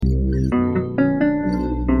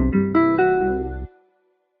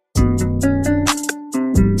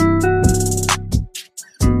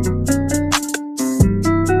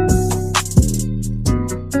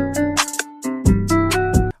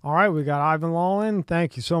Ivan Lawlin,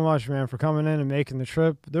 thank you so much, man, for coming in and making the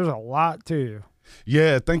trip. There's a lot to you.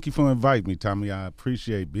 Yeah, thank you for inviting me, Tommy. I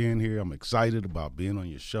appreciate being here. I'm excited about being on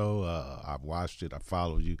your show. I've watched it. I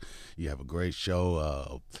follow you. You have a great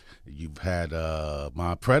show. You've had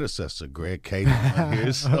my predecessor, Greg Caden, on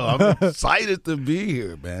here, so I'm excited to be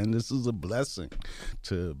here, man. This is a blessing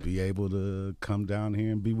to be able to come down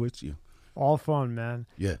here and be with you. All fun, man.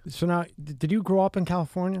 Yeah. So now, did you grow up in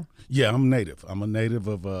California? Yeah, I'm native. I'm a native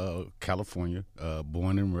of California,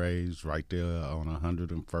 born and raised right there on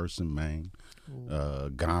 101st in Maine.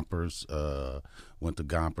 Gompers, went to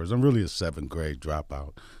Gompers. I'm really a 7th grade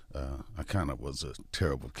dropout. I kind of was a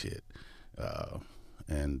terrible kid.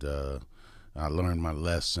 And I learned my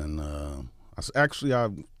lesson. I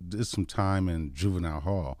did some time in juvenile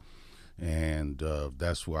hall, and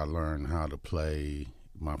that's where I learned how to play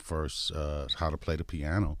my first, how to play the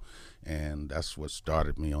piano, and that's what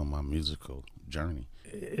started me on my musical journey.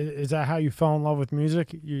 Is that how you fell in love with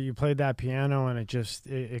music? You played that piano and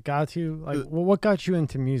it got to you? Like, what got you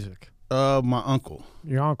into music? My uncle.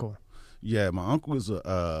 Your uncle? Yeah, my uncle was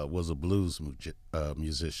a blues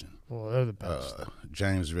musician. Well, they're the best.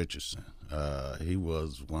 James Richardson. He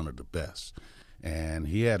was one of the best, and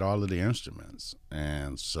he had all of the instruments.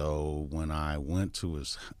 And so when I went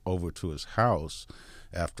over to his house,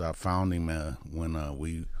 after I found him when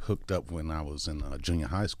we hooked up when I was in junior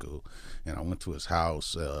high school, and I went to his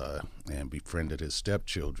house and befriended his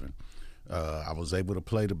stepchildren, I was able to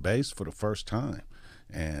play the bass for the first time.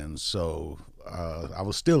 And so I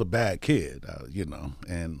was still a bad kid,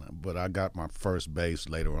 but I got my first bass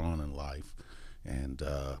later on in life. And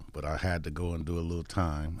but I had to go and do a little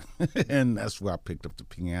time, and that's where I picked up the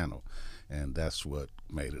piano, and that's what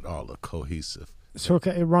made it all cohesive. So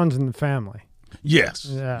it runs in the family. Yes,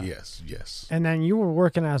 Yeah. yes. And then you were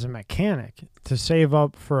working as a mechanic to save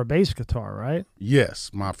up for a bass guitar, right? Yes,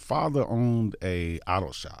 my father owned a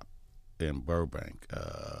auto shop in Burbank.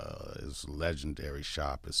 His legendary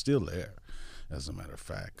shop is still there, as a matter of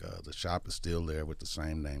fact. The shop is still there with the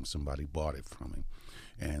same name. Somebody bought it from him.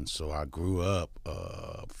 And so I grew up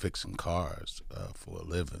fixing cars for a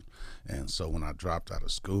living. And so when I dropped out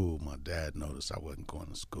of school, my dad noticed I wasn't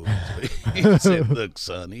going to school. So he said, look,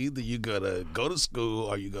 son, either you got to go to school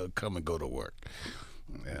or you got to come and go to work.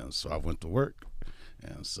 And so I went to work.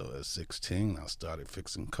 And so at 16, I started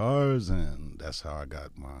fixing cars, and that's how I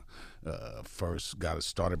got my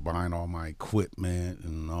started buying all my equipment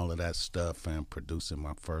and all of that stuff and producing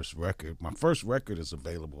my first record. My first record is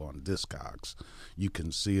available on Discogs. You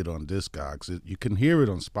can see it on Discogs. You can hear it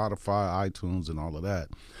on Spotify, iTunes, and all of that.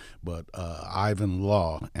 But Ivan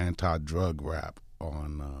Law, Anti-Drug Rap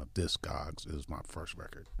on Discogs is my first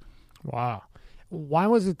record. Wow. Why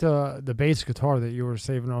was it the bass guitar that you were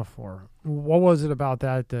saving up for? What was it about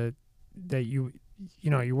that you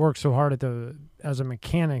worked so hard as a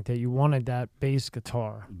mechanic that you wanted that bass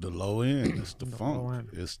guitar? The low end, it's the funk. Low end.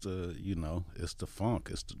 It's it's the funk,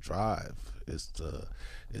 it's the drive, it's the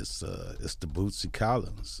Bootsy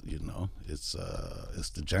Collins, it's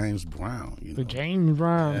the James Brown, The James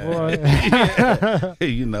Brown boy.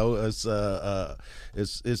 It's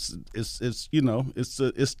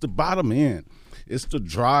the bottom end. It's the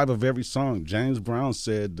drive of every song. James Brown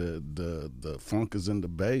said the funk is in the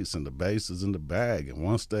bass and the bass is in the bag. And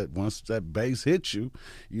once that bass hits you,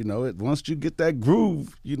 once you get that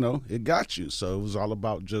groove, it got you. So it was all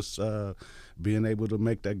about just being able to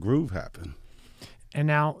make that groove happen. And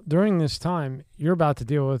now, during this time, you're about to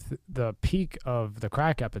deal with the peak of the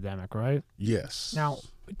crack epidemic, right? Yes. Now,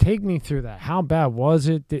 take me through that. How bad was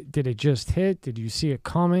it? Did it just hit? Did you see it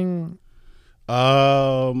coming?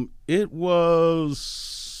 It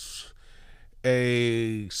was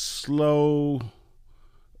a slow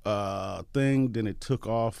thing, then it took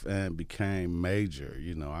off and became major.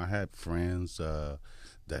 I had friends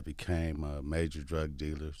that became major drug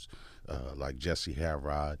dealers, like Jesse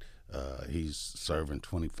Harrod. He's serving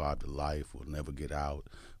 25 to life, will never get out,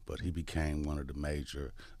 but he became one of the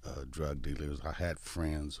major drug dealers. I had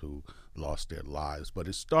friends who lost their lives, but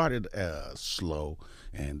it started slow,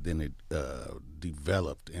 and then it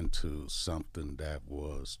developed into something that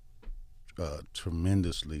was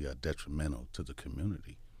tremendously detrimental to the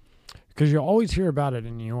community. Because you always hear about it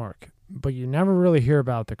in New York, but you never really hear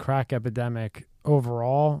about the crack epidemic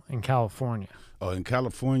overall in California. Oh, in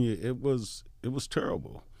California, it was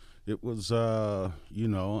terrible. It was, I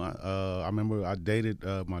remember I dated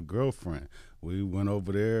my girlfriend. We went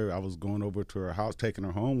over there. I was going over to her house, taking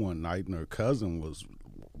her home one night, and her cousin was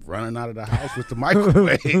running out of the house with the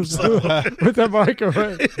microwave. So, with the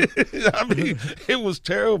microwave. I mean, it was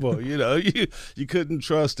terrible. You couldn't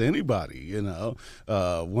trust anybody.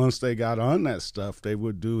 Once they got on that stuff, they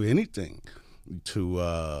would do anything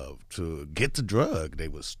to get the drug. They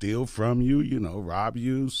would steal from you. Rob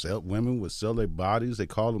you. Women would sell their bodies. They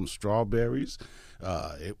called them strawberries.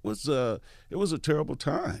 It was a terrible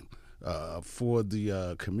time for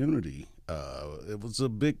the community. It was a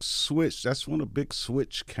big switch. That's when a big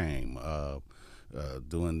switch came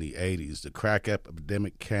during the 80s. The crack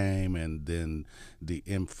epidemic came, and then the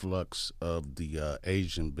influx of the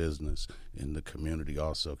Asian business in the community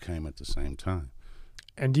also came at the same time.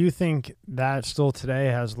 And do you think that still today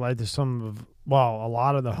has led to a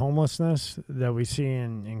lot of the homelessness that we see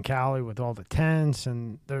in Cali with all the tents,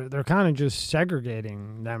 and they're kind of just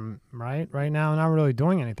segregating them right now, not really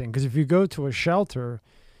doing anything? Because if you go to a shelter,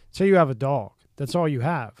 say you have a dog, that's all you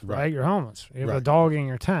have, right? You're homeless. You have a dog in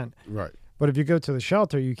your tent. Right. But if you go to the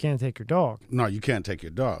shelter, you can't take your dog. No, you can't take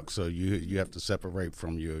your dog. So you have to separate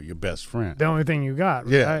from your best friend. The only thing you got.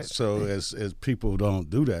 Yeah. Right? So as people don't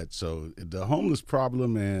do that, so the homeless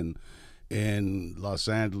problem in Los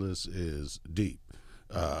Angeles is deep.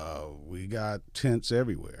 We got tents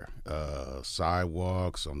everywhere,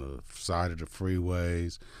 sidewalks, on the side of the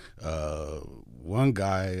freeways. One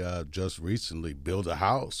guy just recently built a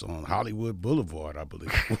house on Hollywood Boulevard, I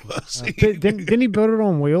believe it was. Didn't he build it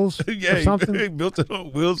on wheels yeah, or something? He built it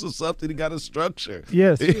on wheels or something. He got a structure.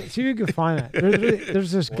 Yes. See if you can find that.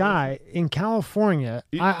 There's this guy in California.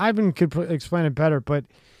 Ivan could explain it better, but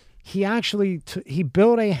he actually he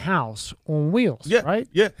built a house on wheels, right?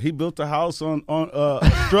 Yeah, he built a house on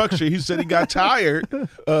a structure. He said he got tired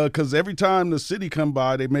because every time the city come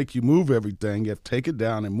by, they make you move everything. You have to take it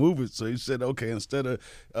down and move it. So he said, okay, instead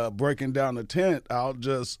of breaking down the tent, I'll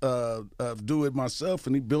just do it myself.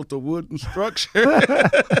 And he built a wooden structure.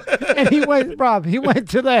 And he went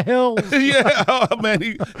to the hills. Yeah, oh, man,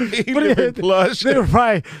 he lived in plush. They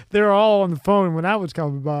were all on the phone when I was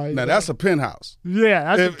coming by. Now, that's a penthouse. Yeah,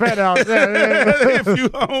 that's a penthouse. If you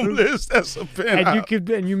homeless, that's a penthouse.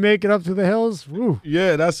 And you make it up to the hills. Woo.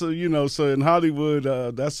 Yeah, that's so in Hollywood,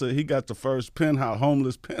 he got the first penthouse,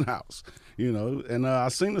 homeless penthouse. And I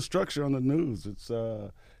seen the structure on the news. It's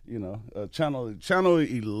channel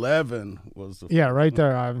 11 was the right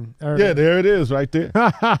there, Ivan. Yeah, there it is, right there. Look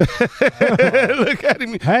at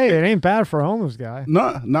him. Hey, it ain't bad for a homeless guy.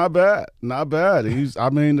 No, not bad, not bad.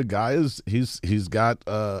 The guy he's got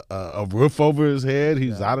a roof over his head.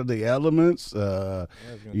 He's out of the elements.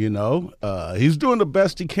 He's doing the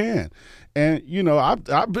best he can. And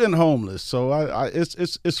I've been homeless, so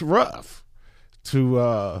it's rough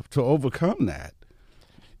to overcome that.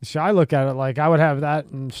 See, I look at it like I would have that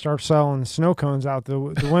and start selling snow cones out the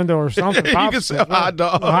window or something. You can sell hot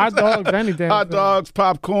dogs, anything. Hot dogs,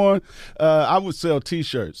 popcorn. I would sell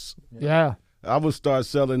T-shirts. Yeah. I would start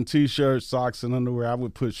selling T-shirts, socks, and underwear. I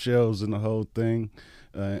would put shelves in the whole thing.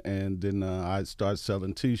 And then I'd start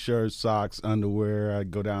selling T-shirts, socks, underwear.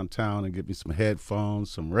 I'd go downtown and get me some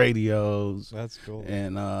headphones, some radios. That's cool.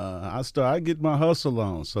 And I'd get my hustle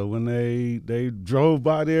on. So when they drove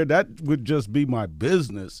by there, that would just be my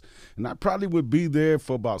business. And I probably would be there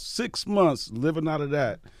for about 6 months living out of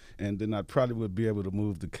that. And then I probably would be able to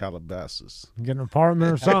move to Calabasas. Get an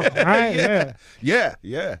apartment or something, right? Yeah.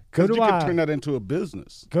 Because you can turn that into a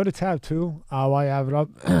business. Go to tab 2 while you have it up.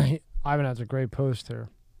 Ivan has a great post here.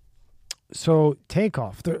 So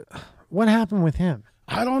Takeoff, what happened with him?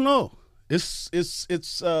 I don't know. This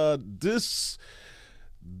is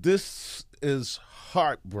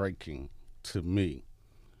heartbreaking to me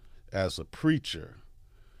as a preacher.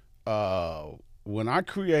 When I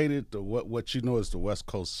created what you know as the West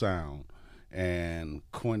Coast Sound and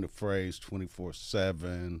coined the phrase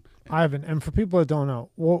 24/7. Ivan, and for people that don't know,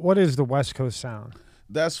 what is the West Coast Sound?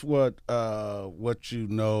 That's what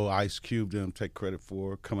Ice Cube didn't take credit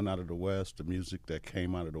for, coming out of the West, the music that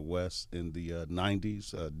came out of the West in the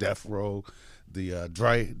 90s, Death Row, the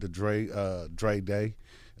Dre Day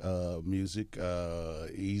music,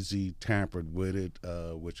 Easy tampered with it,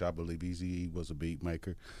 which I believe Easy was a beat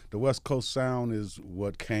maker. The West Coast Sound is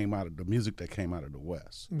what came out of the music that came out of the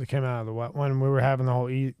West. It came out of the West when we were having the whole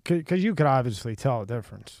because you could obviously tell a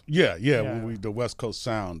difference. Yeah. When the West Coast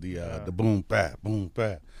Sound, the boom bap.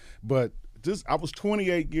 But I was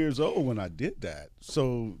 28 years old when I did that.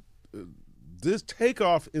 So this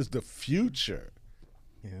Takeoff is the future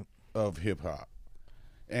of hip hop,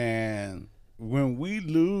 and when we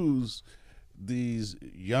lose these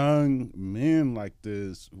young men like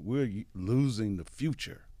this, we're losing the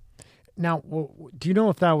future. Now, do you know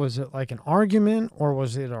if that was like an argument or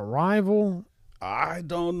was it a rival? I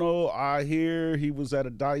don't know. I hear he was at a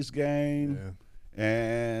dice game,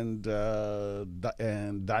 and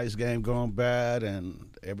dice game going bad,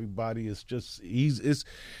 and everybody is just easy.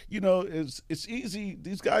 It's easy.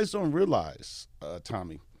 These guys don't realize,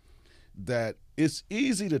 Tommy, that it's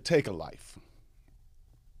easy to take a life.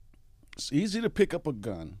 It's easy to pick up a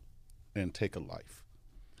gun and take a life.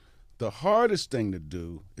 The hardest thing to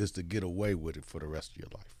do is to get away with it for the rest of your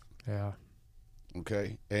life. Yeah.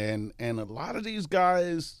 Okay, and a lot of these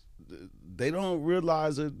guys, they don't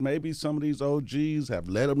realize it. Maybe some of these OGs have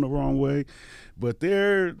led them the wrong way, but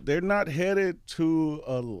they're not headed to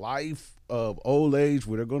a life of old age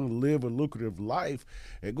where they're going to live a lucrative life.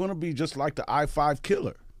 They're going to be just like the I-5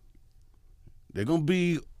 killer. They're going to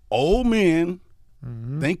be old men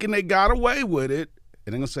thinking they got away with it,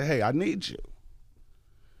 and they're going to say, hey, I need you.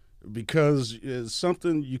 Because it's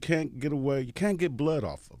something you can't get away, you can't get blood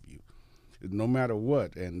off of you, no matter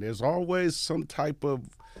what. And there's always some type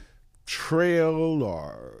of trail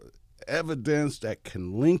or evidence that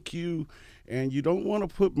can link you, and you don't want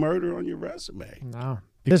to put murder on your resume. No.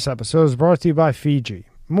 This episode is brought to you by Fiji.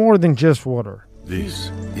 More than just water.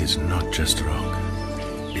 This is not just rock.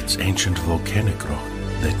 It's ancient volcanic rock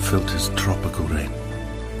that filters tropical rain,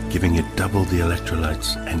 giving it double the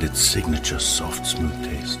electrolytes and its signature soft, smooth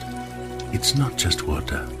taste. It's not just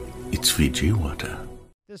water. It's Fiji water.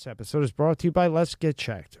 This episode is brought to you by Let's Get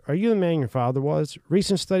Checked. Are you the man your father was?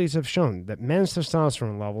 Recent studies have shown that men's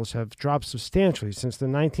testosterone levels have dropped substantially since the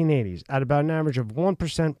 1980s at about an average of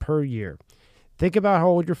 1% per year. Think about how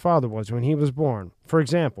old your father was when he was born. For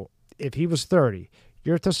example, if he was 30,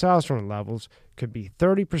 your testosterone levels could be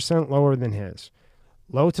 30% lower than his.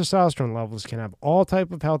 Low testosterone levels can have all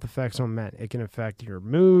types of health effects on men. It can affect your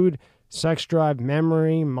mood, sex drive,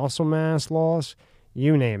 memory, muscle mass loss,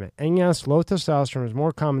 you name it. And yes, low testosterone is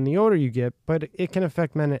more common the older you get, but it can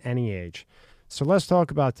affect men at any age. So let's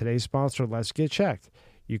talk about today's sponsor, Let's Get Checked.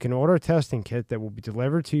 You can order a testing kit that will be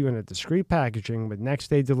delivered to you in a discreet packaging with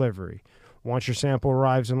next-day delivery. Once your sample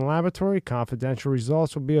arrives in the laboratory, confidential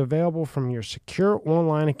results will be available from your secure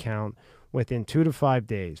online account within 2 to 5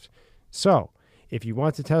 days. So, if you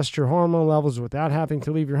want to test your hormone levels without having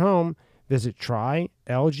to leave your home, visit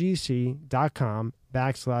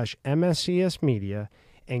trylgc.com/MSCS Media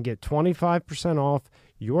and get 25% off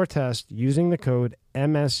your test using the code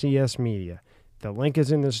MSCS Media. The link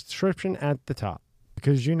is in the description at the top.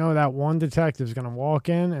 Because you know that one detective is going to walk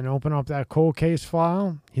in and open up that cold case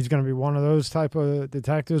file. He's going to be one of those type of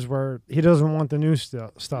detectives where he doesn't want the new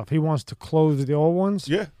stuff. He wants to close the old ones.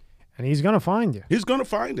 Yeah. And he's going to find you. He's going to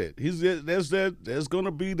find it. There's going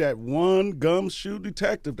to be that one gumshoe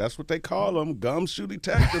detective. That's what they call them, gumshoe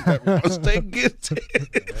detective. That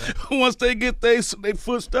once they get their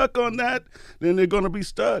foot stuck on that, then they're going to be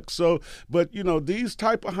stuck. So, but these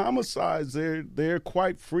type of homicides, they're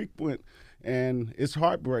quite frequent, and it's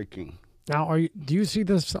heartbreaking. Now, do you see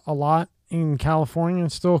this a lot in California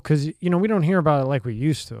still? Because we don't hear about it like we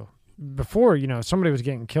used to. Before, somebody was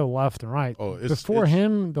getting killed left and right. Before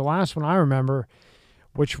him, the last one I remember,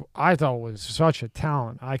 which I thought was such a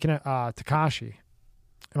talent, Tekashi.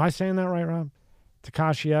 Am I saying that right, Rob?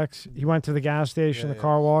 Tekashi X. He went to the gas station, the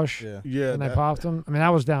car wash, and they popped him. I mean, that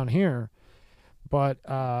was down here. But,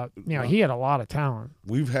 he had a lot of talent.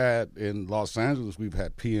 We've had, in Los Angeles, we've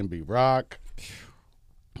had PNB Rock.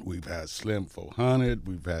 We've had Slim 400.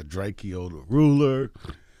 We've had Drakeo the Ruler.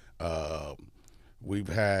 We've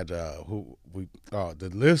had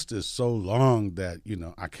the list is so long that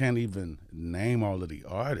I can't even name all of the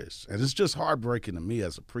artists, and it's just heartbreaking to me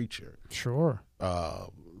as a preacher. Sure.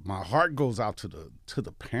 My heart goes out to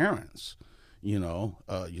the parents. You're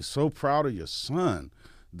so proud of your son.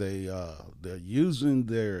 They're using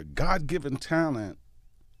their God-given talent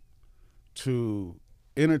to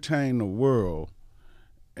entertain the world,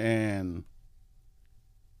 and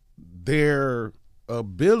their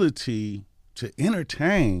ability to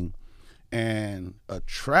entertain and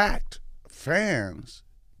attract fans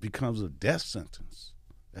becomes a death sentence.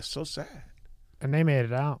 That's so sad. And they made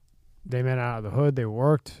it out. They made it out of the hood. They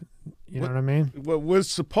worked. You know what I mean? What was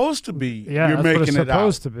supposed to be, you're making what it's it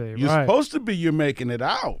out. Supposed to be. You're right. supposed to be. You're making it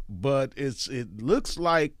out, but it looks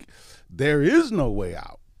like there is no way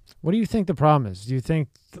out. What do you think the problem is? Do you think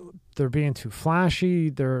they're being too flashy?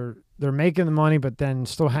 They're making the money, but then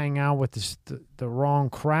still hang out with the wrong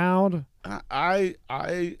crowd? I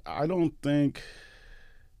don't think.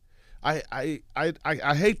 I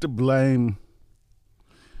hate to blame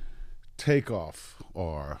Takeoff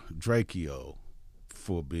or Drakeo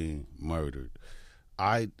for being murdered.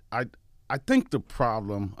 I think the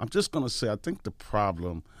problem. I'm just gonna say I think the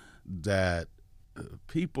problem that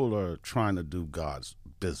people are trying to do God's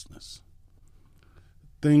business,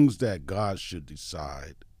 things that God should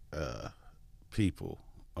decide, people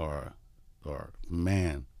or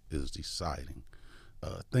man is deciding.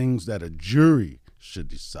 Things that a jury should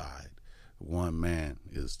decide, one man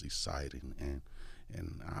is deciding.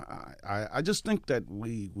 And I just think that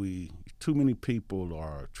we too many people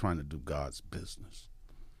are trying to do God's business.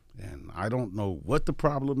 And I don't know what the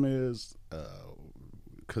problem is,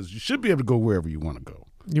 because you should be able to go wherever you want to go.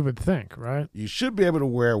 You would think, right? You should be able to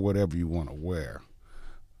wear whatever you want to wear.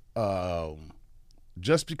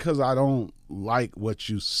 Just because I don't like what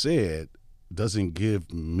you said doesn't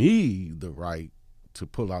give me the right to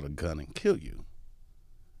pull out a gun and kill you.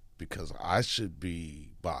 Because I should be,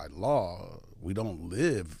 by law, we don't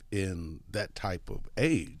live in that type of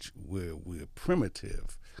age where we're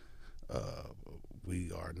primitive.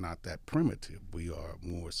 We are not that primitive. We are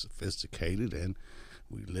more sophisticated, and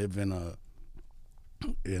we live in a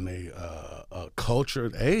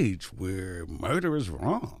cultured age where murder is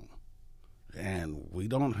wrong. And we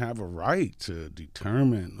don't have a right to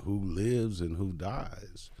determine who lives and who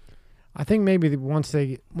dies. I think maybe once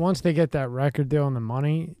they get that record deal and the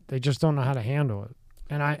money, they just don't know how to handle it.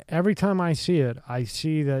 And every time I see it, I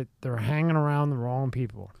see that they're hanging around the wrong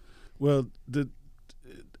people. Well,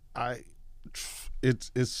 it's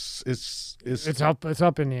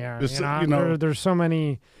up in the air. There's so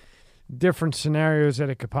many different scenarios that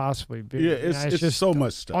it could possibly be. Yeah, it's just so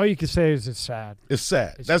much stuff. All you can say is it's sad. It's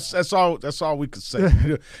sad. That's all we could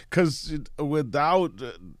say. Because without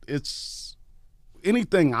it's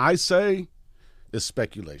anything I say is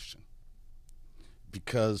speculation.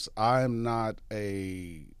 Because I'm not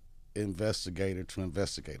a investigator to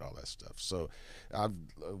investigate all that stuff. So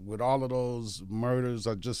with all of those murders,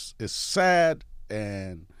 it's sad,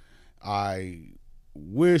 and I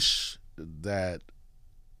wish that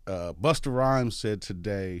Busta Rhymes said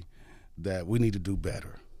today that we need to do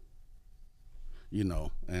better,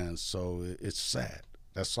 and so it's sad.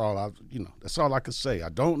 That's all I could say. I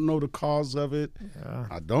don't know the cause of it. Yeah.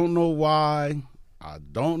 I don't know why. I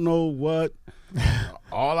don't know what.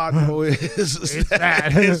 All I know is it's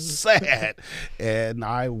sad. It's sad, and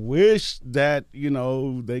I wish that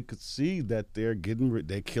they could see that they're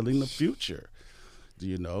killing the future.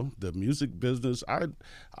 The music business.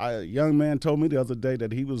 A young man told me the other day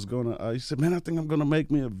that he was gonna. He said, "Man, I think I'm gonna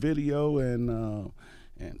make me a video and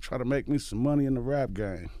try to make me some money in the rap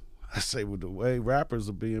game." I say, well, the way rappers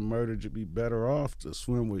are being murdered, you'd be better off to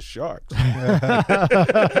swim with sharks.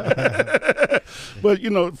 But,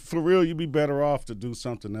 for real, you'd be better off to do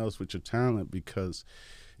something else with your talent, because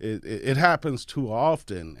it happens too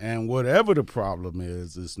often. And whatever the problem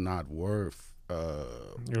is, it's not worth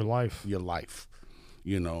your life.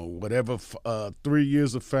 Whatever 3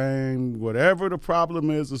 years of fame, whatever the problem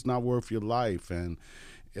is, it's not worth your life. And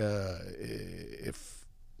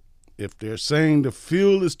if they're saying the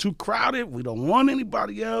field is too crowded, we don't want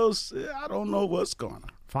anybody else, I don't know what's going on.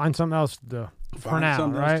 Find something else to do. Find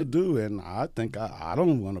something else to do, and I think I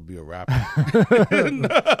don't want to be a rapper.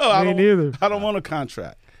 Me neither. I don't want a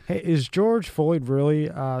contract. Hey, is George Floyd really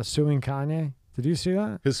suing Kanye? Did you see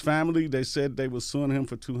that? His family, they said they were suing him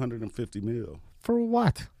for $250 million. For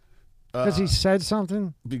what? Because he said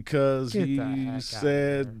something? Because he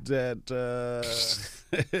said that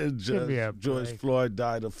George Floyd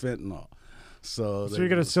died of fentanyl. So you're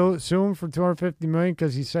going to sue him for $250 million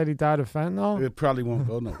because he said he died of fentanyl? It probably won't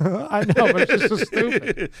go nowhere. I know, but it's just so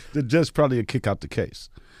stupid. The judge probably will kick out the case.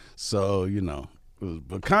 So,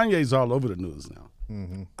 but Kanye's all over the news now.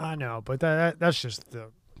 Mm-hmm. I know, but that's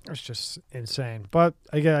just insane. But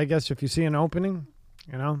I guess if you see an opening,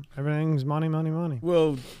 everything's money, money, money.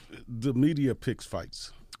 Well, the media picks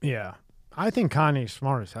fights. Yeah. I think Kanye's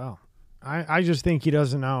smart as hell. I just think he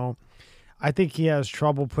doesn't know. I think he has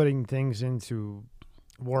trouble putting things into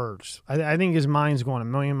words. I think his mind's going a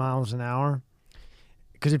million miles an hour.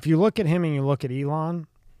 Because if you look at him and you look at Elon,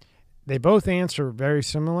 they both answer very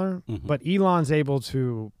similar, mm-hmm. but Elon's able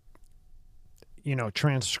to,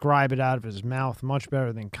 transcribe it out of his mouth much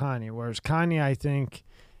better than Kanye. Whereas Kanye, I think,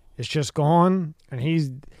 is just gone, and he's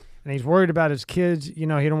worried about his kids. He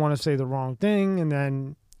don't want to say the wrong thing,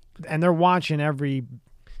 and they're watching every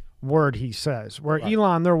word he says. Where right.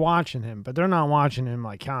 Elon, they're watching him, but they're not watching him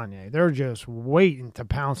like Kanye. They're just waiting to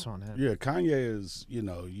pounce on him. Yeah, Kanye is,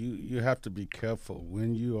 you have to be careful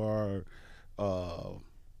when you are a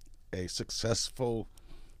successful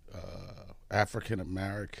African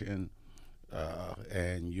American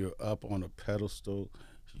and you're up on a pedestal.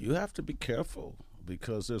 You have to be careful,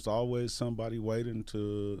 because there's always somebody looking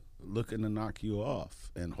to knock you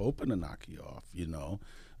off and hoping to knock you off.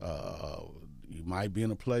 You might be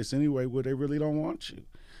in a place anyway where they really don't want you.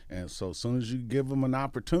 And so as soon as you give them an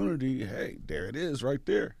opportunity, hey, there it is right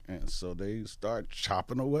there. And so they start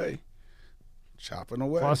chopping away.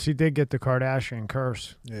 Plus, he did get the Kardashian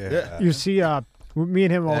curse. Yeah. You see, me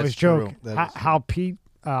and him That's always true. joke That is how Pete,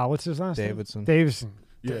 what's his last Davidson. name? Davidson.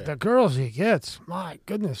 Yeah. The girls he gets, my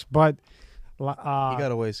goodness. But He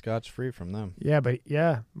got away scotch-free from them.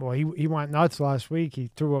 well, he went nuts last week. He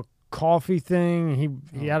threw a coffee thing.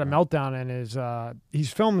 He had a meltdown in his.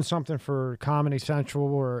 He's filming something for Comedy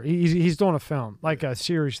Central, or he's doing a film, like a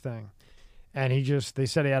series thing, and they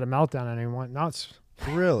said he had a meltdown and he went nuts.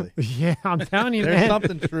 Really? Yeah, I'm telling you, There's man.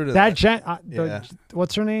 something true to That that. yeah.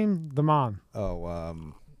 What's her name? The mom.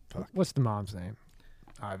 Oh, What's the mom's name?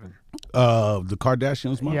 Ivan. The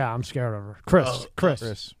Kardashians' mom? Yeah, I'm scared of her.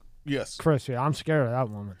 Chris. Yes. Chris. Yeah, I'm scared of that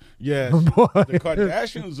woman. Yes. Boy. The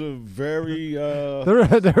Kardashians are very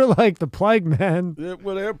They're like the plague, man.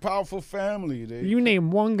 they're a powerful family. You name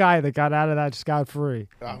one guy that got out of that scot-free.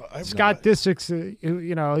 Scott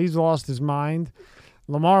Disick, he's lost his mind.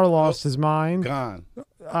 Lamar lost his mind. Gone.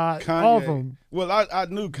 Kanye. All of them. Well, I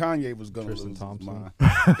knew Kanye was going to lose Thompson.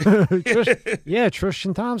 his mind.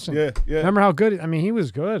 Tristan Thompson. Yeah. Remember how good? I mean, he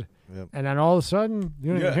was good. Yep. And then all of a sudden,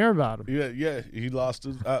 you don't even hear about him. Yeah. He lost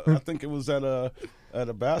his. I think it was at a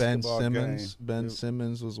basketball game. Ben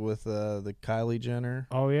Simmons was with the Kylie Jenner.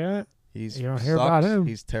 Oh yeah. You don't hear about him.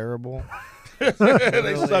 He's terrible. They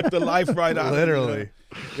sucked the life right out Literally.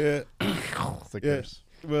 of you. Yeah. It's the curse.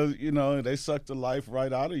 Well, they sucked the life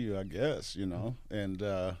right out of you, I guess, And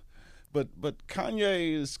but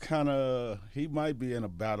Kanye is kind of, he might be in a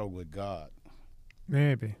battle with God.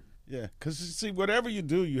 Maybe. Yeah, because you see, whatever you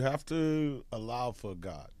do, you have to allow for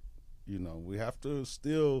God. We have to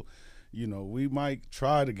still, we might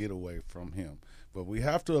try to get away from him, but we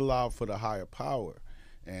have to allow for the higher power.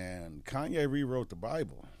 And Kanye rewrote the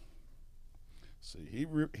Bible. See,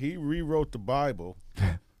 he rewrote the Bible.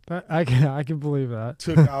 I can believe that.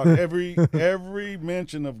 Took out every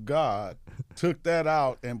mention of God, took that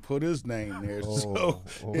out and put his name there.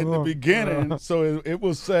 In the beginning, it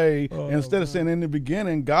will say, instead of saying in the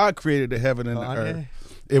beginning, God created the heaven and the earth,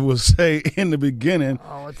 it will say in the beginning,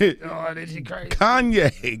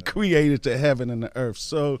 Kanye created the heaven and the earth.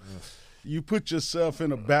 So you put yourself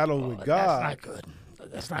in a battle with God.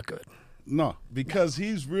 That's not good. No, because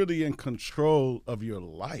he's really in control of your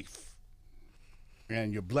life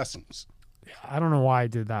and your blessings. I don't know why I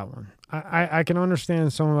did that one. I can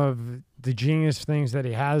understand some of the genius things that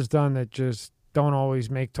he has done that just don't always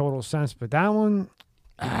make total sense, but that one,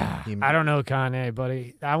 I don't know, Kanye,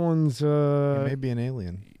 buddy. That one's He may be an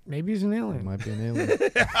alien. Maybe he's an He alien. might be an alien.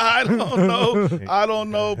 I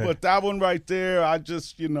don't know, but that one right there, I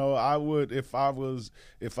just, I would, if I was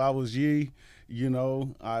ye,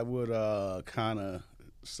 I would kind of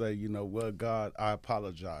say, well, God, I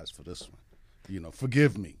apologize for this one.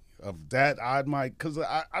 Forgive me of that. I might, because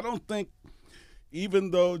I don't think,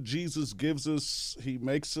 even though Jesus he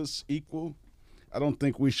makes us equal, I don't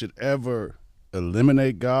think we should ever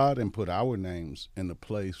eliminate God and put our names in the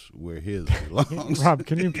place where his belongs. Rob,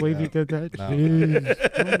 can you believe he did that?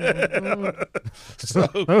 No. So,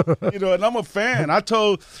 and I'm a fan. I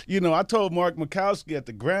told Mark Mikowski at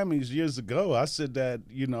the Grammys years ago, I said that,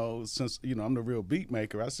 since, I'm the real beat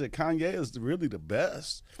maker, I said Kanye is really the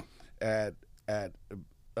best at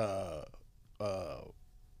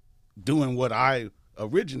doing what I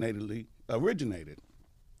originated.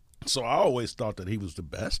 So I always thought that he was the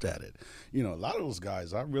best at it. A lot of those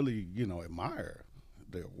guys, I really, admire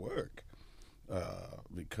their work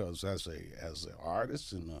because as an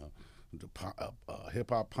artist and a hip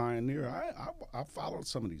hop pioneer, I followed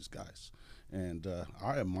some of these guys, and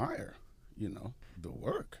I admire, the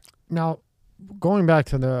work. Now, going back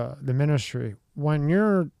to the ministry, when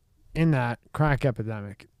you're in that crack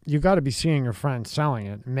epidemic, you got to be seeing your friends selling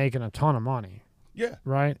it and making a ton of money. Yeah.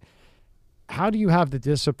 Right? How do you have the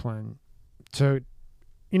discipline to,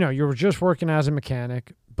 you were just working as a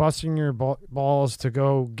mechanic, busting your balls to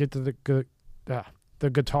go get to the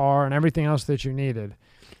guitar and everything else that you needed.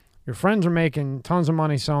 Your friends are making tons of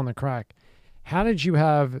money selling the crack. How did you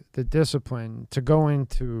have the discipline to go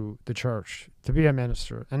into the church, to be a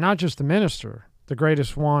minister, and not just the minister, the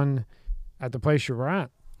greatest one at the place you were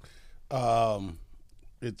at?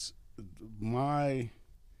 It's my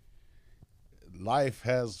life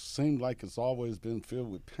has seemed like it's always been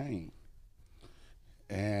filled with pain.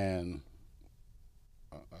 And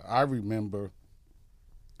I remember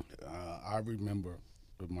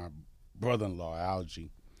with my brother-in-law,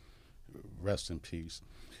 Algie, rest in peace,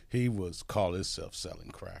 he was called himself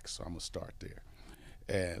selling crack, so I'm going to start there.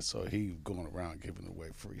 And so he going around giving it away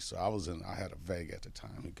free. So I had a Vega at the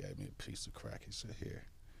time. He gave me a piece of crack. He said, here.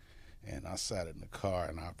 And I sat in the car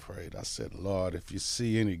and I prayed. I said, Lord, if you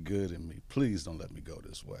see any good in me, please don't let me go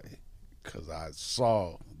this way. Because I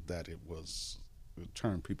saw that it would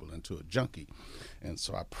turn people into a junkie. And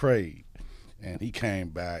so I prayed. And he came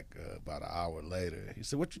back about an hour later. He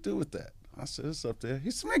said, what you do with that? I said, it's up there. He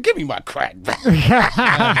said, man, give me my crack back.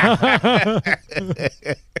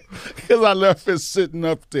 Because I left it sitting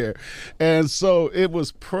up there. And so it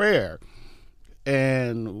was prayer.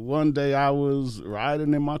 And one day I was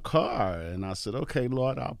riding in my car, and I said, okay,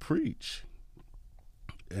 Lord, I'll preach.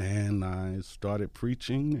 And I started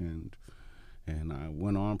preaching, and I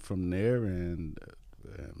went on from there, and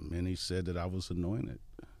many said that I was anointed.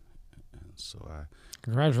 And so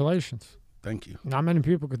Congratulations. Thank you. Not many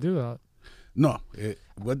people could do that. No, it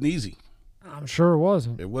wasn't easy. I'm sure it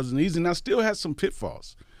wasn't. It wasn't easy, and I still had some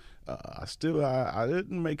pitfalls. I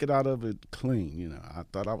didn't make it out of it clean. You know, I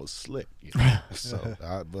thought I was slick. You know?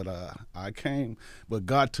 I came, but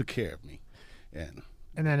God took care of me. And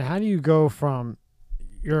then how do you go from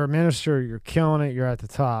you're a minister, you're killing it, you're at the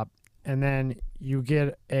top, and then you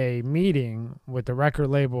get a meeting with the record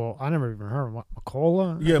label? I never even heard of what,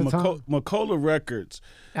 Macola? Yeah, Macola Records.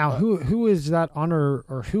 Now, who is that under,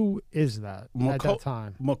 or who is that at that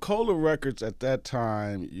time? Macola Records at that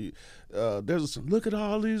time. There's look at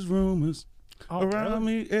all these rumors around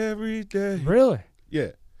me every day. Really?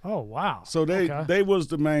 Yeah. Oh wow. So they was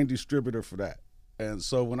the main distributor for that, and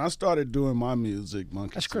so when I started doing my music,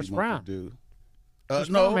 Monkey that's See, Chris Monkey Brown. Do.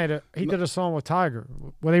 No, he did a song with Tiger.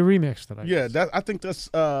 Well, they remixed it. I guess. I think that's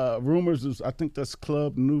Rumors. I think that's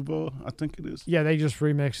Club Nouveau. I think it is. Yeah, they just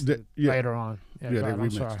remixed it later on. Yeah, they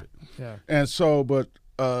remixed it. Yeah. And so,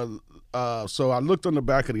 so I looked on the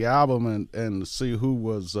back of the album and to see who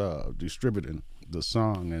was distributing the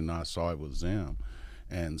song, and I saw it was them.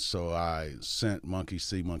 And so I sent Monkey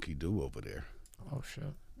See, Monkey Do over there. Oh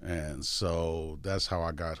shit. And so that's how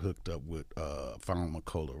I got hooked up with found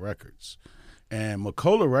Macola Records. And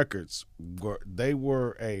Macola Records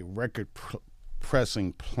were a record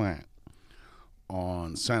pressing plant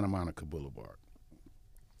on Santa Monica Boulevard.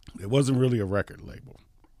 It wasn't really a record label.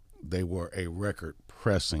 They were a record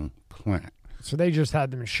pressing plant. So they just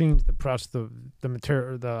had the machines to press the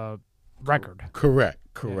material, the record. Correct.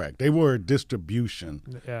 Yeah. They were a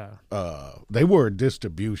distribution. Yeah. They were a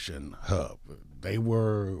distribution hub. They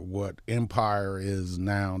were what Empire is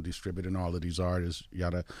now, distributing all of these artists,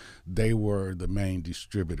 yada. They were the main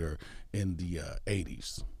distributor in the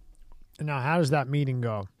 80s. Now, how does that meeting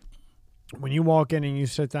go? When you walk in and you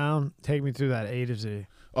sit down, take me through that A to Z.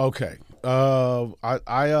 Okay. I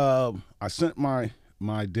sent my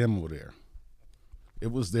demo there.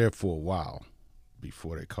 It was there for a while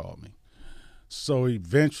before they called me. So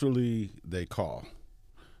eventually they call.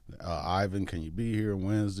 Ivan, can you be here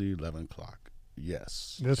Wednesday, 11 o'clock?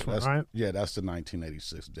 Yes. This one, right? Yeah, that's the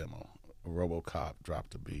 1986 demo. RoboCop, Drop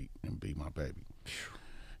the Beat, and Be My Baby.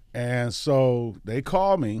 And so they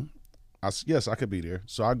call me. Yes, I could be there.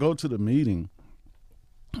 So I go to the meeting.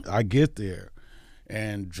 I get there,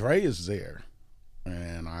 and Dre is there.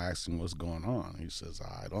 And I asked him what's going on. He says,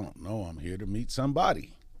 I don't know. I'm here to meet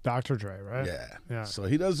somebody. Dr. Dre, right? Yeah. So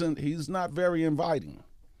he's not very inviting.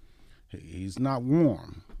 He's not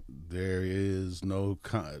warm. There is no,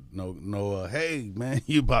 hey, man,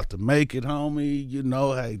 you about to make it, homie. You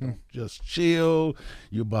know, hey, just chill.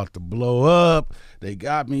 You about to blow up. They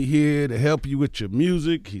got me here to help you with your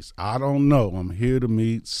music. I don't know. I'm here to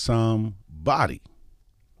meet somebody.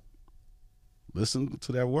 Listen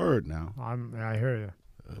to that word now. I hear you.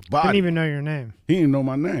 Body. Didn't even know your name. He didn't know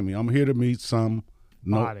my name. I'm here to meet some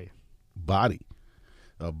body. Body.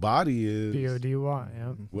 A body is B-O-D-Y.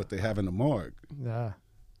 Yeah. What they have in the morgue. Yeah.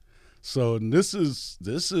 So this is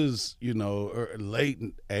late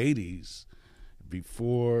 80s,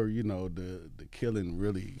 before the killing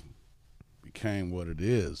really became what it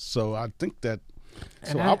is. So I think that.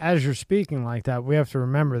 As you're speaking like that, we have to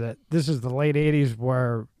remember that this is the late 80s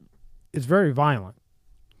where it's very violent.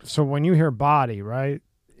 So when you hear body, right?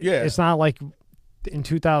 Yeah. It's not like in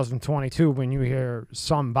 2022 when you hear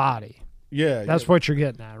somebody. Yeah. That's what you're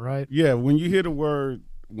getting at, right? Yeah. When you hear the word,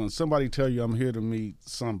 when somebody tell you I'm here to meet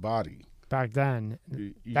somebody. Back then,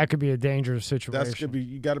 that could be a dangerous situation.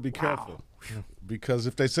 You got to be careful. Because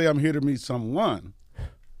if they say I'm here to meet someone,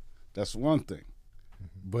 that's one thing.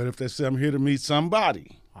 But if they say I'm here to meet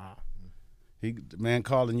somebody, the man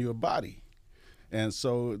calling you a body. And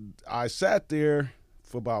so I sat there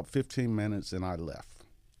for about 15 minutes and I left.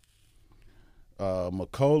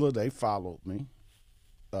 Macola, they followed me.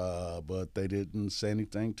 But they didn't say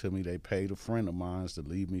anything to me. They paid a friend of mine to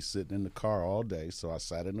leave me sitting in the car all day. So I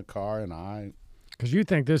sat in the car and I Because you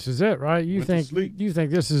think this is it, right? You Went to think sleep. you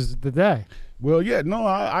think this is the day. Well, yeah, no,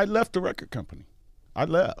 I left the record company. I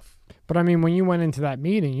left. But I mean, when you went into that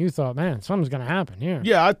meeting, you thought, man, something's going to happen here.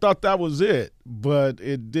 Yeah, I thought that was it, but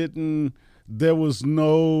it didn't. There was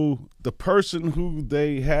no, the person who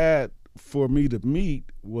they had for me to meet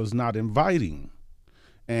was not inviting.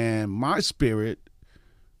 And my spirit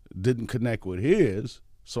didn't connect with his,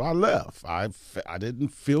 so I left. I didn't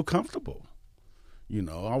feel comfortable. You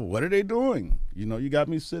know, what are they doing? You know, you got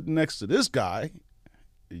me sitting next to this guy.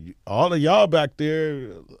 All of y'all back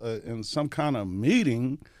there in some kind of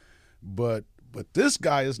meeting, but this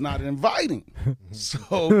guy is not inviting.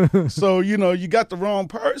 So you know, you got the wrong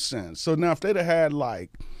person. So now if they'd have had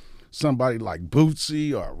like somebody like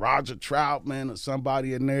Bootsy or Roger Troutman or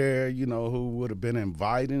somebody in there, you know, who would have been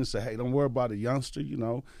inviting and say, hey, don't worry about a youngster, you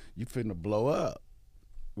know, you finna blow up.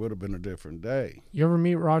 Would have been a different day. You ever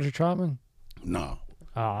meet Roger Troutman? No.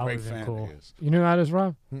 Oh, that Great would have been fan cool. of his. You knew that is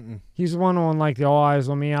Rob? Mm-mm. He's the one on like the All Eyes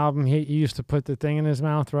on Me album. He used to put the thing in his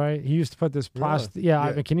mouth, right? He used to put this plastic. Yeah,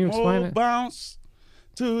 I mean, can you explain Oh, it? Bounce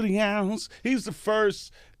to the ounce. He's the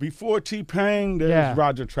first, before T-Pain, there's Yeah.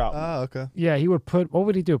 Roger Troutman. Oh, okay. Yeah, he would put. What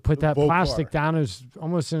would he do? Put that vocarder. plastic down his,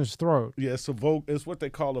 almost in his throat. Yeah, it's what they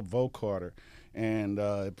call a vocarder, and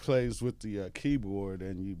it plays with the keyboard,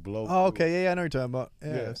 and you blow. Oh, through it. okay. Yeah, I know what you're talking about.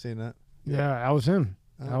 Yeah, Yeah. I've seen that. Yeah, that was him.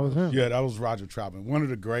 That was him. Yeah, that was Roger Troutman, one of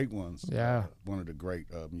the great ones. Yeah. One of the great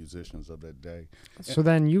musicians of that day. So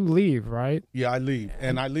then you leave, right? Yeah, I leave,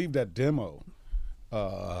 and I leave that demo. That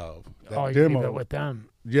Oh, you demo leave it with them.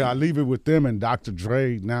 Yeah, I leave it with them, and Dr.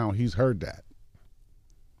 Dre, now he's heard that.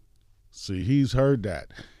 See, he's heard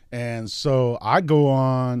that. And so I go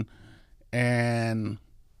on and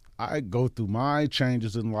I go through my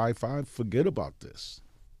changes in life. I forget about this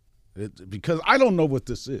because I don't know what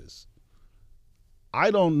this is. I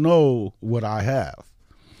don't know what I have,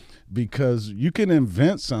 because you can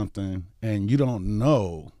invent something and you don't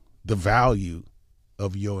know the value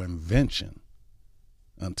of your invention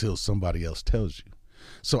until somebody else tells you.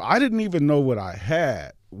 So I didn't even know what I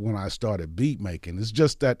had when I started beat making. It's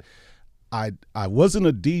just that I wasn't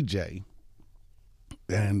a DJ,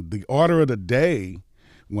 and the order of the day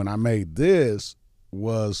when I made this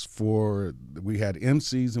was we had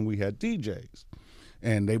MCs and we had DJs,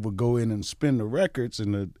 and they would go in and spin the records,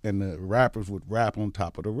 and the rappers would rap on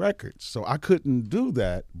top of the records. So I couldn't do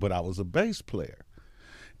that, but I was a bass player.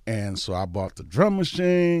 And so I bought the drum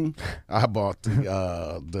machine, I bought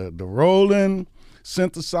the Roland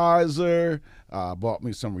synthesizer, I bought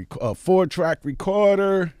me some 4-track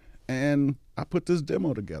recorder, and I put this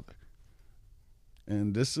demo together.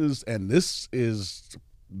 And this is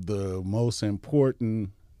the most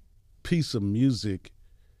important piece of music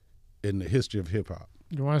in the history of hip hop.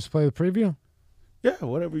 You want us to play the preview? Yeah,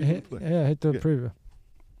 whatever you Hit, play. yeah, hit the Yeah. preview.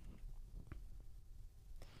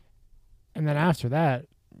 And then after that,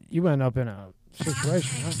 you end up in a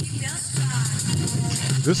situation, right?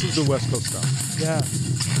 This is the West Coast style. Yeah.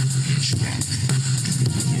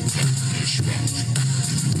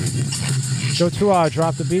 Go to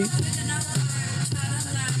Drop the Beat.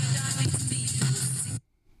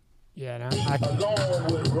 Yeah, no,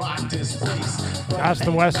 that's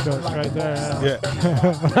the West Coast right there. Yeah.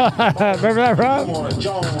 Remember that, Rob?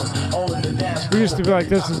 We used to be like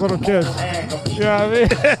this as little kids. You know what I mean?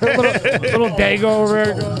 little Dago over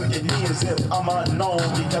there.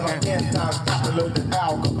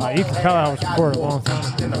 You can tell I was recorded a long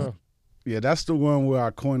time ago. Yeah, that's the one where I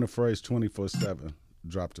coined the phrase 24/7,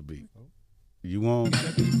 drop the beat. You won't.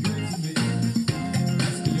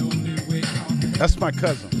 That's my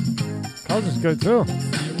cousin. Cousin's good too.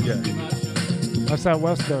 Yeah. That's that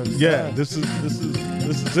West Coast. Yeah, this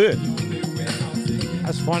is it.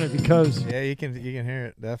 That's funny because Yeah, you can hear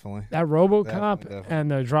it definitely. that RoboCop Definitely.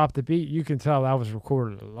 and the Drop the Beat, you can tell that was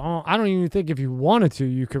recorded long. I don't even think if you wanted to,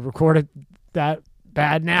 you could record it that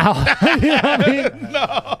bad now. You know what I mean?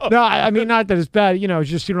 No, I mean not that it's bad. You know, it's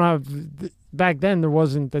just you don't have. Back then, there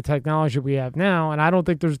wasn't the technology we have now, and I don't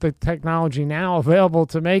think there's the technology now available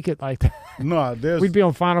to make it like that. No, We'd be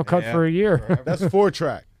on Final Cut Yeah. for a year. that's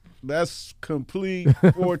 4-track. That's complete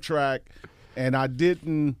 4-track, and I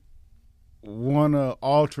didn't want to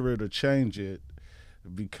alter it or change it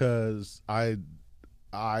because I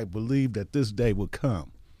believed that this day would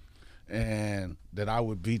come, and that I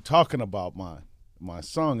would be talking about my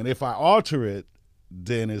song, and if I alter it,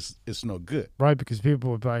 then it's no good. Right, because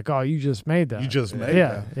people would be like, "Oh, you just made that." You just made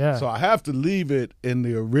Yeah, that. yeah. So I have to leave it in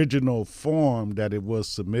the original form that it was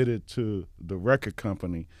submitted to the record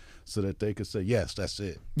company so that they could say, yes, that's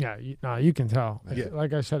it. Yeah, no, you can tell. Yeah.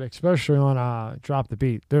 Like I said, especially on Drop the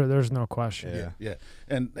Beat, there's no question. Yeah. Yeah,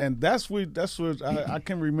 and that's what I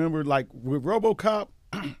can remember. Like with RoboCop,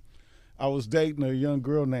 I was dating a young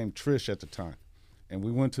girl named Trish at the time, and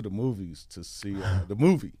we went to the movies to see the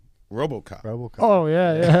movie RoboCop. RoboCop. Oh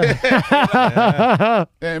yeah.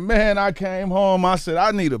 And man, I came home. I said,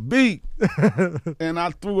 I need a beat, and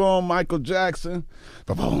I threw on Michael Jackson.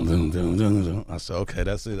 I said, okay,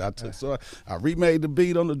 that's it. I remade the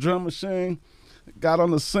beat on the drum machine, got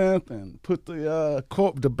on the synth, and put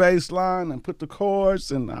the bass line and put the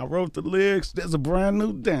chords, and I wrote the lyrics. There's a brand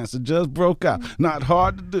new dance that just broke out. Not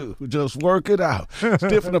hard to do. Just work it out.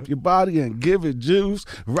 Stiffen up your body and give it juice.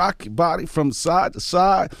 Rock your body from side to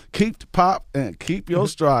side. Keep the pop and keep your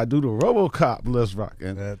stride. Do the RoboCop. Let's rock.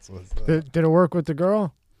 And That's what's up. Did it work with the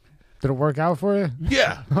girl? Did it work out for you?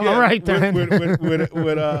 yeah. All yeah. right, then.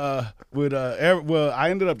 Well, I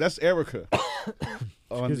ended up. That's Erica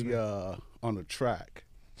on Excuse me. on the track.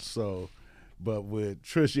 So, but with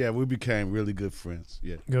Trish, yeah, we became really good friends.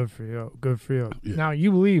 Yeah. Good for you. Good for you. Yeah. Now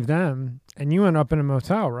you leave them and you end up in a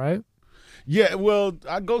motel, right? Yeah, well,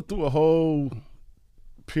 I go through a whole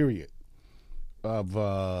period of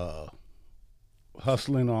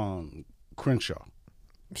hustling on Crenshaw.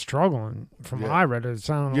 Struggling. From what Yeah. I read, it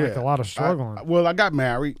sounded like a lot of struggling. I got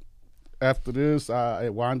married. After this, I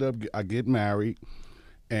get married,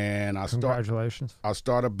 and I Congratulations.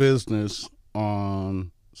 start a business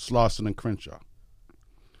on Slauson and Crenshaw.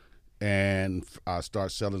 And I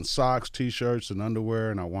start selling socks, T-shirts, and underwear,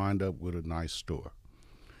 and I wind up with a nice store.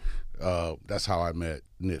 That's how I met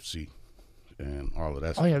Nipsey and all of that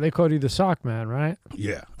Oh stuff. yeah, they called you the Sock Man, right?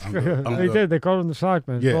 Yeah. They did. They called him the Sock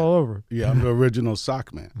Man. It's Yeah. all over. Yeah, I'm the original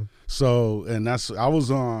sock man. So, and I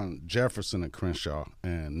was on Jefferson and Crenshaw,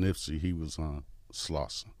 and Nipsey, he was on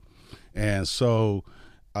Slauson. And so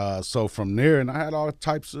from there, and I had all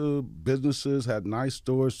types of businesses, had nice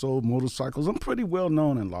stores, sold motorcycles. I'm pretty well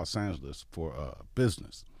known in Los Angeles for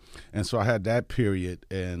business. And so I had that period,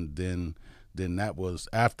 and then that was,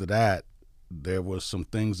 after that, there was some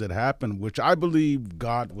things that happened, which I believe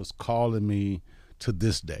God was calling me to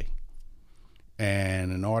this day.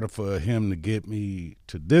 And in order for him to get me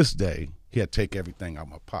to this day, he had to take everything out of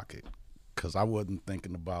my pocket, because I wasn't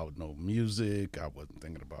thinking about no music. I wasn't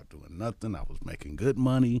thinking about doing nothing. I was making good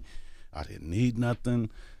money. I didn't need nothing.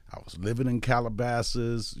 I was living in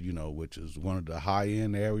Calabasas, which is one of the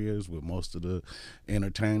high-end areas where most of the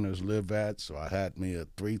entertainers live at. So I had me a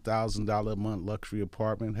 $3,000 a month luxury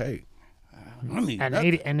apartment. Hey, I need And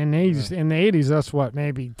nothing. in the 80s, that's what,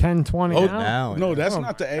 maybe 10, 20 Oh, now? Now, No, yeah. that's Oh,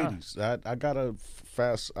 not the my God.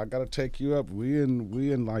 80s. I gotta take you up. We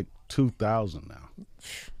in like 2000 now.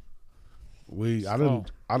 I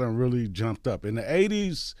didn't really jumped up. In the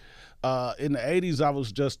 80s, I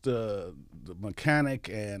was just the mechanic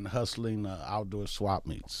and hustling outdoor swap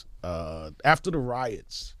meets. After the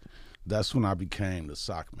riots, that's when I became the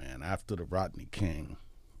sock man. After the Rodney King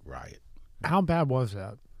riot. How bad was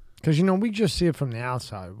that? Because, we just see it from the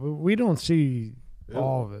outside. We don't see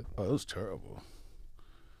all of it. Oh, it was terrible.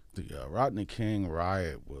 The Rodney King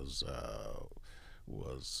riot was a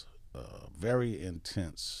very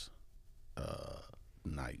intense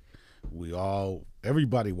night.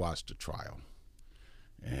 Everybody watched the trial,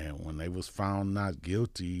 and when they was found not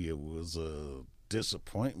guilty, it was a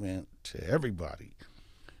disappointment to everybody.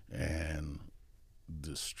 And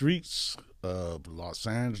the streets of Los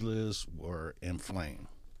Angeles were inflamed.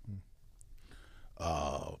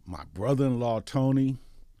 My brother-in-law Tony,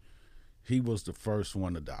 he was the first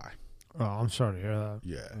one to die. Oh, I'm sorry to hear that.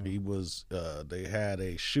 Yeah, he was. They had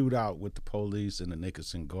a shootout with the police in the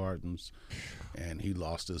Nickerson Gardens, and he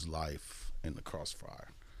lost his life in the crossfire.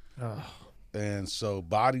 Oh, And so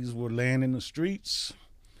bodies were laying in the streets.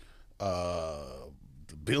 The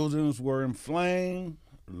buildings were in flame.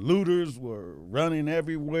 Looters were running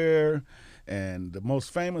everywhere. And the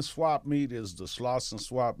most famous swap meet is the Slauson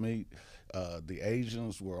swap meet. The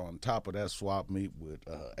Asians were on top of that swap meet with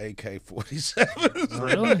AK-47s.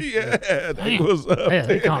 Really? Yeah, they Damn. was up yeah,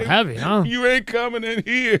 they there. come heavy, huh? You ain't coming in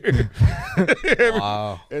here.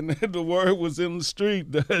 Wow. And then the word was in the street,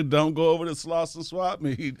 don't go over to Slauson swap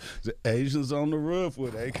meet. The Asians on the roof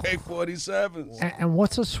with AK-47s. And why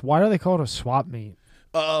do they call it a swap meet?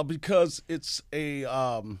 Because it's a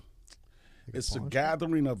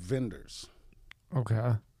gathering of vendors.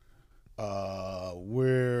 Okay.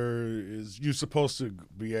 Where you're supposed to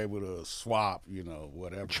be able to swap,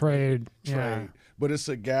 whatever. Trade. Yeah. Trade. But it's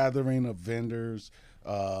a gathering of vendors,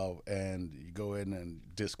 and you go in and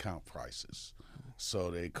discount prices.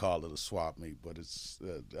 So they call it a swap meet, but it's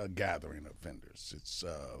a gathering of vendors. It's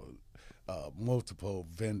multiple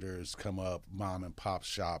vendors come up, mom and pop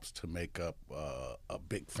shops to make up a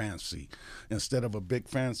big fancy. Instead of a big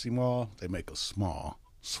fancy mall, they make a small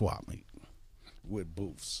swap meet with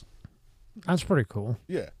booths. That's pretty cool.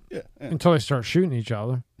 Yeah. And, Until they start shooting each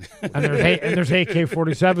other, and there's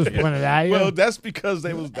AK-47s pointed at you. well, that's because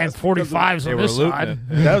they was and 45s They on were this looting side.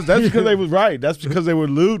 it. that's because they was right. That's because they were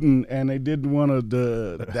looting and they didn't want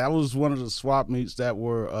to. That was one of the swap meets that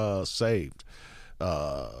were saved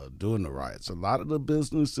during the riots. A lot of the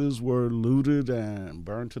businesses were looted and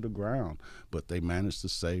burned to the ground, but they managed to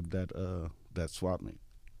save that swap meet.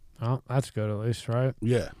 Oh, that's good at least, right?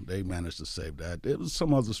 Yeah, they managed to save that. There was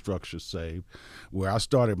some other structures saved. Where I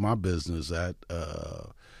started my business at,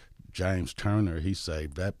 James Turner, he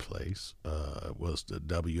saved that place. It was the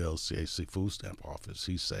WLCAC food stamp office.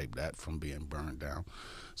 He saved that from being burned down.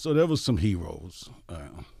 So there was some heroes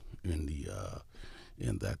in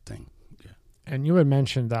that thing. Yeah. And you had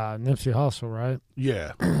mentioned Nipsey Hussle, right?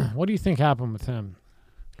 Yeah. What do you think happened with him?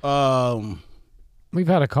 Um, We've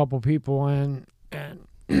had a couple people in, and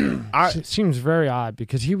it seems very odd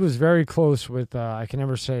because he was very close with, I can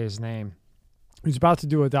never say his name. He was about to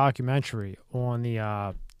do a documentary on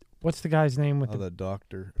the, what's the guy's name with the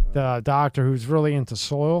doctor. the doctor who's really into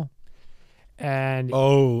soil? And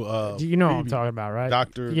do you know what I'm talking about, right?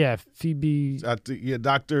 Dr. Yeah, Phoebe,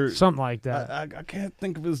 Dr. something like that. I can't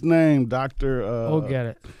think of his name. Dr. We'll get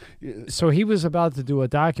it. Yeah. So he was about to do a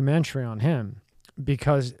documentary on him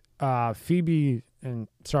because Phoebe, and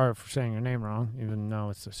sorry for saying your name wrong, even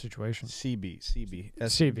though it's a situation. CB.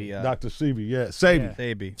 CB. Dr. Sebi, yeah.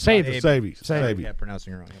 Sebi. Sabi. Sebi. Yeah,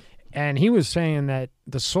 pronouncing it wrong. And he was saying that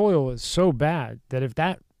the soil is so bad that if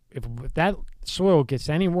that soil gets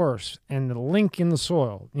any worse and the link in the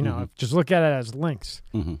soil, just look at it as links.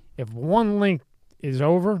 Mm-hmm. If one link is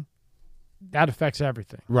over, that affects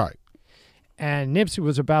everything. Right. And Nipsey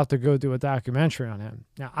was about to go do a documentary on him.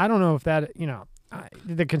 Now, I don't know if that,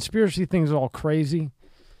 the conspiracy thing's all crazy.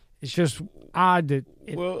 It's just odd that.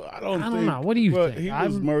 I I don't know. What do you think? He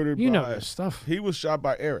was murdered. You know this stuff. He was shot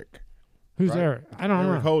by Eric. Who's right? Eric? I don't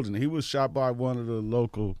Eric know. Holden. He was shot by one of the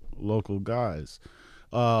local guys.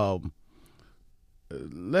 Let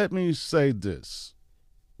me say this: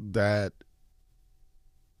 that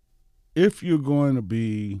if you're going to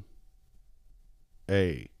be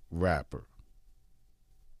a rapper,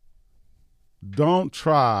 don't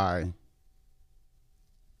try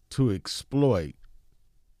to exploit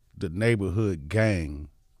the neighborhood gang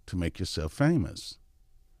to make yourself famous.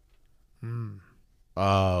 Don't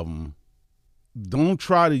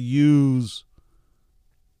try to use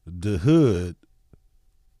the hood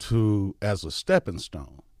as a stepping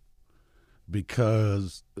stone,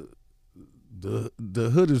 because the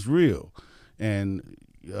hood is real, and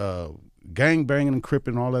gang banging and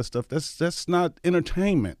cripping, all that stuff, that's not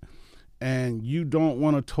entertainment, and you don't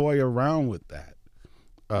want to toy around with that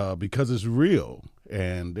because it's real.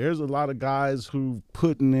 And there's a lot of guys who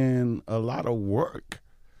putting in a lot of work.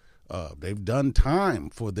 They've done time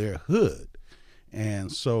for their hood. And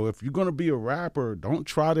so if you're going to be a rapper, don't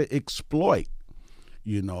try to exploit,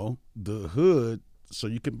 the hood so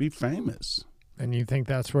you can be famous. And you think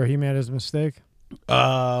that's where he made his mistake?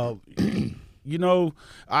 I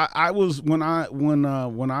was when I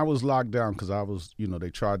was locked down, because I was, they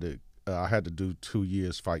tried to, I had to do 2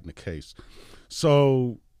 years fighting the case.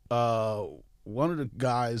 So one of the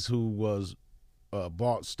guys who was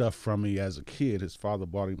bought stuff from me as a kid, his father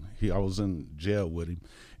bought him. I was in jail with him,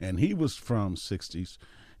 and he was from 60s,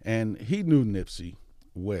 and he knew Nipsey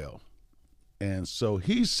well. And so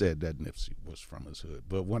he said that Nipsey was from his hood.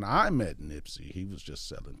 But when I met Nipsey, he was just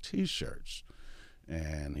selling T-shirts.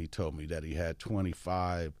 And he told me that he had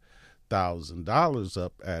 $25,000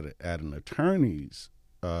 up at an attorney's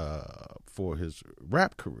for his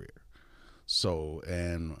rap career. So,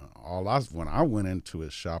 and when I went into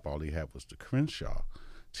his shop, all he had was the Crenshaw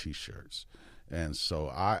T-shirts. And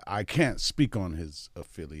so I can't speak on his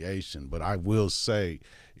affiliation, but I will say,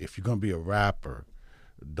 if you're going to be a rapper,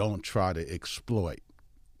 don't try to exploit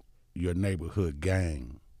your neighborhood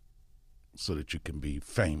gang so that you can be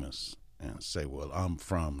famous and say, well, I'm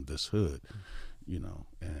from this hood,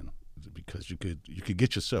 and because you could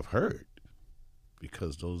get yourself hurt,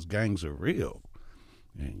 because those gangs are real,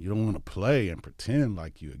 and you don't want to play and pretend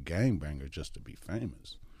like you're a gangbanger just to be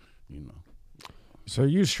famous, So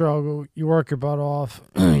you struggle, you work your butt off,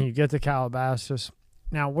 you get to Calabasas.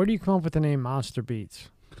 Now, where do you come up with the name Monster Beats?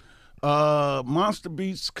 Monster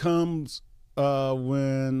Beats comes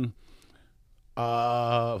when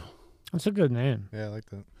That's a good name. Yeah, I like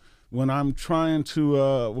that. when I'm trying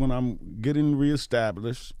to when I'm getting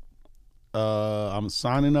reestablished. I'm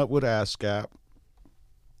signing up with ASCAP,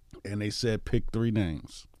 and they said pick 3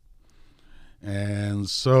 names. And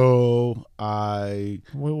so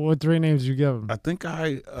What 3 names did you give him? I think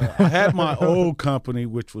I had my old company,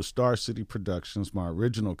 which was Star City Productions, my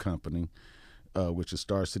original company, which is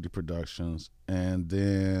Star City Productions. And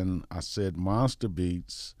then I said Monster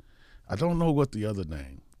Beats. I don't know what the other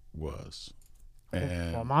name was.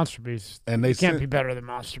 And Well, Monster Beats. and they It can't sent, be better than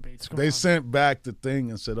Monster Beats. Come they on. sent back the thing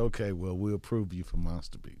and said, okay, well, we'll approve you for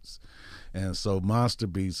Monster Beats. And so Monster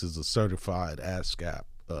Beats is a certified ASCAP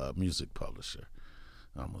music publisher.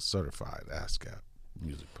 I'm a certified ASCAP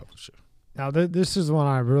music publisher. Now, this is the one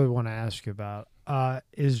I really want to ask you about.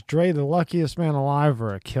 Is Dre the luckiest man alive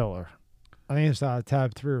or a killer? I think it's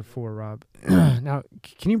tab 3 or 4, Rob. Now,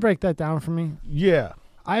 can you break that down for me? Yeah.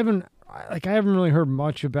 I haven't really heard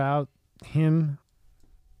much about him.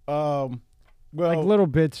 Well, Like little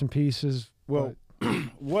bits and pieces. Well,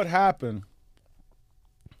 what happened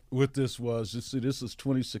with this was, you see, this is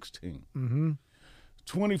 2016. Mm-hmm.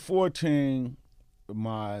 2014,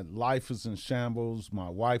 my life is in shambles. My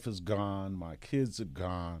wife is gone. My kids are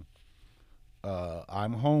gone.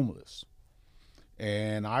 I'm homeless.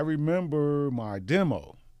 And I remember my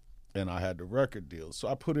demo, and I had the record deal. So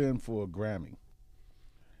I put in for a Grammy.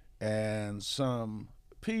 And some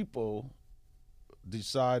people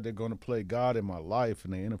decide they're going to play God in my life,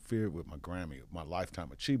 and they interfered with my Grammy, my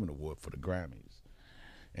Lifetime Achievement Award for the Grammys.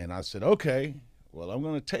 And I said, okay, well, I'm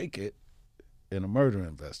going to take it in a murder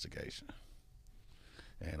investigation.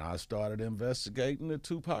 And I started investigating the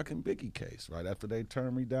Tupac and Biggie case right after they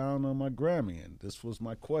turned me down on my Grammy. And this was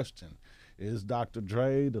my question. Is Dr.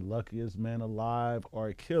 Dre the luckiest man alive or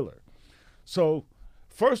a killer? So,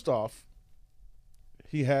 first off,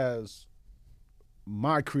 he has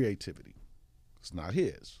my creativity. It's not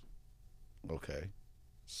his. Okay?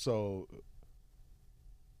 So,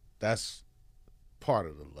 that's part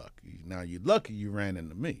of the luck. Now, you're lucky you ran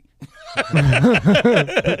into me.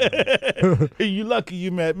 You're lucky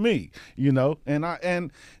you met me, you know.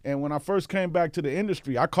 And when I first came back to the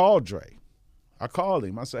industry, I called Dre. I called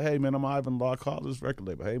him. I said, hey, man, I'm Ivan Law. I called this record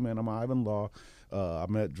label. Hey, man, I'm Ivan Law. I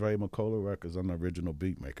met Dre McCullough Records. I'm the original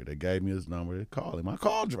beat maker. They gave me his number. They called him. I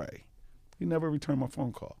called Dre. He never returned my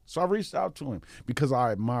phone call. So I reached out to him because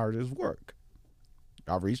I admired his work.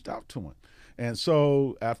 I reached out to him. And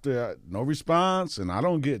so after no response and I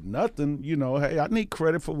don't get nothing, you know, hey, I need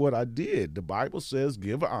credit for what I did. The Bible says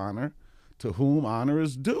give honor to whom honor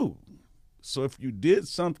is due. So if you did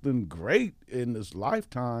something great in this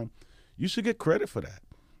lifetime, you should get credit for that.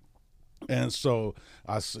 And so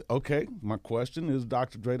I said, okay, my question is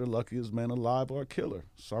Dr. Dre the luckiest man alive or a killer?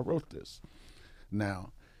 So I wrote this.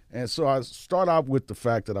 Now, and so I start out with the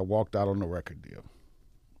fact that I walked out on the record deal.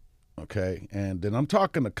 Okay, and then I'm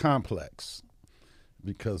talking to Complex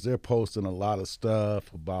because they're posting a lot of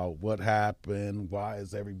stuff about what happened, why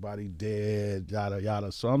is everybody dead, yada,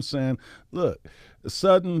 yada. So I'm saying, look,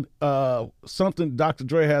 something, Dr.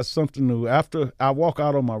 Dre has something new. After I walk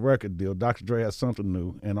out on my record deal, Dr. Dre has something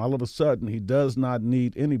new, and all of a sudden he does not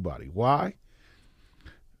need anybody. Why?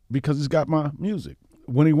 Because he's got my music.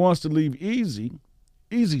 When he wants to leave Easy,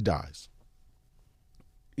 Easy dies.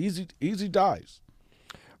 Easy dies.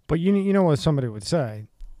 But you know what somebody would say,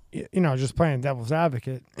 you know, just playing devil's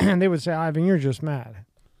advocate, and they would say, Ivan, you're just mad.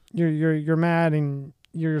 You're mad, and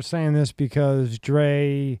you're saying this because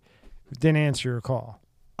Dre didn't answer your call.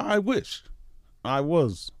 I wish I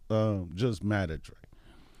was just mad at Dre.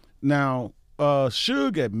 Now,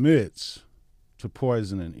 Suge admits to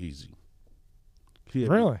poisoning Easy.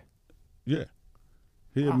 Really? Yeah.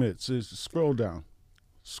 He admits. Scroll down.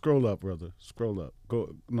 Scroll up, brother. Scroll up.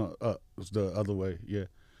 No, up. It's the other way. Yeah.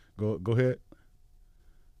 Go ahead.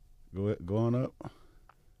 Go on up.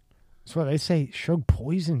 That's what they say. Suge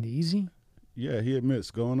poisoned Easy? Yeah, he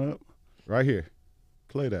admits. Going up. Right here.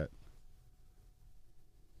 Play that.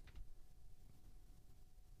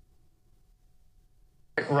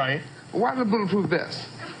 Right. Why the bulletproof vest?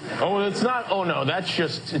 Oh, it's not. Oh no, that's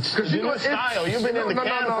just it's the new style. You've been in the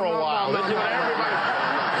can for a while. This is what everybody.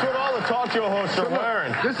 That's what all the talk show hosts are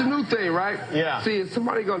wearing. This is a new thing, right? Yeah. See, if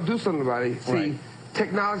somebody gonna do something to somebody, Right.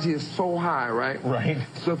 technology is so high, right? Right.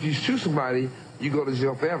 So if you shoot somebody, you go to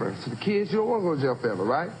jail forever. So the kids, you don't want to go to jail forever,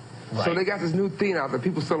 right? Right. So they got this new thing out there.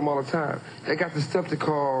 People sell them all the time. They got this stuff they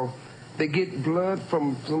call, they get blood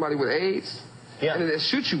from somebody with AIDS. Yeah. And then they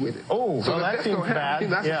shoot you with it. Oh, so well, that that's seems gonna happen.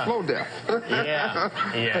 bad. That's Yeah. a slow death.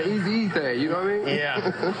 Yeah. An easy thing, you know what I mean?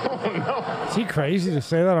 Yeah. Oh Is he crazy to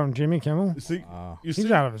say that on Jimmy Kimmel? See, you He's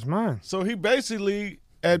see? out of his mind. So he basically,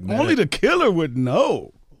 only the killer would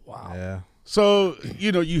know. Wow. Yeah. So,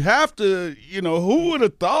 you know, you have to, you know, who would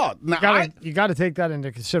have thought? Now, You got to take that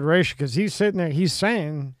into consideration because he's sitting there, he's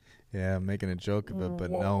saying Yeah, making a joke of it,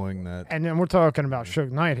 but knowing that. And then we're talking about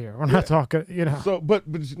Suge Knight here. We're not talking, So, but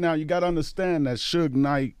now you got to understand that Suge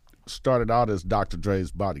Knight started out as Dr.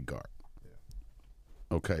 Dre's bodyguard.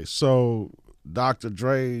 Okay, so Dr.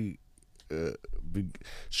 Dre,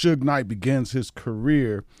 Suge Knight begins his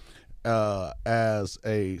career as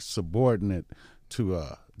a subordinate to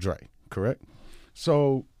Dre, correct?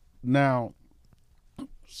 So now,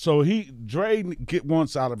 Dre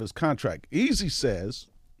wants out of his contract. Easy says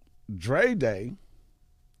Dre Day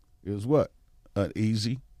is what? An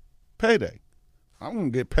easy payday. I'm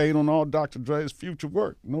going to get paid on all Dr. Dre's future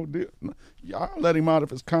work. No deal. Y'all let him out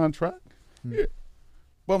of his contract. Yeah.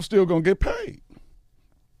 But I'm still going to get paid.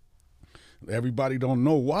 Everybody don't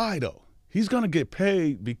know why, though. He's going to get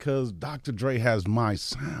paid because Dr. Dre has my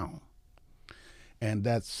sound. And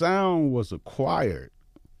that sound was acquired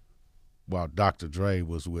while Dr. Dre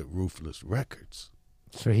was with Ruthless Records.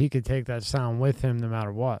 So he could take that sound with him no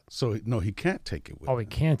matter what. So, no, he can't take it with him. Oh, he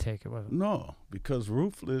can't take it with him. No, because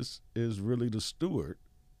Ruthless is really the steward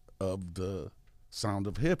of the sound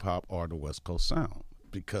of hip-hop or the West Coast sound,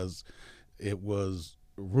 because it was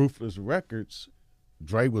Ruthless Records.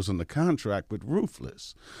 Dre was in the contract with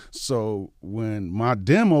Ruthless. So when my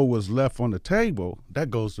demo was left on the table, that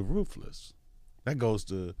goes to Ruthless. That goes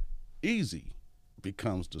to Easy,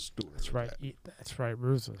 becomes the steward. That's right. That's right,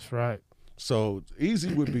 Ruthless, right. So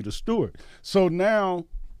Easy would be the steward. So now,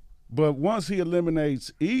 but once he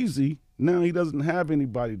eliminates Easy, now he doesn't have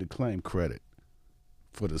anybody to claim credit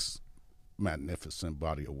for this magnificent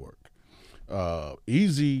body of work.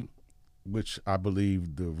 Easy, which I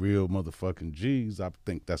believe the real motherfucking G's, I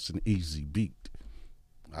think that's an Easy beat.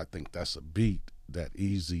 I think that's a beat that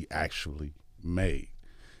Easy actually made.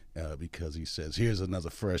 Because he says, here's another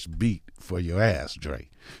fresh beat for your ass, Dre.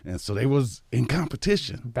 And so they was in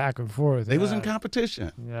competition. Back and forth. They was in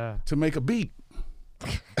competition to make a beat.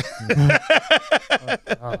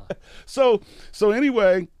 So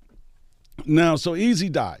anyway, now, so Easy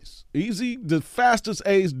dies. Easy, the fastest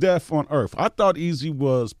age death on earth. I thought Easy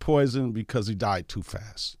was poisoned because he died too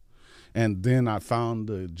fast. And then I found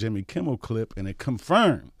the Jimmy Kimmel clip, and it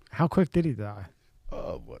confirmed. How quick did he die?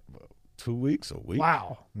 What 2 weeks, a week?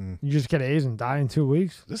 Wow. You just get AIDS and die in 2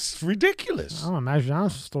 weeks? This is ridiculous. Oh, imagine I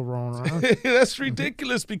was still rolling around. That's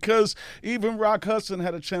ridiculous, because even Rock Hudson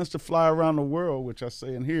had a chance to fly around the world, which I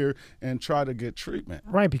say in here, and try to get treatment.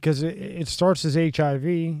 Right, because it starts as HIV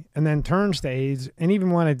and then turns to AIDS, and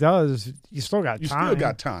even when it does, you still got time. You still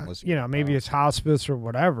got time. Maybe it's hospice or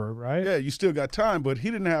whatever, right? Yeah, you still got time, but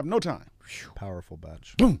he didn't have no time. Powerful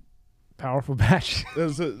batch. Boom. Powerful batch. It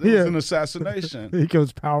was an assassination. He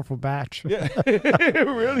goes powerful batch. Yeah,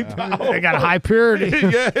 really powerful. They got a high purity.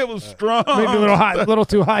 Yeah, it was strong. Maybe a little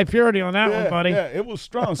too high purity on that one, buddy. Yeah, it was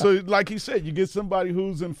strong. So like he said, you get somebody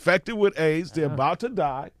who's infected with AIDS, they're about to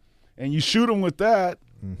die, and you shoot them with that,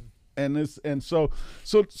 and so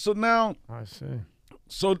now I see.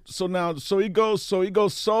 So he goes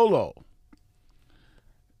solo.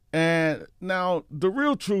 And now the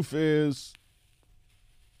real truth is,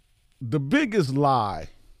 the biggest lie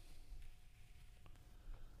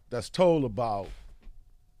that's told about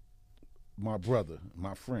my brother,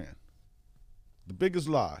 my friend, the biggest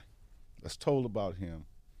lie that's told about him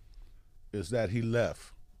is that he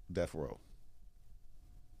left Death Row.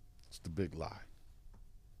 It's the big lie.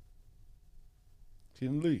 He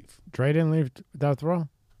didn't leave. Dre didn't leave Death Row?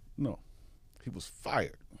 No. He was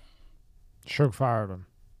fired. Suge fired him.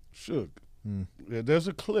 Suge. Yeah, there's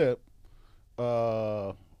a clip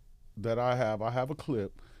that I have a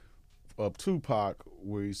clip of Tupac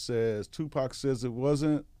where Tupac says it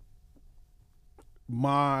wasn't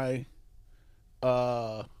my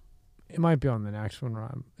it might be on the next one,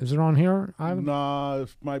 Rob. Is it on here, Ivan? Nah,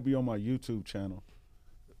 it might be on my YouTube channel.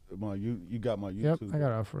 You got my YouTube. Yep, I got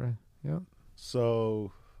it up for you. Yep.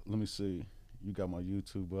 So let me see. You got my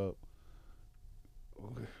YouTube up.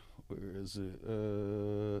 Where is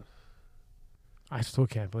it? I still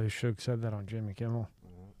can't believe Suge said that on Jimmy Kimmel.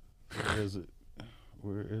 Where is it?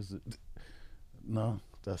 Where is it? No,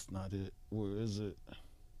 that's not it. Where is it?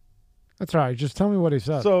 That's all right. Just tell me what he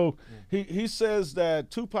said. So he says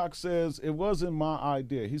that Tupac says it wasn't my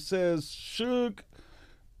idea. He says Suge,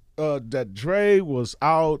 that Dre was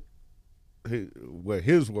out, with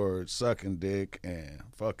his words, sucking dick and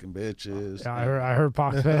fucking bitches. Yeah, I heard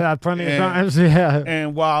Pac say that plenty of times. Yeah.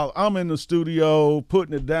 And while I'm in the studio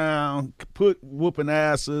putting it down, whooping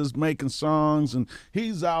asses, making songs, and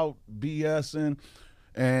he's out BSing,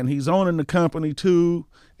 and he's owning the company too.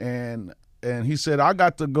 And he said, I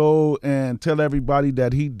got to go and tell everybody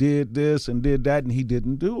that he did this and did that, and he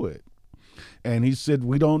didn't do it. And he said,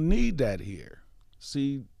 we don't need that here.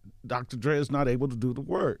 See, Dr. Dre is not able to do the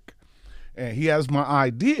work. And he has my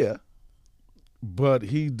idea, but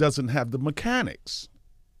he doesn't have the mechanics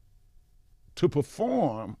to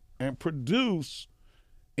perform and produce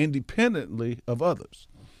independently of others.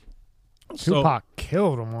 Tupac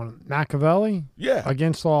killed him on Machiavelli. Yeah.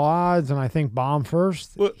 Against all odds, and I think Bomb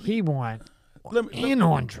First. Well, he went let me-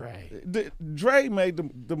 on Dre. Dre made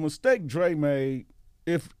the mistake Dre made.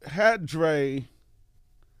 Had Dre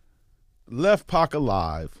left Pac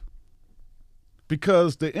alive,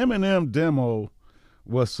 because the Eminem demo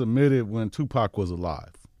was submitted when Tupac was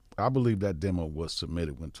alive. I believe that demo was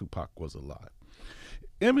submitted when Tupac was alive.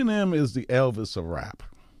 Eminem is the Elvis of rap.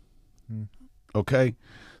 Okay?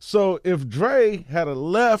 So if Dre had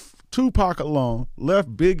left Tupac alone,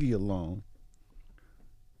 left Biggie alone,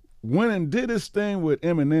 went and did his thing with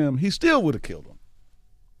Eminem, he still would have killed him.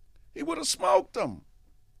 He would have smoked him,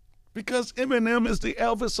 because Eminem is the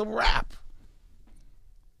Elvis of rap.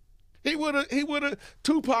 He would have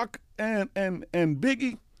Tupac and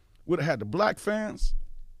Biggie would have had the black fans.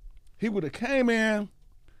 He would have came in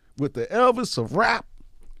with the Elvis of rap.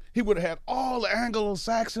 He would have had all the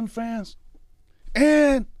Anglo-Saxon fans,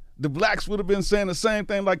 and the blacks would have been saying the same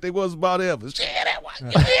thing like they was about Elvis. Yeah, that one.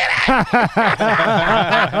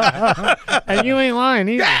 Yeah. And you ain't lying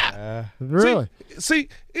either. Yeah. Really? See,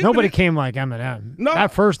 Nobody came like Eminem. No.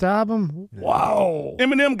 That first album, wow.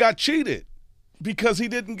 Eminem got cheated because he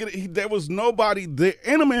didn't get it. There was nobody there.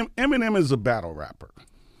 Eminem is a battle rapper.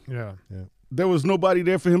 Yeah. There was nobody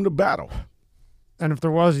there for him to battle. And if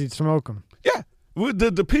there was, he'd smoke him. Yeah.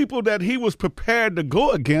 The people that he was prepared to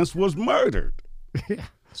go against was murdered. Yeah.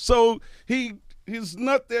 So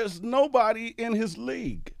there's nobody in his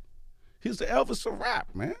league. He's the Elvis of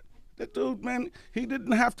rap, man. That dude, man, he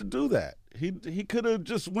didn't have to do that. He could have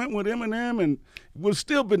just went with Eminem and would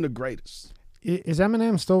still been the greatest. Is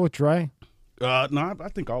Eminem still with Dre? No, I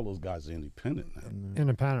think all those guys are independent now.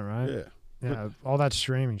 Independent, right? Yeah. Yeah, all that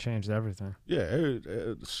streaming changed everything. Yeah,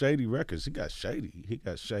 Shady Records. He got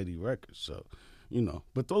Shady Records. So,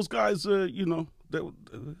 but those guys, there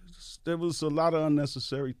was a lot of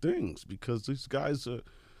unnecessary things because these guys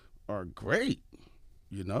are great.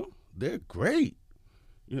 They're great.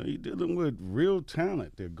 You're dealing with real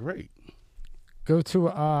talent. They're great. Go to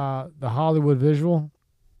the Hollywood Visual.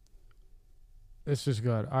 This is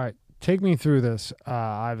good. All right, take me through this,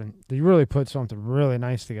 Ivan. You really put something really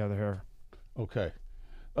nice together here. Okay.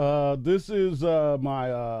 This is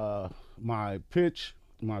my pitch,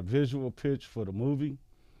 my visual pitch for the movie,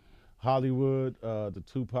 Hollywood, the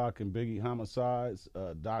Tupac and Biggie homicides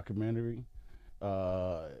documentary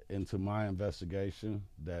into my investigation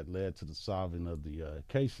that led to the solving of the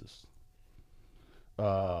cases.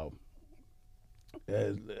 I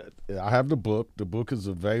have the book. The book is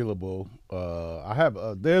available.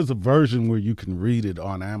 There's a version where you can read it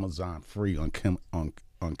on Amazon free on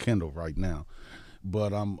Kindle right now,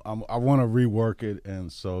 but I want to rework it,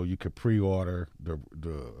 and so you could pre-order the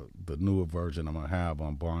newer version I'm gonna have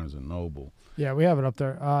on Barnes and Noble. Yeah, we have it up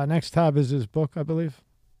there. Next tab is his book, I believe.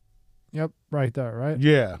 Yep, right there, right?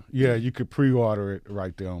 Yeah, you could pre-order it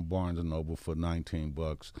right there on Barnes and Noble for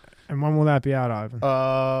 $19. And when will that be out, Ivan?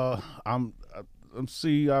 I'm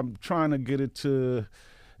trying to get it to.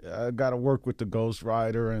 I got to work with the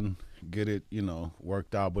ghostwriter and get it,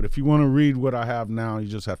 worked out. But if you want to read what I have now, you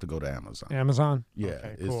just have to go to Amazon. Amazon? Yeah,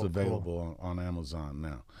 Okay, it's cool, available on Amazon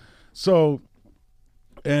now. So,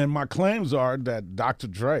 and my claims are that Dr.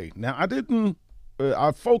 Dre. Now,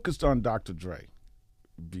 I focused on Dr. Dre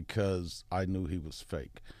because I knew he was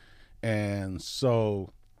fake. And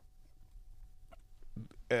so,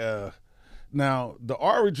 now the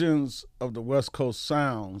origins of the West Coast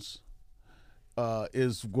Sounds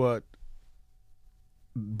is what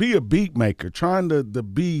be a beat maker, trying to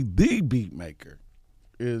be the beat maker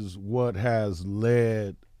is what has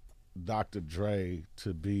led Dr. Dre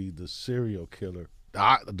to be the serial killer,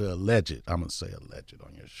 the alleged, I'm going to say alleged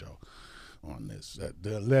on your show on this,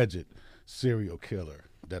 the alleged serial killer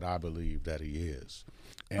that I believe that he is.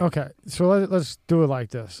 And okay, so let's do it like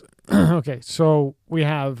this. Okay, so we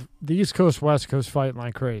have the East Coast, West Coast fighting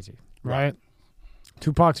like crazy, right?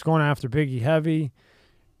 Tupac's going after Biggie heavy.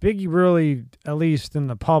 Biggie really, at least in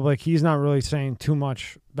the public, he's not really saying too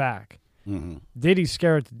much back. Mm-hmm. Diddy's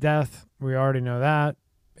scared to death. We already know that.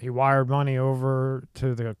 He wired money over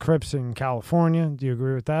to the Crips in California. Do you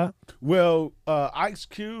agree with that? Well, Ice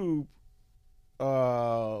Cube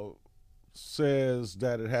says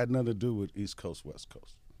that it had nothing to do with East Coast, West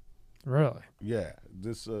Coast. Really? Yeah,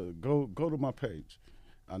 this go to my page.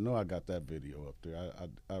 I know I got that video up there.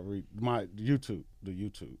 I read my YouTube, the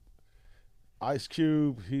YouTube. Ice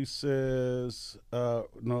Cube, he says,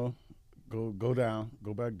 no, go down,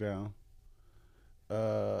 go back down.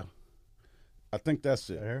 I think that's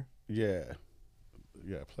it. There? Yeah.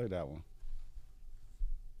 Yeah, play that one.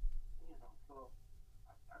 I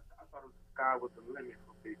thought the sky was the limit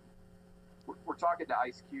for people. We're talking to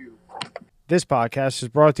Ice Cube. This podcast is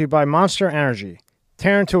brought to you by Monster Energy.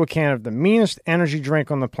 Tear into a can of the meanest energy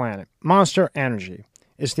drink on the planet, Monster Energy.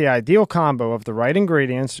 It's the ideal combo of the right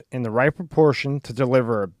ingredients in the right proportion to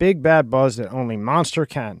deliver a big bad buzz that only Monster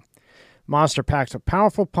can. Monster packs a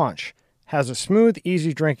powerful punch, has a smooth,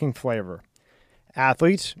 easy drinking flavor.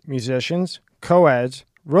 Athletes, musicians, co-eds,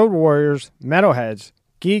 road warriors, metalheads,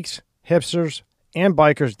 geeks, hipsters, and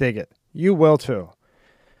bikers dig it. You will too.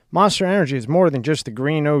 Monster Energy is more than just the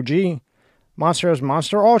green OG. Monster has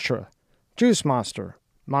Monster Ultra, Juice Monster,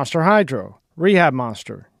 Monster Hydro, Rehab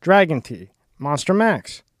Monster, Dragon Tea, Monster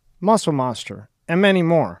Max, Muscle Monster, and many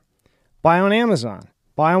more. Buy on Amazon,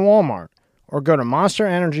 buy on Walmart, or go to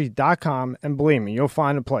monsterenergy.com and believe me, you'll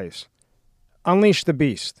find a place. Unleash the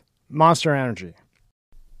beast. Monster Energy.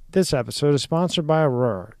 This episode is sponsored by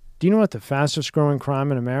Aurora. Do you know what the fastest growing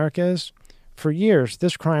crime in America is? For years,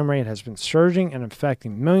 this crime rate has been surging and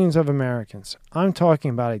affecting millions of Americans. I'm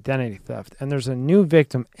talking about identity theft, and there's a new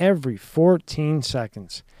victim every 14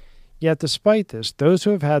 seconds. Yet despite this, those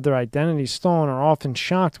who have had their identity stolen are often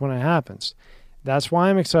shocked when it happens. That's why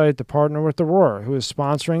I'm excited to partner with Aurora, who is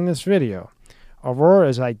sponsoring this video. Aurora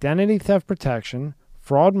is identity theft protection,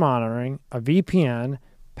 fraud monitoring, a VPN,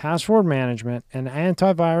 password management, and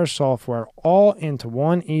antivirus software all into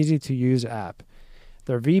one easy-to-use app.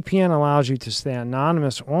 Their VPN allows you to stay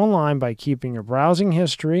anonymous online by keeping your browsing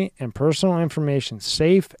history and personal information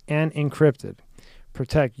safe and encrypted.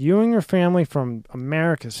 Protect you and your family from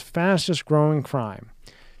America's fastest growing crime.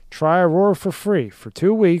 Try Aurora for free for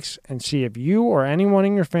 2 weeks and see if you or anyone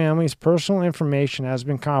in your family's personal information has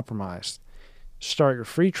been compromised. Start your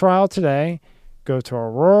free trial today. Go to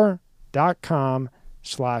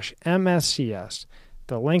aurora.com/MSCS.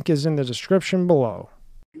 The link is in the description below.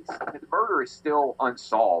 The murder is still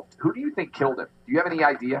unsolved. Who do you think killed him? Do you have any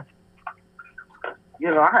idea?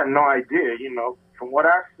 I have no idea. From what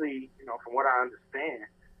I see, from what I understand,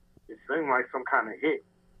 it seemed like some kind of hit.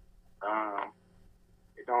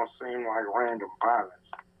 It don't seem like random violence.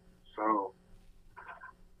 So,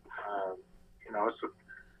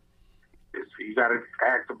 you got to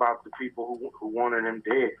ask about the people who wanted him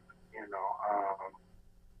dead,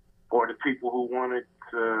 or the people who wanted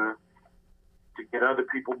to get other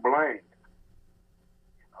people blamed.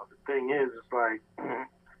 The thing is, it's like,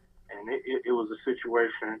 and it was a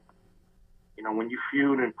situation, when you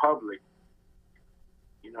feud in public,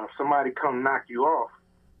 if somebody come knock you off,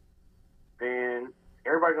 then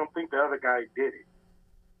everybody gonna think the other guy did it.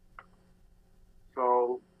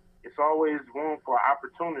 So it's always room for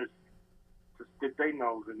opportunists to stick their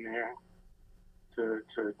nose in there to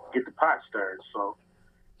get the pot stirred. So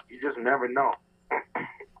you just never know.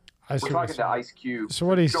 We're talking to Ice Cube. So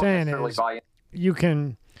what he's saying is you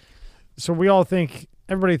can, so we all think,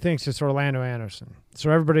 everybody thinks it's Orlando Anderson. So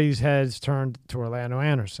everybody's heads turned to Orlando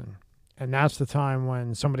Anderson. And that's the time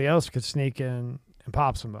when somebody else could sneak in and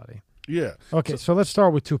pop somebody. Yeah. Okay, so let's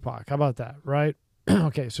start with Tupac. How about that, right?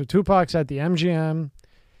 Okay, so Tupac's at the MGM,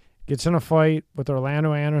 gets in a fight with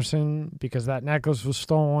Orlando Anderson because that necklace was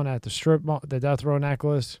stolen at the strip mall, the Death Row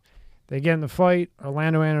necklace. They get in the fight.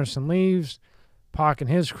 Orlando Anderson leaves. Pac and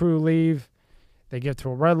his crew leave. They get to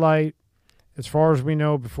a red light. As far as we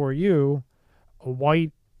know, before you, a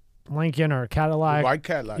white Lincoln or a Cadillac. White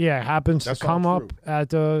Cadillac. Yeah, happens That's to come all up true. at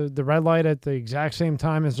the red light at the exact same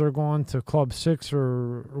time as they're going to Club 6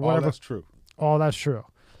 or whatever. All that's true. Oh, that's true.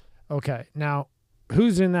 Okay, now,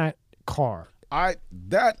 who's in that car? I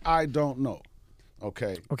don't know.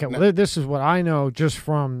 Okay. Okay, Now, well, this is what I know just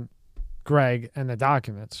from Greg and the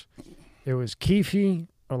documents. It was Keefe,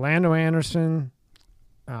 Orlando Anderson.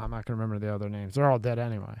 I'm not going to remember the other names. They're all dead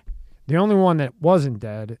anyway. The only one that wasn't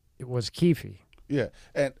dead was Keefe. yeah,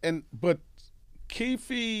 but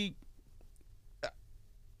Keefe,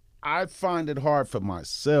 I find it hard for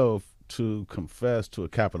myself to confess to a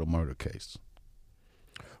capital murder case.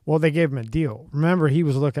 Well, they gave him a deal. Remember, he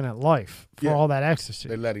was looking at life for Yeah. all that ecstasy.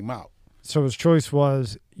 They let him out. So his choice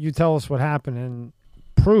was, you tell us what happened and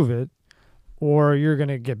prove it, or you're going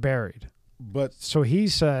to get buried. But So he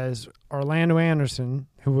says Orlando Anderson,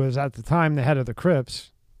 who was at the time the head of the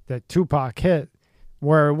Crips, that Tupac hit,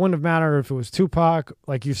 where it wouldn't have mattered if it was Tupac,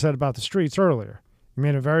 like you said about the streets earlier. You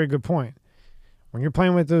made a very good point. When you're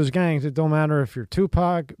playing with those gangs, it don't matter if you're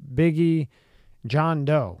Tupac, Biggie, John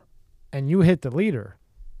Doe, and you hit the leader.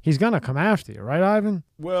 He's going to come after you, right, Ivan?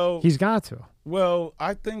 well, He's got to. well,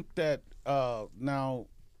 I think that now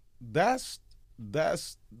that's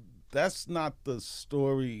not the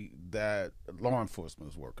story that law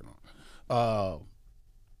enforcement is working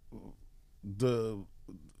the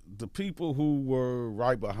people who were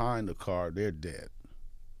right behind the car, they're dead.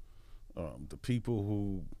 The people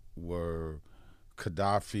who were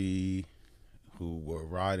Gaddafi, who were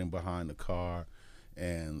riding behind the car,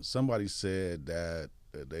 and somebody said that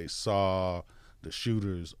they saw the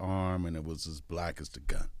shooter's arm and it was as black as the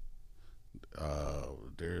gun.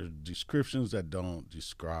 There are descriptions that don't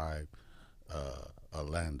describe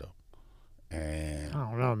Orlando. And I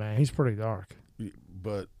don't know, man. He's pretty dark.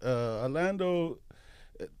 But Orlando...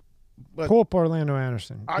 But pull up Orlando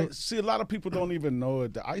Anderson. I see a lot of people don't even know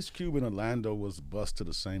it. The Ice Cube in Orlando was bused to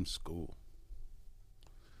the same school.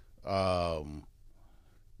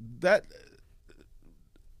 That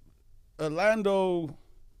Orlando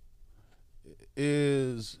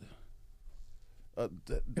is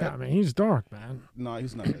yeah, I mean, he's dark, man. No,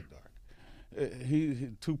 he's not that dark.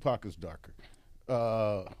 Tupac is darker.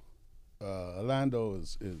 Orlando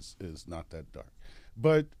is not that dark.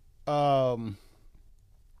 But I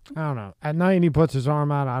don't know. At night, he puts his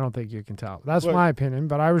arm out. I don't think you can tell. That's my opinion,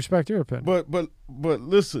 but I respect your opinion. But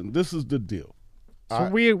listen, this is the deal. So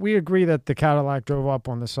we agree that the Cadillac drove up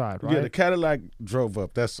on the side, right? Yeah, the Cadillac drove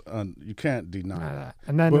up. That's you can't deny that.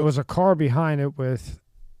 And then there was a car behind it with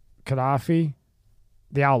Gaddafi,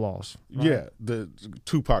 the Outlaws. Right? Yeah, the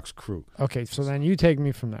Tupac's crew. Okay, so then you take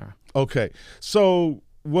me from there. Okay, so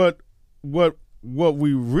what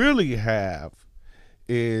we really have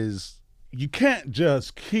is you can't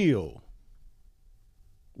just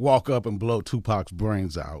walk up and blow Tupac's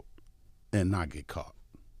brains out and not get caught.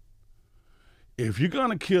 If you're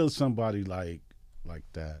gonna kill somebody like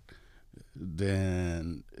that,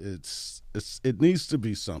 then it needs to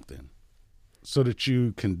be something so that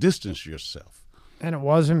you can distance yourself. And it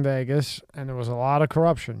was in Vegas, and there was a lot of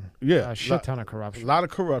corruption. Yeah, a shit ton of corruption. A lot of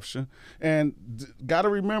corruption, and got to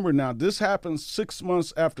remember now, this happened 6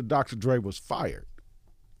 months after Dr. Dre was fired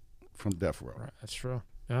from Death Row. Right, that's true.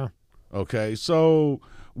 Yeah. Okay, so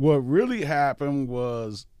what really happened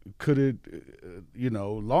was,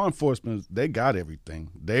 law enforcement, they got everything.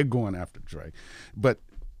 They're going after Dre. But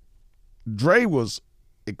Dre was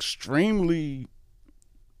extremely,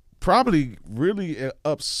 probably really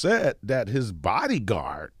upset that his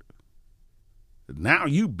bodyguard, now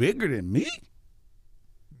you bigger than me?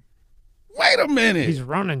 Wait a minute. He's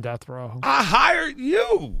running Death Row. I hired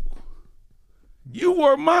you. You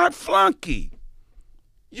were my flunky.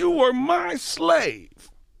 You were my slave.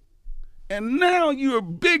 And now you're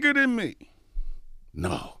bigger than me.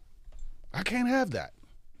 No, I can't have that.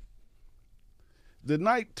 The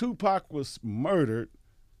night Tupac was murdered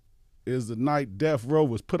is the night Death Row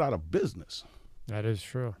was put out of business. That is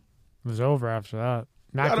true. It was over after that.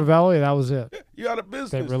 Machiavelli, that was it. You out of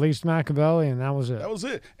business. They released Machiavelli, and that was it. That was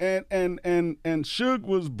it. And Suge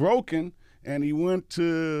was broken, and he went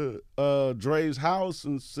to Dre's house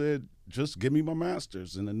and said, just give me my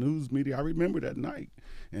masters. And the news media, I remember that night,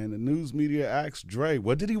 and the news media asked Dre,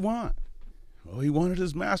 what did he want? Oh, he wanted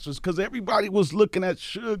his masters because everybody was looking at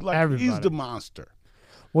Suge like he's the monster.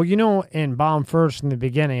 Well, in Bomb First in the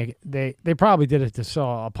beginning, they probably did it to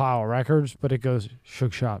sell a pile of records, but it goes,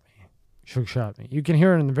 Suge shot me. Suge shot me. You can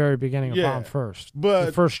hear it in the very beginning of Bomb First,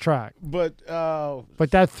 the first track. But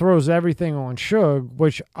that throws everything on Suge,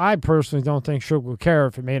 which I personally don't think Suge would care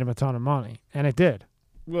if it made him a ton of money, and it did.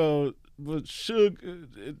 Well, but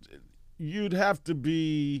Suge, you'd have to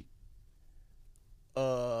be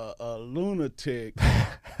a lunatic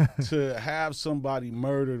to have somebody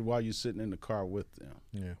murdered while you're sitting in the car with them.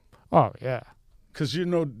 Yeah. Oh yeah. Because you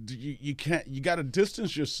can't. You got to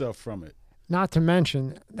distance yourself from it. Not to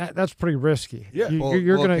mention that's pretty risky. Yeah,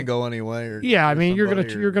 you're gonna can go anyway. I mean, you're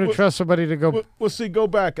gonna trust somebody to go. Well, see, go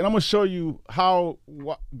back, and I'm gonna show you how.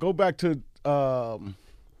 Go back to the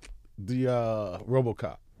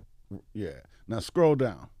RoboCop. Yeah. Now scroll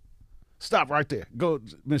down. Stop right there. Go,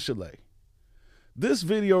 Miss Chalet. This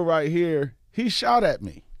video right here, he shot at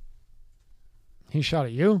me. He shot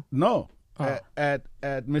at you? No,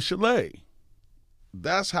 at Miss Chalet.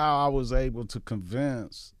 That's how I was able to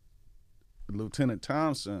convince Lieutenant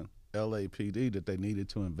Thompson, LAPD, that they needed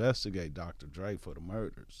to investigate Dr. Dre for the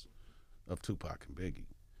murders of Tupac and Biggie.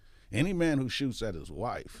 Any man who shoots at his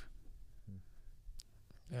wife.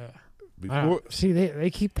 Yeah. See,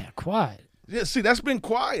 they keep that quiet. Yeah, see, that's been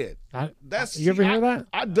quiet. You ever hear that?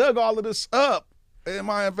 I dug all of this up in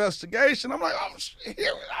my investigation. I'm like, oh, shit,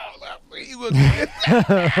 he was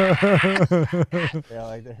yeah,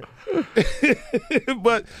 like that.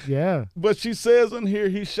 But she says in here,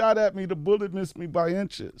 he shot at me, the bullet missed me by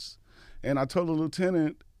inches. And I told the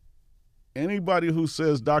lieutenant, anybody who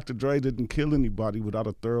says Dr. Dre didn't kill anybody without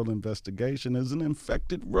a thorough investigation is an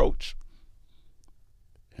infected roach.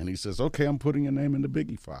 And he says, okay, I'm putting your name in the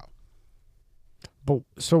Biggie file. But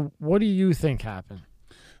so what do you think happened?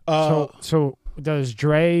 So does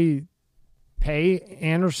Dre pay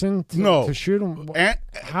Anderson to shoot him?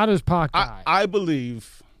 How does Pac die? I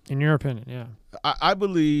believe, in your opinion, yeah. I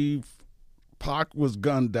believe Pac was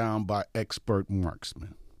gunned down by expert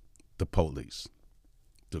marksmen, the police,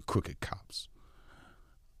 the crooked cops.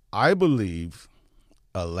 I believe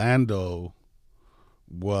Orlando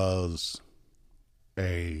was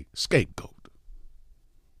a scapegoat.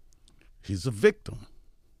 He's a victim.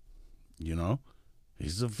 You know,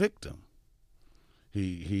 he's a victim.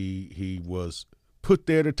 He was put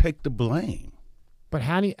there to take the blame. But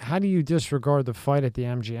how do you disregard the fight at the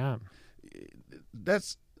MGM?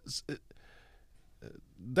 That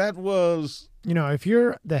was, you know, if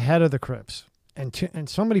you're the head of the Crips and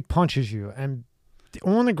somebody punches you and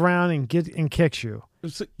on the ground and kicks you,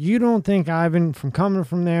 you don't think Ivan, from coming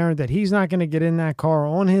from there, that he's not going to get in that car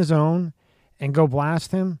on his own and go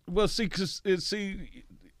blast him? Well,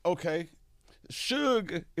 okay,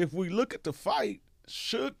 Suge, if we look at the fight,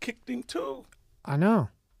 Suge kicked him too. I know.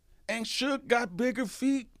 And Suge got bigger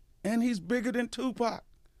feet, and he's bigger than Tupac.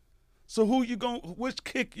 So which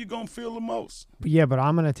kick you gonna feel the most? Yeah, but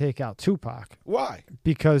I'm gonna take out Tupac. Why?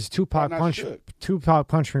 Because Tupac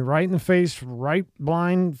punched me right in the face, right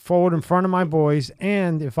blind forward in front of my boys.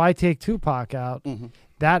 And if I take Tupac out,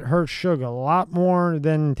 that hurts Suge a lot more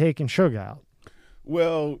than taking Suge out.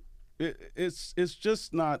 Well, it's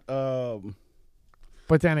just not.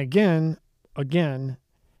 But then again,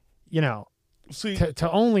 you know, see,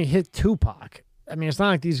 to only hit Tupac. I mean, it's not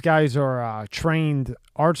like these guys are trained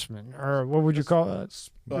artsmen, or what would you call it?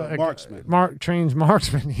 Marksmen. Trained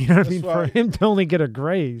marksmen. You know what I mean? Right. For him to only get a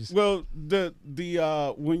graze. Well, the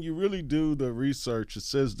when you really do the research, it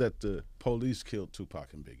says that the police killed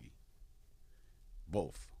Tupac and Biggie.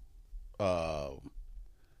 Both.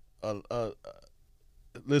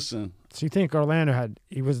 Listen. So you think Orlando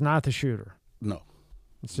he was not the shooter? No.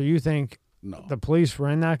 So you think the police were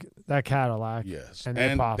in that Cadillac? Yes. And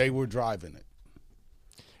they were driving it.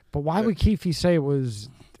 But why would Keefe say it was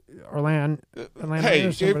Orlando? Hey,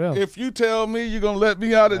 if you tell me you're going to let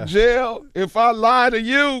me out of jail, if I lie to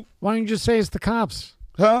you. Why don't you just say it's the cops?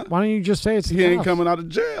 Huh? Why don't you just say it's the cops? He ain't coming out of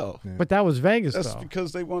jail. Yeah. But that was Vegas, That's though.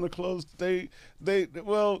 because they want to close.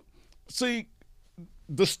 Well, see,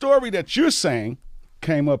 the story that you're saying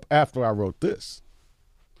came up after I wrote this.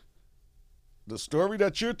 The story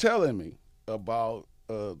that you're telling me about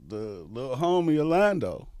the little homie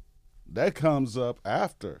Orlando, that comes up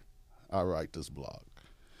after I write this blog.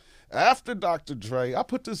 After Dr. Dre, I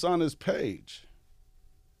put this on his page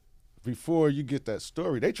before you get that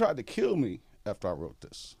story. They tried to kill me after I wrote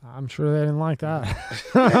this. I'm sure they didn't like that.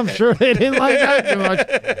 I'm sure they didn't like that too much,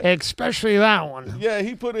 especially that one. Yeah,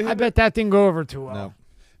 he put it. I bet that didn't go over too well. No.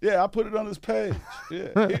 Yeah, I put it on his page.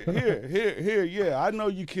 Yeah, here. Yeah, I know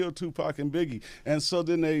you killed Tupac and Biggie, and so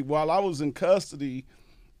then while I was in custody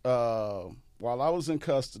fighting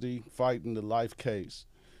the life case,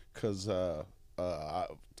 because I'm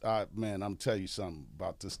telling you something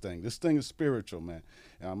about this thing. This thing is spiritual, man.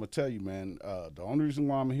 And I'm gonna tell you, man. The only reason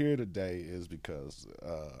why I'm here today is because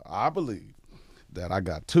I believe that I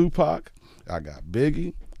got Tupac, I got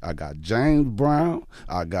Biggie, I got James Brown,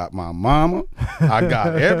 I got my mama, I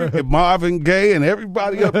got Marvin Gaye and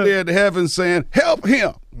everybody up there in heaven saying, help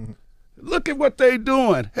him. Look at what they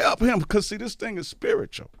doing. Help him. Because, see, this thing is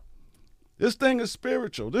spiritual. This thing is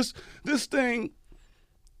spiritual. This thing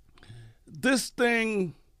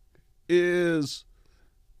is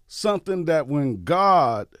something that when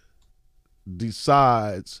God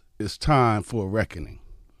decides it's time for a reckoning,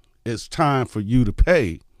 it's time for you to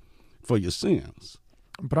pay for your sins.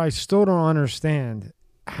 But I still don't understand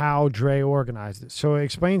how Dre organized it. So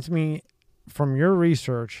explain to me, from your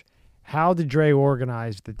research, how did Dre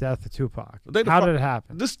organize the death of Tupac? How did it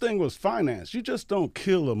happen? This thing was financed. You just don't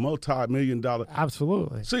kill a multi-million-dollar.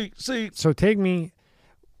 Absolutely. See. So take me,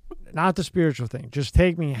 not the spiritual thing. Just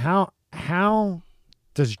take me. How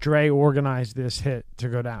does Dre organize this hit to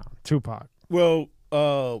go down, Tupac? Well,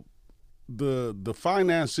 the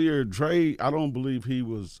financier Dre, I don't believe he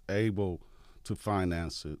was able to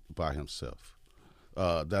finance it by himself.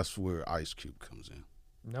 That's where Ice Cube comes in.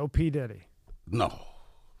 No P. Diddy. No.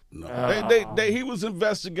 He was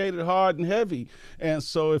investigated hard and heavy, and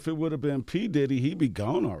so if it would have been P. Diddy, he'd be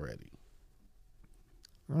gone already.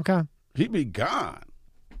 Okay. He'd be gone.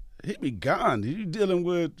 You're dealing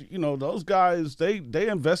with, those guys, they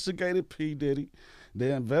investigated P. Diddy,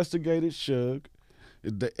 they investigated Suge,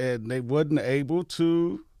 and they wasn't able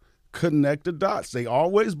to connect the dots. They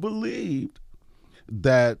always believed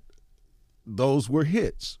that those were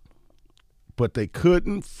hits. but they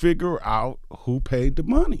couldn't figure out who paid the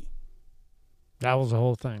money. That was the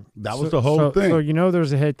whole thing. That was the whole thing. So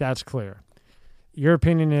there's a hit. That's clear. Your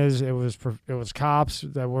opinion is it was cops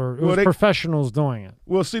that were professionals doing it.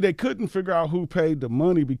 Well, see, they couldn't figure out who paid the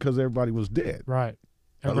money because everybody was dead. Right.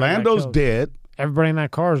 Orlando's dead. Everybody in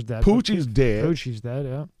that car is dead. Poochie's dead. Poochie's dead.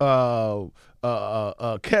 Yeah.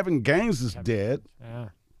 Kevin Gaines is dead. Yeah.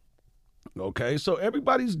 Okay, so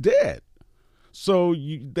everybody's dead. So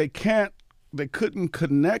they couldn't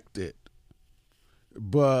connect it.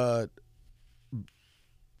 But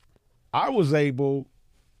I was able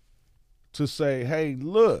to say, hey,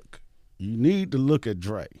 look, you need to look at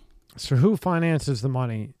Dre. So who finances the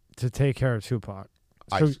money to take care of Tupac?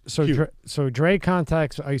 So Dre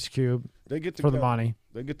contacts Ice Cube for the money.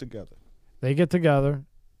 They get together. They get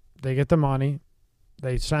the money.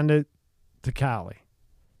 They send it to Cali.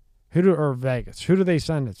 Or Vegas. Who do they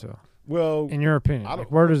send it to? Well, in your opinion,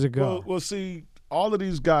 where does it go? Well, see, all of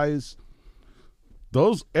these guys,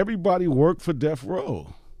 everybody worked for Death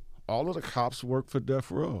Row. All of the cops worked for Death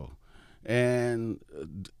Row. And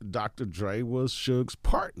Dr. Dre was Suge's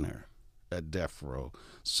partner at Death Row.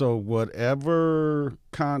 So whatever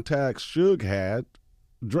contacts Suge had,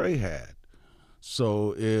 Dre had.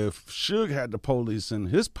 So if Suge had the police in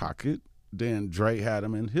his pocket, then Dre had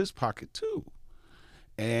them in his pocket too.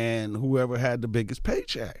 And whoever had the biggest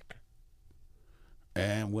paycheck.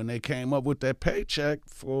 And when they came up with that paycheck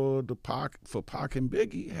for Pac and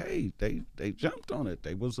Biggie, hey, they jumped on it.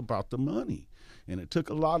 They was about the money. And it took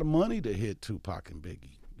a lot of money to hit Tupac and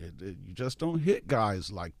Biggie. You just don't hit guys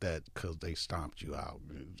like that because they stomped you out.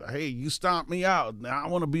 Hey, you stomped me out. Now I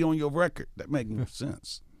want to be on your record. That makes no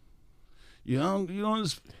sense. You know.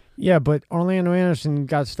 Yeah, but Orlando Anderson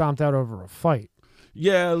got stomped out over a fight.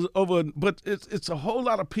 Yeah, but it's a whole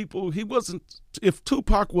lot of people. He wasn't. If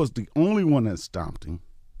Tupac was the only one that stomped him,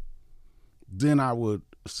 then I would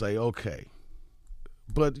say okay.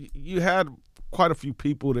 But you had quite a few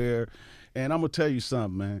people there, and I'm gonna tell you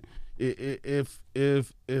something, man. If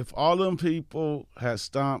all them people had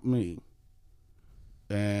stomped me,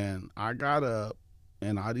 and I got up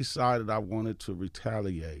and I decided I wanted to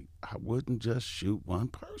retaliate, I wouldn't just shoot one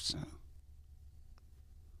person.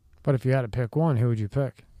 But if you had to pick one, who would you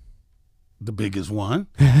pick? The biggest one.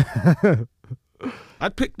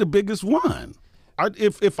 I'd pick the biggest one.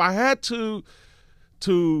 If I had to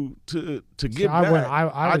get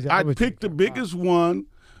back, I'd pick the biggest one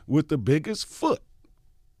with the biggest foot.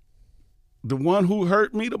 The one who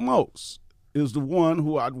hurt me the most is the one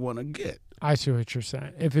who I'd want to get. I see what you're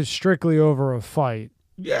saying. If it's strictly over a fight,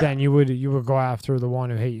 then you would go after the one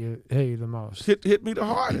who hit you the most. Hit me the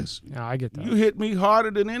hardest. Yeah, I get that. You hit me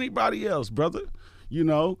harder than anybody else, brother. You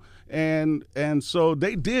know, and so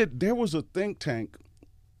they did. There was a think tank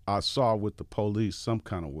I saw with the police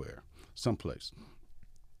someplace,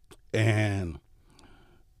 and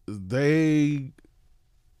because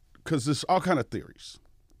there's all kind of theories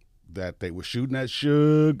that they were shooting at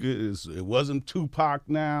Suge. It wasn't Tupac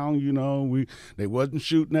now, you know. They wasn't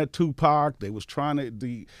shooting at Tupac. They was trying to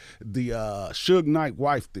the Suge Knight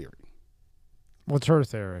wife theory. What's her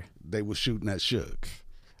theory? They were shooting at Suge.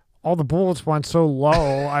 All the bullets went so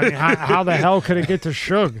low. I mean, how the hell could it get to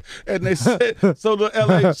Suge? And they said so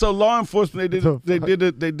law enforcement they did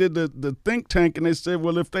the think tank, and they said,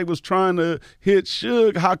 well, if they was trying to hit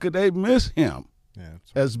Suge, how could they miss him? Yeah,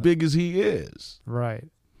 as big as he is. Right.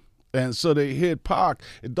 And so they hit Pac.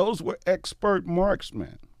 Those were expert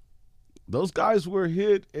marksmen. Those guys were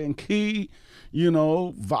hit in key,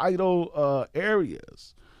 vital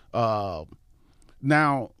areas.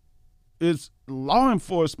 Now, it's law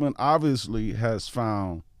enforcement obviously has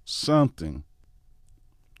found something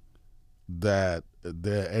that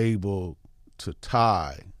they're able to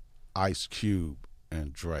tie Ice Cube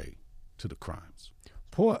and Dre to the crimes.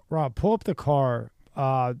 Rob, pull up the car.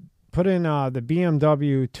 Put in the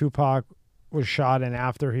BMW Tupac was shot in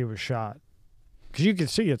after he was shot. Because you can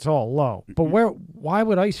see it's all low. But why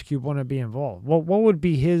would Ice Cube want to be involved? What would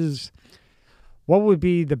be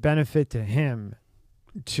the benefit to him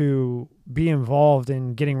to be involved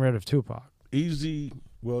in getting rid of Tupac? Easy.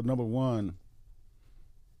 Well, number one,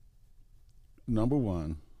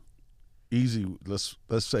 Easy. Let's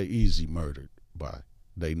say Easy murdered by.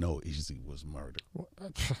 They know Easy was murdered.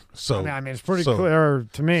 So I mean, it's pretty clear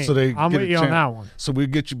to me. So I'm with you on that one. So we'll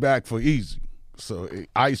get you back for Easy. So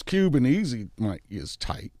Ice Cube and Easy is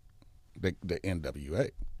tight. The NWA.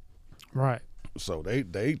 Right. So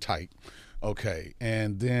they tight. Okay.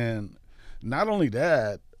 And then not only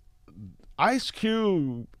that, Ice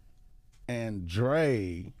Cube and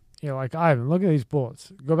Dre. Yeah, like Ivan, look at these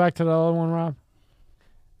bullets. Go back to the other one, Rob.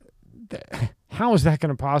 How is that going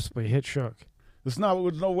to possibly hit Suge? There's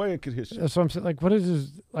no way it could hit. That's what I'm saying. Like, what is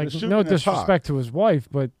his, like, They're shooting no at Pac. disrespect to his wife,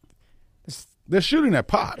 but They're shooting at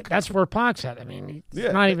Pac. that's where Pac's at. I mean, it's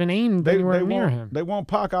Yeah, not even aimed anywhere near him. They want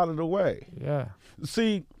Pac out of the way. Yeah.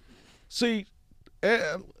 See,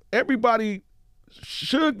 everybody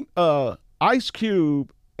should Ice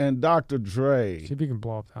Cube and Dr. Dre. See if he can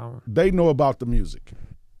blow up that one. They know about the music.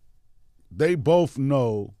 They both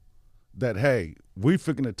know that, hey, we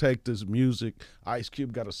finna to take this music. Ice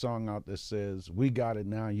Cube got a song out that says, "We got it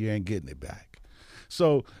now, you ain't getting it back."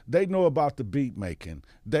 So they know about the beat making.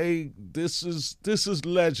 This is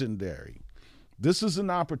legendary. This is an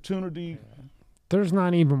opportunity. There's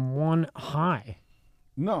not even one high.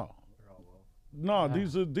 No.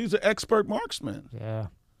 These are expert marksmen. Yeah.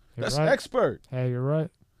 You're That's right. expert. Hey, you're right.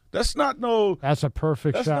 That's not no That's a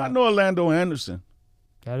perfect that's shot. not no Orlando Anderson.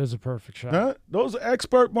 That is a perfect shot. Huh? Those are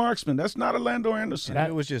expert marksmen. That's not Orlando Anderson. If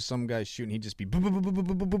it was just some guy shooting, he'd just be boop, boop, boop, boop,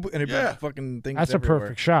 boop, boop, boop, and it'd be Yeah. fucking things That's everywhere. a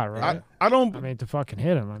perfect shot, right? I don't. I mean, to fucking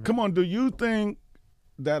hit him. I mean, Come on, do you think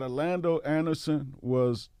that Orlando Anderson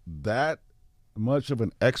was that much of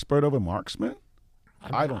an expert of a marksman?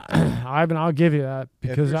 I don't think. Ivan, I'll give you that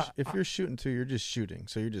because if you're shooting too, you're just shooting.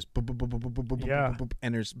 So you're just boop, boop, boop, boop, boop, boop, boop, Yeah. boop, boop,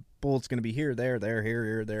 and there's bullets going to be here, there,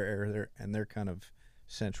 here, there, and they're kind of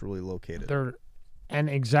centrally located. they're and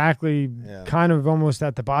exactly Yeah. kind of almost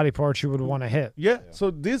at the body parts you would want to hit. Yeah. So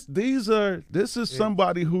this is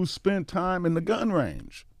somebody who spent time in the gun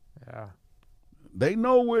range. Yeah. They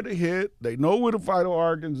know where to hit. They know where the vital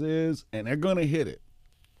organs is, and they're gonna hit it.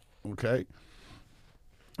 Okay.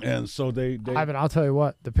 And so they Ivan, I'll tell you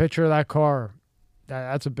what, the picture of that car,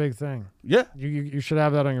 that's a big thing. yeah. You should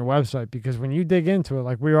have that on your website because when you dig into it,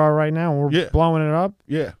 like we are right now, we're Yeah. blowing it up.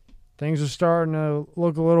 Yeah. Things are starting to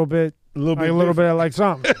look a little bit different. like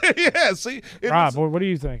something. Yeah, see, Rob, what are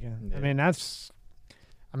you thinking? Yeah. I mean,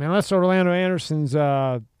 unless Orlando Anderson's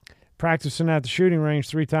practicing at the shooting range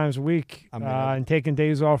 3 times a week I mean, and taking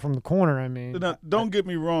days off from the corner. I mean, now, don't get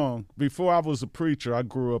me wrong. Before I was a preacher, I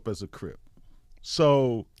grew up as a Crip.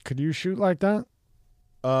 So could you shoot like that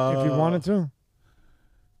if you wanted to?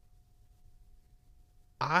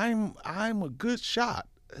 I'm a good shot.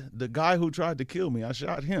 The guy who tried to kill me, I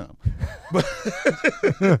shot him. But,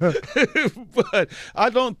 but I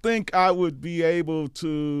don't think I would be able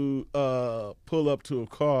to pull up to a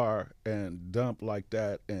car and dump like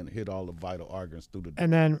that and hit all the vital organs through the door.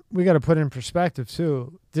 And then we got to put in perspective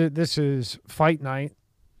too. This is fight night.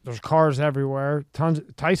 There's cars everywhere. Tons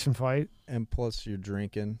Tyson fight. And plus, you're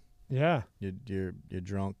drinking. Yeah. You're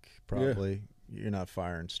drunk. Probably. You're not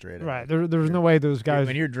firing straight. Right. There's no way those guys.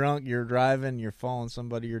 When you're drunk, you're driving. You're following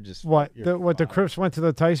somebody. You're just What you're the Crips went to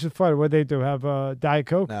the Tyson fight? What'd they do? Have Diet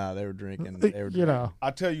Coke? Nah, they were drinking. They were You know.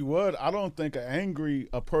 I tell you what, I don't think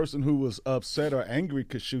a person who was upset or angry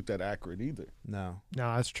could shoot that accurate either. No.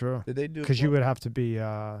 No, that's true. Did they do? Because you would have to be.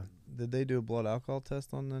 Did they do a blood alcohol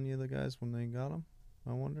test on any of the guys when they got them?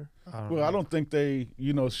 I wonder. Well, I don't think they,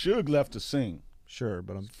 Suge left the scene Sure,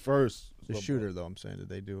 but I'm first. the shooter though. I'm saying, did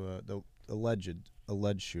they do the alleged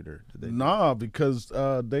shooter? Did they? Nah, because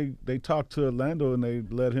they talked to Orlando and they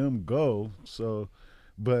let him go. So,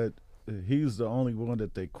 but he's the only one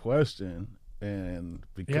that they question, and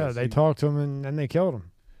because they talked to him and then they killed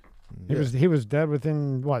him. He was dead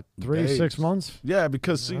within what 6 Days. months. Yeah,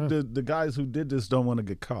 because see, the guys who did this don't want to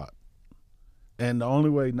get caught, and the only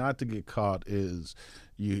way not to get caught is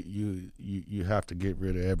you have to get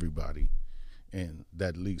rid of everybody, and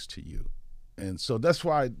that leads to you. And so that's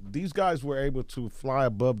why these guys were able to fly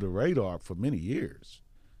above the radar for many years.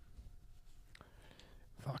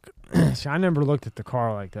 Fuck. See, I never looked at the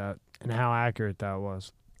car like that and how accurate that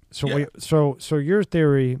was. So Yeah. so your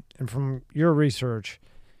theory and from your research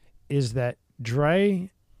is that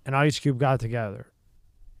Dre and Ice Cube got together.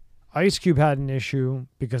 Ice Cube had an issue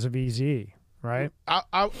because of Eazy-E, right?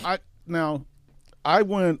 When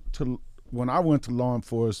I went to law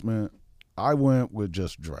enforcement, I went with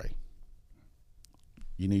just Dre.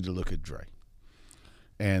 You need to look at Dre.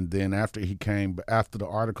 And then after the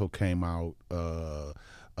article came out,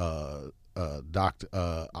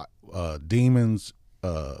 Demons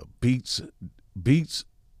beats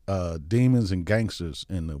Demons and Gangsters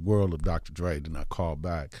in the world of Dr. Dre. Then I called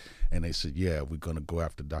back and they said, yeah, we're going to go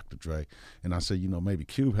after Dr. Dre. And I said, maybe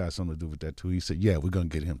Cube has something to do with that too. He said, yeah, we're going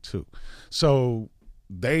to get him too. So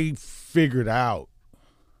they figured out,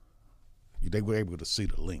 they were able to see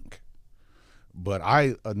the link. But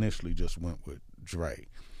I initially just went with Dre.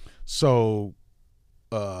 So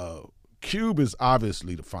Cube is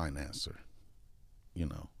obviously the financer,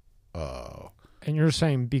 And you're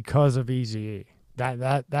saying because of Eazy-E.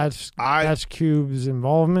 That's Cube's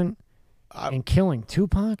involvement in killing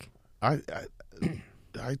Tupac?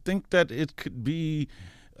 I think that it could be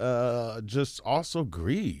just also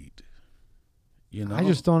greed. You know, I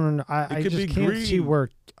just don't. I could just be can't see greed. where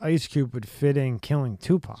Ice Cube would fit in killing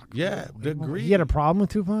Tupac. Yeah, the greed. He had a problem with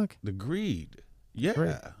Tupac, The greed. Yeah,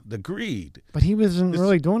 Greed. the greed. but he wasn't It's-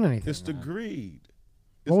 really doing anything. It's the then. greed.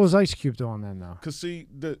 What was Ice Cube doing then, though? Cause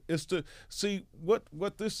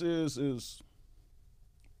what this is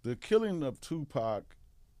the killing of Tupac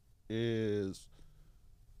is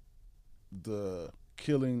the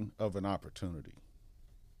killing of an opportunity.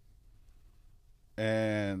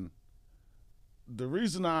 And the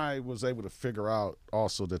reason I was able to figure out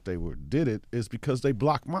also that they did it is because they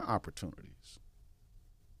blocked my opportunities.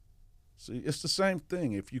 See, it's the same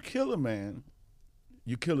thing. If you kill a man,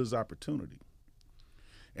 you kill his opportunity.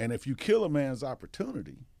 And if you kill a man's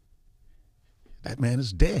opportunity, that man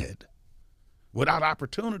is dead. Without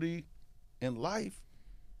opportunity in life,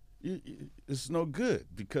 it's no good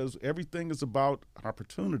because everything is about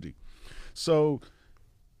opportunity. So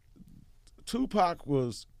Tupac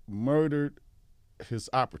was murdered, his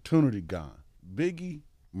opportunity gone. Biggie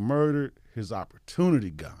murdered, his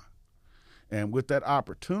opportunity gone. And with that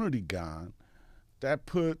opportunity gone, that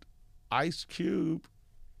put Ice Cube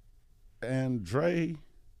and Dre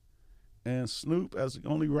and Snoop as the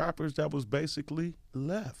only rappers that was basically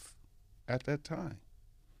left at that time.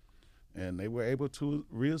 And they were able to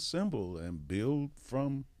reassemble and build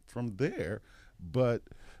from there. But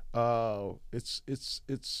it's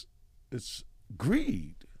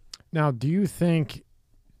greed. Now, do you think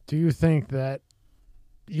that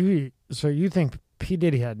you think P.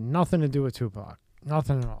 Diddy had nothing to do with Tupac?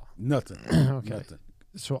 Nothing at all. Nothing. Okay. Nothing.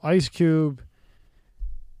 So Ice Cube,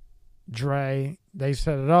 Dre, they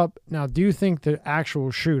set it up. Now, do you think the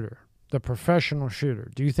actual shooter, the professional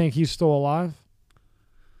shooter, do you think he's still alive?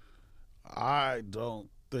 I don't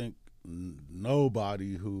think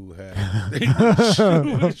nobody who had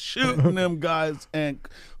shooting them guys and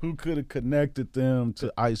who could have connected them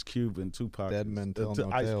to Ice Cube and Tupac, Dead men tell to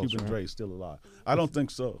no Ice tales, Cube and right? Dre still alive. I don't think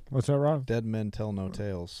so. What's that, Rob? Dead men tell no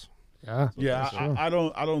tales. Yeah. Yeah, Sure. I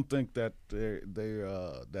don't think that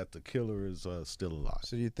that the killer is still alive.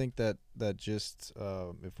 So do you think that just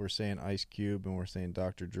if we're saying Ice Cube and we're saying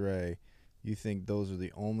Dr. Dre, you think those are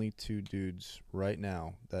the only two dudes right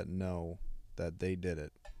now that know that they did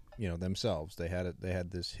it, you know, themselves? They had it. They had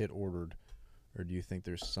this hit ordered, or do you think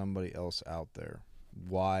there's somebody else out there,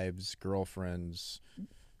 wives, girlfriends,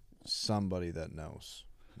 somebody that knows?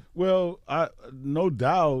 Well, no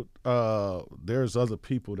doubt there's other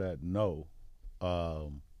people that know.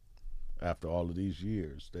 After all of these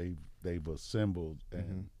years, they've assembled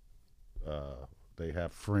and they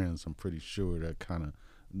have friends. I'm pretty sure that kind of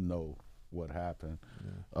know what happened.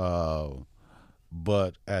 Yeah.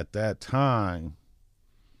 But at that time,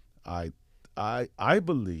 I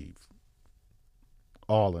believe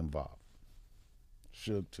all involved.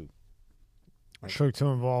 Suge too. Suge too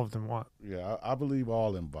involved in what? Yeah, I believe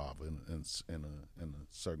all involved in a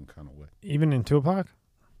certain kind of way. Even in Tupac?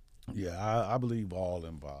 Yeah, I believe all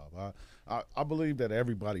involved. I believe that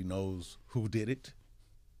everybody knows who did it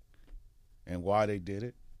and why they did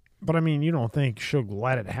it. But I mean, you don't think Suge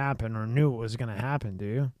let it happen or knew it was going to happen, do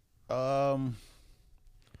you?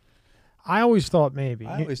 I always thought maybe.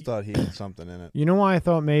 I always thought he had something in it. You know why I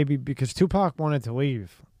thought maybe? Because Tupac wanted to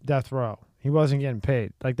leave Death Row. He wasn't getting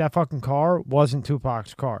paid. Like, that fucking car wasn't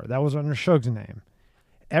Tupac's car. That was under Suge's name.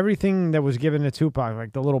 Everything that was given to Tupac,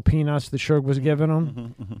 like the little peanuts that Suge was giving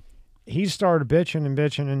him, he started bitching and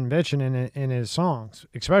bitching and bitching in his songs,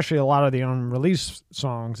 especially a lot of the unreleased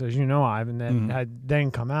songs, as you know, Ivan, that had then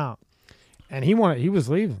come out. And he was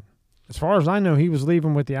leaving. As far as I know, he was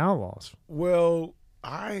leaving with the Outlaws. Well,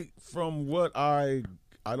 from what I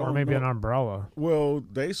don't know. Or maybe an umbrella. Well,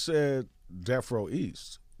 they said Death Row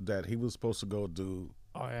East, that he was supposed to go do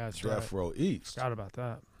Death Row East. Forgot about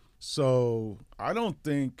that. So I don't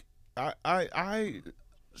think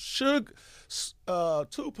Suge,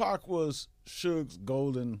 Tupac was Suge's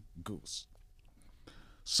golden goose.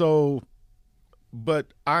 So, but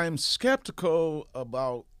I'm skeptical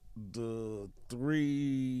about the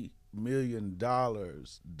 $3 million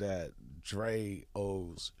that Dre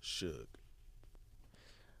owes Suge.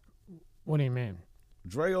 What do you mean?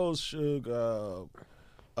 Dre owes Suge.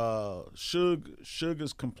 Suge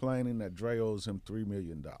is complaining that Dre owes him $3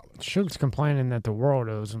 million. Suge's complaining that the world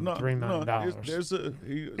owes him $3 million.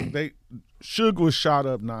 Suge was shot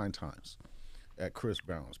up 9 times at Chris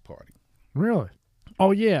Brown's party. Really?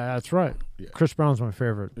 Oh yeah, that's right. Yeah. Chris Brown's my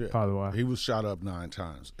favorite, Yeah. by the way. He was shot up 9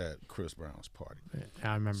 times at Chris Brown's party. Yeah,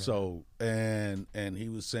 I remember. So and he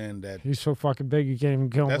was saying that He's so fucking big you can't even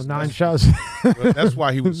kill him with 9 that's- shots. But that's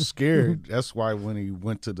why he was scared. That's why when he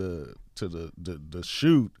went to the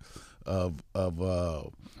shoot of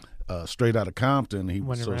Straight Outta Compton, he When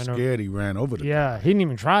was he so ran over- scared he ran over the Yeah, he didn't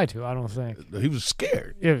even try to. I don't think. He was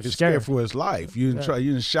scared. Yeah, he was He's scared. for his life. You didn't try.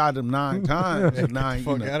 You didn't shot him 9 times. And 9,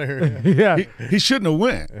 Fuck you know, out of here. Yeah, he shouldn't have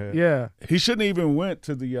went. yeah. He shouldn't even went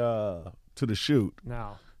to the shoot.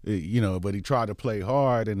 No. You know, but he tried to play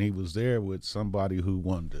hard, and he was there with somebody who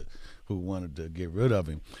wanted to get rid of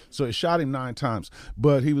him. So he shot him 9 times.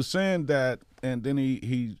 But he was saying that, and then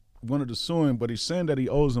he wanted to sue him, but he's saying that he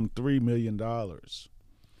owes him $3 million,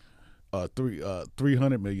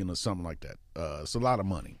 $300 million or something like that. It's a lot of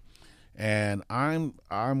money, and I'm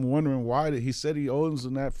wondering why he said he owes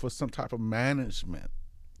him that for some type of management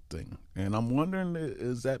thing, and I'm wondering,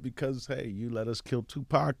 is that because, hey, you let us kill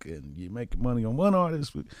Tupac and you make money on one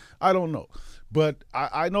artist? I don't know, but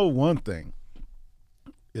I know one thing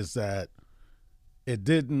is that it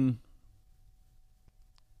didn't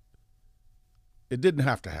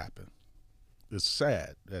have to happen. It's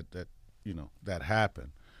sad that that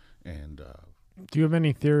happened, and Do you have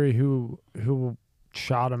any theory who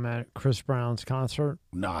shot him at Chris Brown's concert?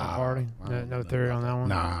 nah, Party? I No, don't no know theory about on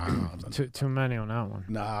that one. Nah, Too many on that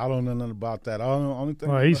one. I don't know nothing about that. Only thing.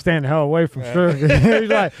 Well, he's staying the hell away from sure. He's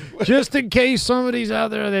like, just in case somebody's out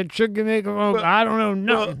there that should make a vote. I don't know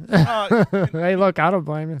nothing. Hey, look, I don't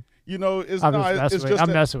blame you. You know, it's I'm not. just It's messing with you. just I'm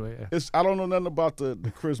that- messing with you. I don't know nothing about the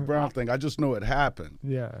Chris Brown thing. I just know it happened,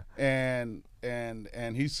 Yeah. and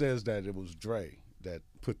he says that it was Dre that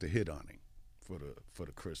put the hit on him for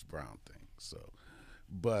the Chris Brown thing. So,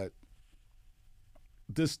 but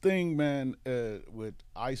this thing, man, with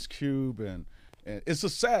Ice Cube and it's a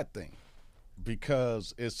sad thing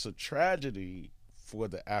because it's a tragedy for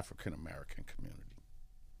the African American community.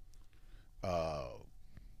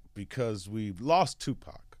 Because we've lost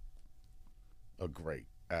Tupac, a great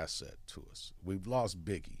asset to us. We've lost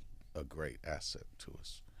Biggie, a great asset to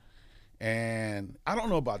us. And I don't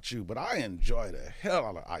know about you, but I enjoy the hell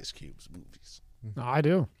out of Ice Cube's movies. No, I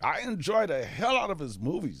do. I enjoy the hell out of his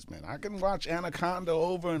movies, man. I can watch Anaconda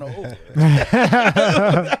over and over.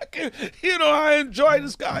 I enjoy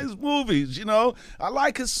this guy's movies. I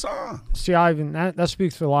like his songs. See, Ivan, that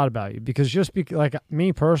speaks a lot about you because like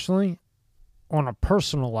me personally, on a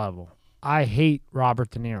personal level, I hate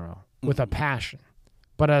Robert De Niro with a passion.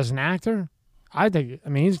 But as an actor,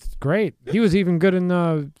 he's great. He was even good in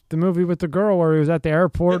the movie with the girl where he was at the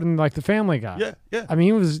airport and like the Family Guy. Yeah, yeah. I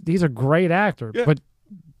mean, he's a great actor. Yeah. But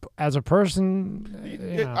as a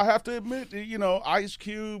person, I have to admit, Ice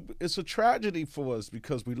Cube, it's a tragedy for us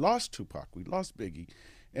because we lost Tupac, we lost Biggie,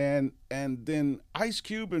 and then Ice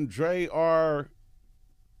Cube and Dre are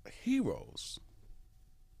heroes.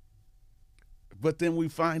 But then we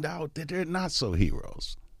find out that they're not so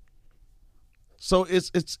heroes. So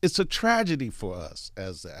it's a tragedy for us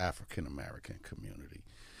as the African American community,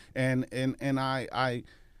 and I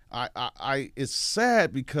it's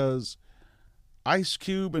sad because Ice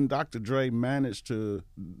Cube and Dr. Dre managed to.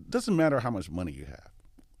 Doesn't matter how much money you have,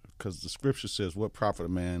 because the scripture says, "What profit a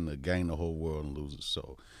man to gain the whole world and lose his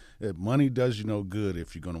soul?" Money does you no good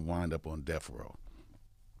if you're going to wind up on death row.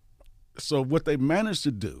 So what they managed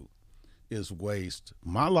to do is waste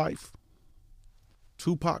my life,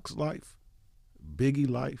 Tupac's life, Biggie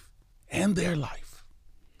life, and their life.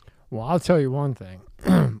 Well, I'll tell you one thing.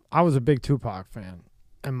 I was a big Tupac fan,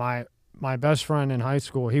 and my best friend in high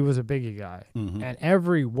school, he was a Biggie guy. Mm-hmm. And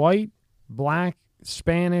every white, black,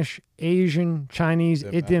 Spanish, Asian, Chinese,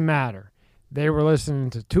 it didn't matter. They were listening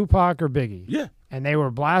to Tupac or Biggie. Yeah. And they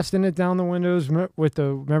were blasting it down the windows with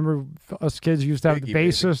remember us kids used to have the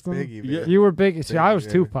bass system? Biggie, Yeah. You were Biggie. See, I was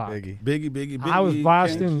yeah, Tupac. Biggie. I was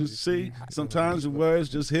blasting- Can't you see, sometimes the words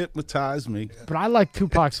just hypnotize me. But I like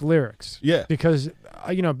Tupac's lyrics. Yeah. Because,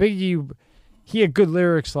 Biggie, he had good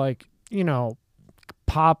lyrics like,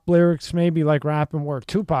 pop lyrics, maybe like rapping, where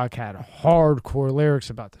Tupac had hardcore lyrics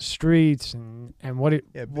about the streets and what it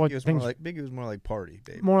Yeah, what things Biggie was more like party,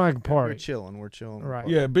 baby. more like a We're party. chilling. We're chilling. Right.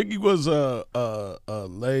 Yeah, Biggie was a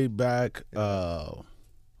laid back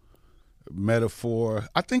metaphor.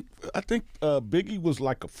 I think Biggie was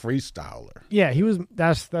like a freestyler. Yeah, he was.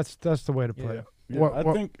 That's the way to put it. Yeah, I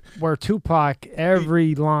where, think where Tupac,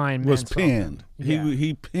 every line was meant something. pinned. Yeah.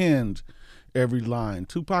 He pinned every line.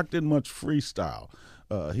 Tupac didn't much freestyle.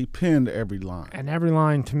 He pinned every line. And every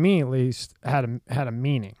line, to me at least, had a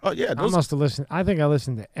meaning. Oh yeah, I must have listened. I think I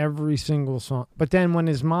listened to every single song. But then when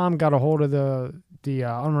his mom got a hold of the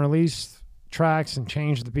unreleased tracks and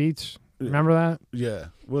changed the beats, Remember that? Yeah.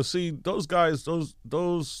 Well, see, those guys,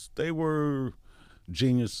 they were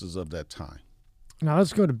geniuses of that time. Now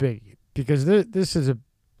let's go to Biggie, because this is a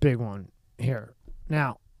big one here.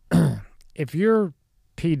 Now, if you're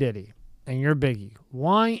P. Diddy and you're Biggie,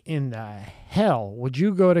 why in the hell would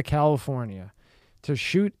you go to California to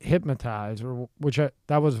shoot Hypnotize, or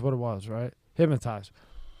that was what it was, right? Hypnotize.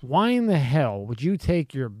 Why in the hell would you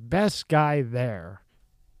take your best guy there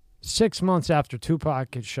 6 months after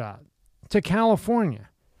Tupac gets shot to California,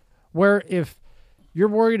 where if you're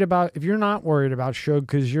not worried about Suge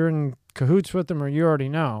because you're in cahoots with him or you already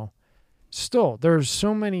know, still, there's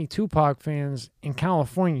so many Tupac fans in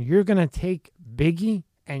California. You're going to take Biggie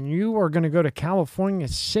and you are going to go to California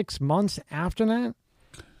 6 months after that?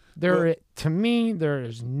 To me, there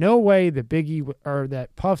is no way that Biggie or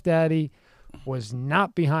that Puff Daddy was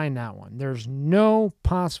not behind that one. There's no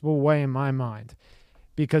possible way in my mind,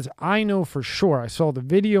 because I know for sure, I saw the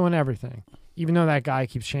video and everything, even though that guy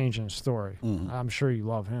keeps changing his story. I'm sure you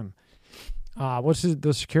love him. What's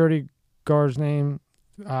the security guard's name?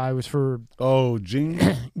 It was for... Oh, Gene?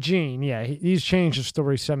 Gene, yeah. He's changed his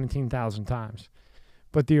story 17,000 times.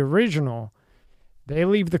 But the original, they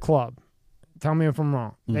leave the club. Tell me if I'm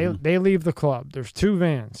wrong. They leave the club. There's two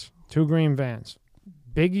green vans.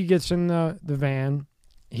 Biggie gets in the van.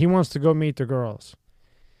 He wants to go meet the girls.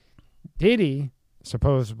 Diddy,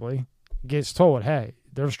 supposedly, gets told, hey,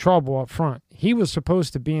 there's trouble up front. He was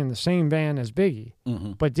supposed to be in the same van as Biggie,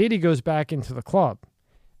 but Diddy goes back into the club.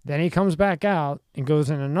 Then he comes back out and goes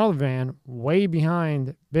in another van way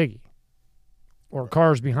behind Biggie, or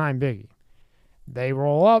cars behind Biggie. They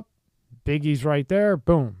roll up. Biggie's right there.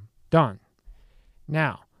 Boom. Done.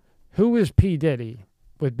 Now, who is P. Diddy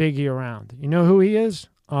with Biggie around? You know who he is?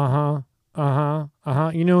 You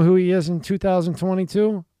know who he is in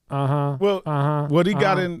 2022? What he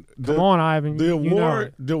got in come on, Ivan. The award, you know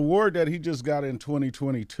it. the award that he just got in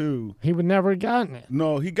 2022. He would never have gotten it.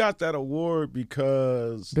 No, he got that award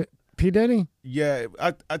because P. Diddy. Yeah,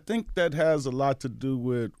 I think that has a lot to do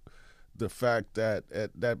with the fact that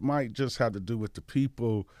that might just have to do with the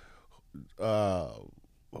people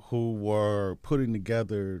who were putting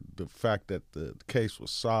together the fact that the case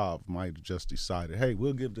was solved. Might have just decided, hey,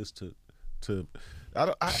 we'll give this to.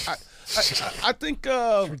 I think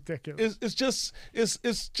it's ridiculous.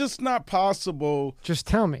 It's just not possible. Just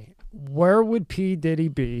tell me, where would P. Diddy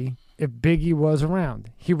be if Biggie was around?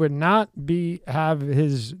 He would not have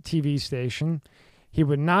his TV station. He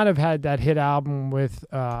would not have had that hit album with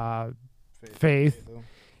Faith.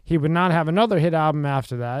 He would not have another hit album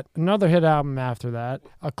after that, another hit album after that,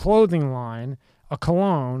 a clothing line, a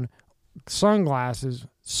cologne, sunglasses,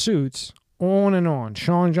 suits, on and on.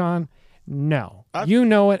 Sean John. No, you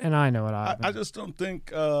know it, and I know it. I just don't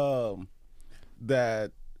think that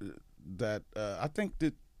I think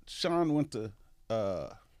that Sean went to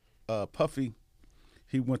Puffy.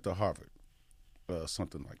 He went to Harvard,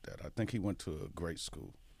 something like that. I think he went to a great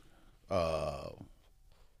school,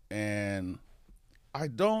 and I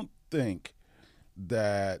don't think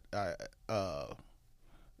that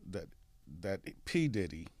that P.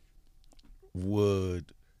 Diddy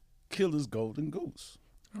would kill his golden goose.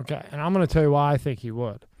 Okay, and I'm going to tell you why I think he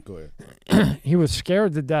would. Go ahead. He was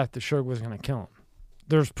scared to death that Suge was going to kill him.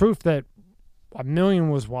 There's proof that $1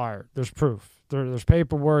 million was wired. There's proof. There's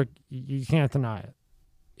paperwork. You can't deny it.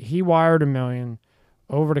 He wired $1 million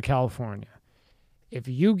over to California. If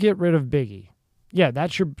you get rid of Biggie, yeah,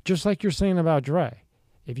 that's just like you're saying about Dre.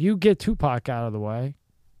 If you get Tupac out of the way,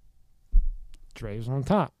 Dre's on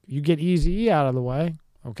top. You get Eazy-E out of the way,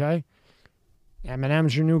 okay?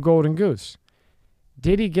 Eminem's your new golden goose.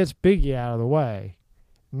 Diddy gets Biggie out of the way.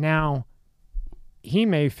 Now, he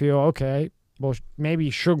may feel, okay, well, maybe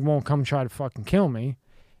Suge won't come try to fucking kill me.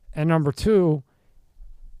 And number two,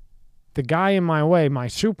 the guy in my way, my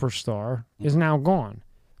superstar, is now gone.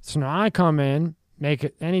 So now I come in, make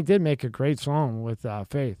it, and he did make a great song with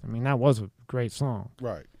Faith. I mean, that was a great song.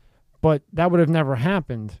 Right. But that would have never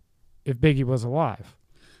happened if Biggie was alive.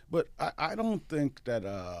 But I don't think that...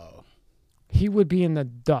 he would be in the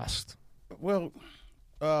dust. Well...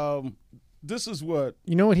 this is what...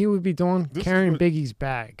 You know what he would be doing? Carrying Biggie's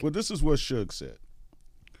bag. Well, this is what Suge said.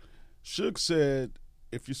 Suge said,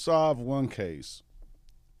 if you solve one case,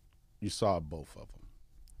 you solve both of them.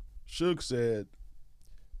 Suge said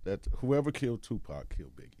that whoever killed Tupac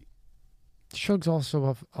killed Biggie. Suge's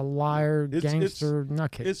also a liar, gangster,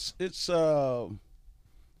 nutcase.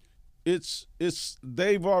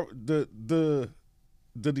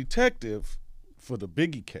 The detective for the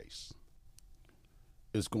Biggie case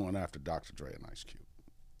is going after Dr. Dre and Ice Cube.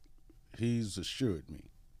 He's assured me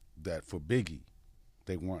that for Biggie,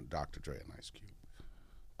 they want Dr. Dre and Ice Cube.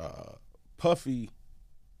 Puffy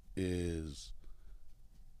is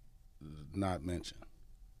not mentioned.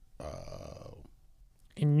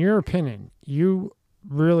 In your opinion, you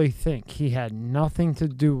really think he had nothing to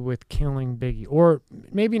do with killing Biggie, or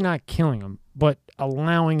maybe not killing him, but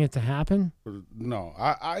allowing it to happen? No,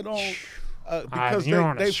 I don't. Because you don't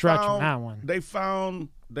want to they stretch found, on that one. They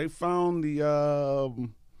found the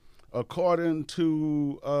according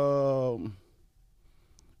to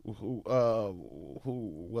who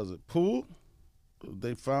was it? Poole.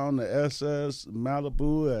 They found the SS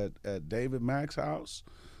Malibu at David Mack's house,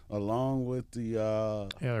 along with the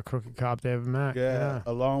the crooked cop David Mack.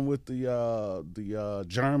 along with the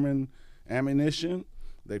German ammunition.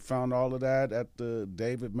 They found all of that at the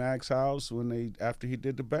David Mack's house after he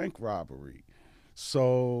did the bank robbery.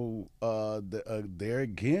 So there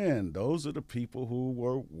again, those are the people who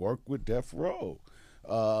work with Death Row,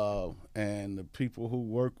 and the people who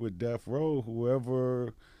work with Death Row,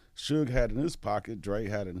 whoever Suge had in his pocket, Dre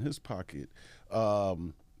had in his pocket.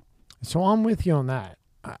 So I'm with you on that.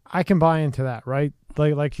 I can buy into that, right?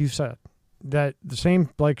 Like you said, that the same,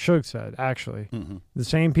 like Suge said, actually, the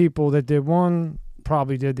same people that did one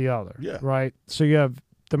probably did the other. Yeah. Right? So you have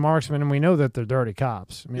the marksmen, and we know that they're dirty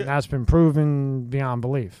cops. I mean, that's been proven beyond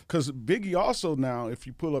belief. Because Biggie also now, if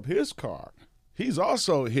you pull up his car, he's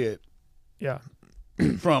also hit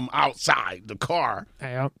from outside the car.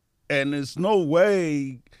 Yep. And there's no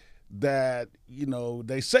way that,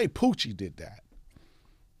 they say Poochie did that.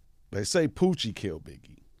 They say Poochie killed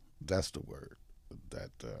Biggie. That's the word.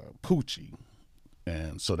 That Poochie.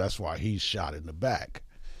 And so that's why he's shot in the back.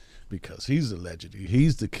 Because he's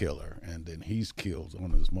the killer, and then he's killed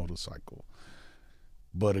on his motorcycle.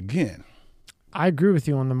 But again, I agree with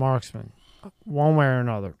you on the marksman, one way or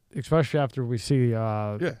another, especially after we see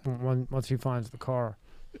once he finds the car.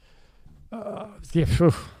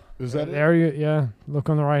 Is that there? it? Look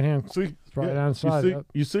on the right hand. See, right hand side.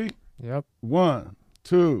 You see? Yep. 1,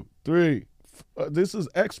 2, 3. This is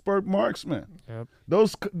expert marksman. Yep.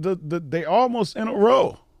 Those they almost in a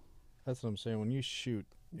row. That's what I'm saying. When you shoot,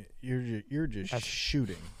 you're just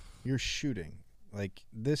shooting. You're shooting. Like,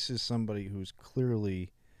 this is somebody who's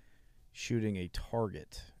clearly shooting a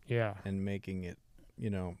target. Yeah. And making it,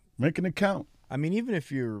 making it count. I mean, even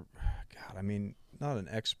if you're, not an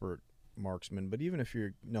expert marksman, but even if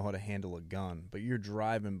you know how to handle a gun, but you're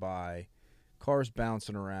driving by, cars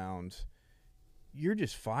bouncing around, you're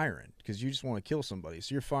just firing because you just want to kill somebody.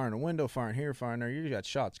 So you're firing a window, firing here, firing there. You got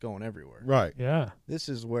shots going everywhere. Right. Yeah. This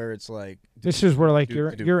is where it's like. This is where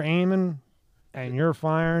you're aiming, and you're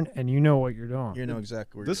firing, and you know what you're doing. You know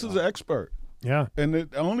exactly where. This is an expert. Yeah. And the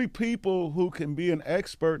only people who can be an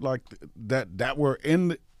expert like that were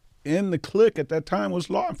in the clique at that time was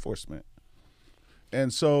law enforcement.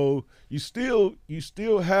 And so you still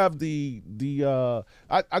have the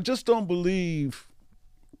I just don't believe.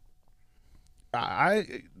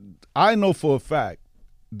 I know for a fact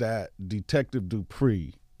that Detective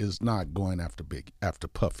Dupree is not going after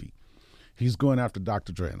Puffy. He's going after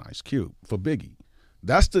Dr. Dre and Ice Cube for Biggie.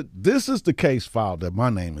 This is the case file that my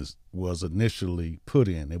name was initially put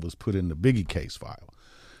in. It was put in the Biggie case file.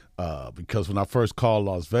 Because when I first called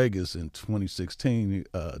Las Vegas in 2016,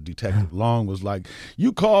 Detective Long was like,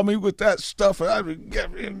 "You call me with that stuff, and I would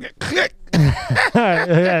click."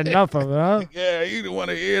 Yeah, enough of it, huh? Yeah, you didn't want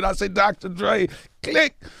to hear it. I said, "Dr. Dre,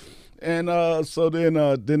 click," and so then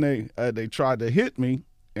they tried to hit me,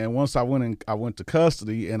 and once I went to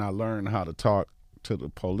custody, and I learned how to talk to the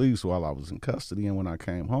police while I was in custody, and when I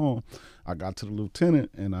came home, I got to the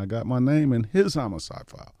lieutenant, and I got my name in his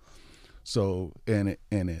homicide file. So, and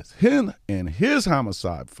it's him in his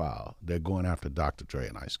homicide file, they're going after Dr. Dre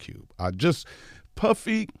and Ice Cube.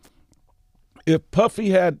 If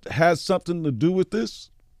Puffy had something to do with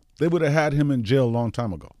this, they would have had him in jail a long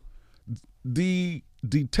time ago. The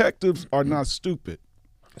detectives are not stupid.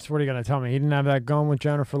 So what are you going to tell me? He didn't have that gun with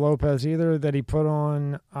Jennifer Lopez either that he put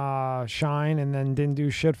on Shine and then didn't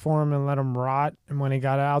do shit for him and let him rot, and when he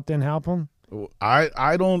got out didn't help him?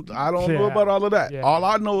 I don't know about all of that. Yeah. All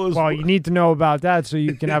I know is you need to know about that so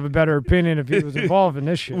you can have a better opinion if he was involved in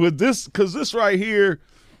this shit. With this, because this right here,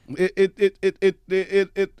 the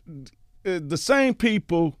same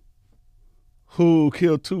people who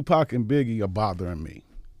killed Tupac and Biggie are bothering me.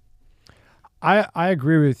 I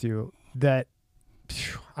agree with you that.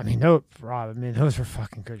 I mean, Rob. I mean, those were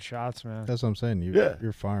fucking good shots, man. That's what I'm saying.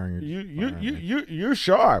 You're firing. You're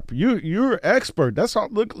sharp. You're expert. That's how.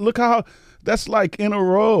 Look how that's like in a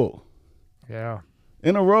row. Yeah,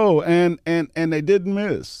 in a row, and they didn't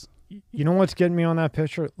miss. You know what's getting me on that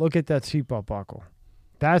picture? Look at that seatbelt buckle.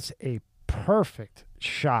 That's a perfect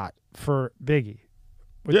shot for Biggie.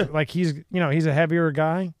 Yeah. Like he's a heavier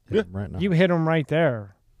guy. Yeah. Right now. You hit him right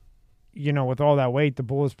there. With all that weight, the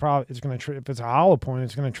bullet's probably it's going to if it's a hollow point,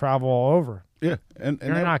 it's going to travel all over. Yeah, and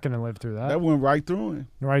You're not going to live through that. That went right through him.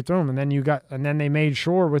 Right through him, and then they made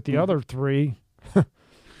sure with the other three.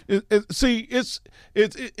 It's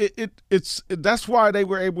that's why they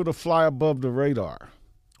were able to fly above the radar.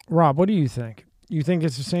 Rob, what do you think? You think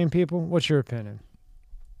it's the same people? What's your opinion?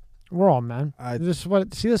 We're all men. This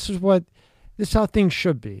is how things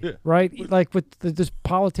should be, right? Like with this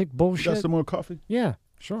politic bullshit. You got some more coffee? Yeah,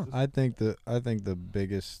 sure. I think the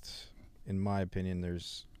biggest, in my opinion,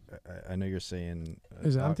 there's. I know you're saying.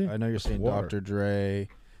 Is it empty? I know you're saying Water. Dr. Dre,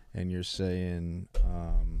 and you're saying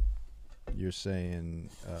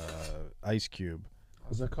Ice Cube.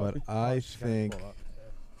 Is that coffee? But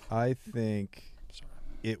I think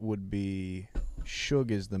it would be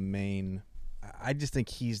Suge is the main. I just think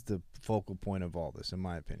he's the focal point of all this, in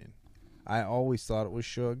my opinion. I always thought it was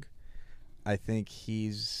Suge. I think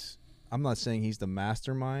I'm not saying he's the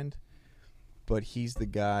mastermind, but he's the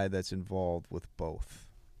guy that's involved with both.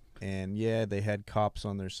 And yeah, they had cops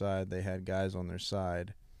on their side, they had guys on their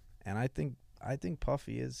side, and I think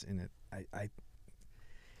Puffy is in it.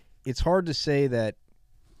 It's hard to say that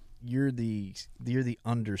you're the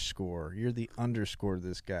underscore. You're the underscore to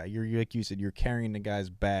this guy. You're like you said, you're carrying the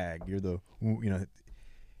guy's bag. You're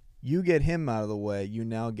you get him out of the way, you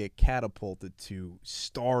now get catapulted to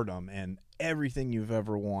stardom and everything you've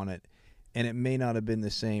ever wanted. And it may not have been the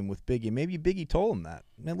same with Biggie. Maybe Biggie told him that.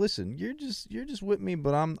 Now listen, you're just with me,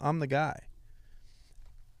 but I'm the guy.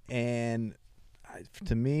 And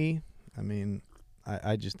to me, I mean,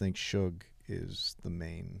 I just think Suge is the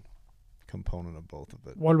main component of both of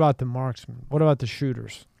it. What about the marksmen? What about the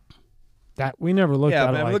shooters? That we never looked at. Yeah,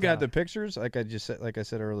 but it I'm like looking that. at the pictures, like I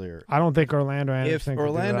said earlier. I don't think Orlando Anderson. If could do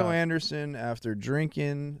Orlando that. Anderson, after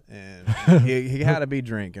drinking, and he had to be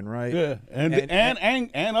drinking, right? Yeah,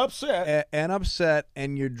 and upset. And upset,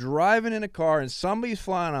 and you're driving in a car, and somebody's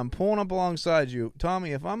flying. I'm pulling up alongside you,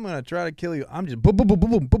 Tommy. If I'm gonna try to kill you, I'm just boom, boom, boom,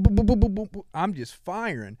 boom, boom, boom, boom, boom, boom, boom, boom. I'm just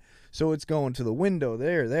firing. So it's going to the window.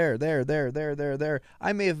 There.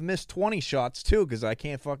 I may have missed 20 shots too, because I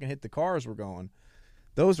can't fucking hit the car as we're going.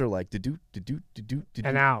 Those are like do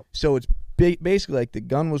and out. So it's basically like the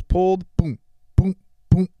gun was pulled, boom, boom,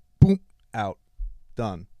 boom, boom, out,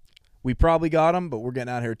 done. We probably got him, but we're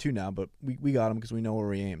getting out here too now. But we got him because we know where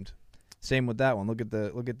we aimed. Same with that one. Look at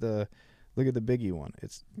the Biggie one.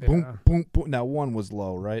 It's boom, boom, boom. Now one was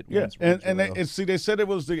low, right? Yeah, One's and low. they said it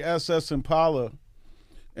was the SS Impala,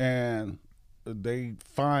 and they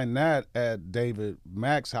find that at David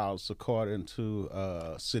Mack's house, according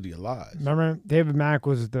to City of Lies. Remember, David Mack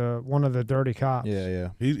was one of the dirty cops. Yeah.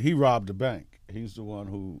 He robbed the bank. He's the one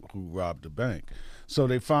who robbed the bank. So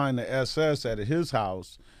they find the SS at his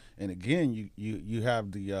house, and again, you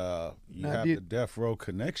have the death row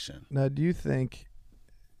connection. Now, do you think,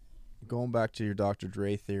 going back to your Dr.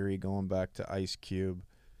 Dre theory, going back to Ice Cube,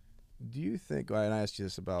 do you think? And I asked you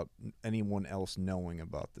this about anyone else knowing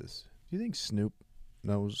about this. Do you think Snoop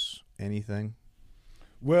knows anything?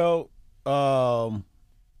 Well, the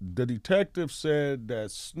detective said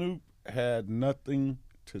that Snoop had nothing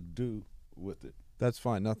to do with it. That's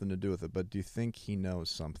fine, nothing to do with it. But do you think he knows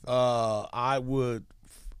something? I would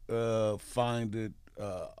find it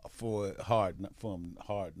hard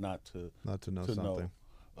not to know something.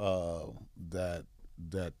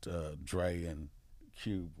 That Dre and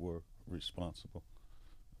Cube were responsible.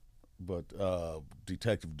 But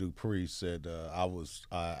Detective Dupree said I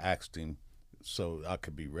asked him so I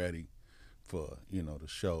could be ready for the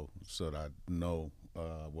show, so that I know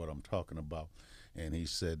what I'm talking about, and he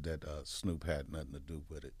said that Snoop had nothing to do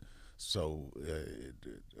with it. So the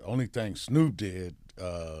only thing Snoop did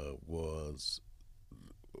was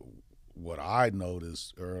what I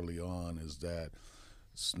noticed early on is that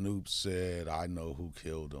Snoop said, "I know who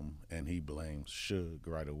killed him," and he blames Suge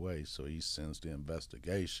right away. So he sends the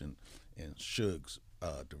investigation in Suge's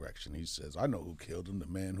direction. He says, "I know who killed him, the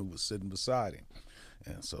man who was sitting beside him."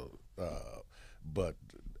 And so, but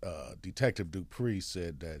Detective Dupree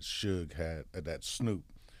said that that Snoop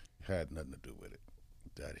had nothing to do with it.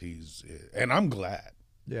 That and I'm glad.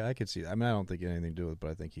 Yeah, I could see that. I mean, I don't think he had anything to do with it,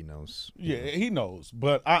 but I think he knows. Yeah, he knows.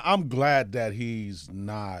 But I'm glad that he's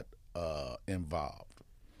not involved.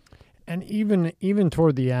 And even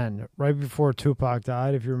toward the end, right before Tupac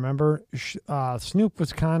died, if you remember, Snoop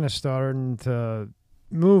was kind of starting to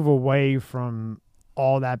move away from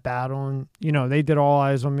all that battling. They did All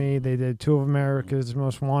Eyes on Me. They did Two of America's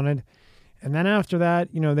Most Wanted. And then after that,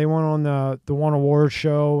 they went on the One Award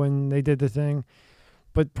show and they did the thing.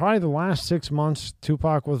 But probably the last 6 months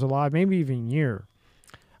Tupac was alive, maybe even a year,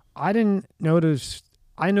 I didn't notice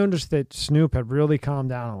I noticed that Snoop had really calmed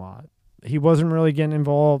down a lot. He wasn't really getting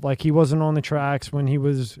involved. Like, he wasn't on the tracks when he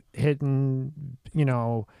was hitting,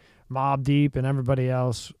 Mobb Deep and everybody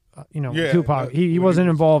else. Tupac. He wasn't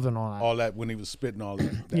involved in all that. All that when he was spitting all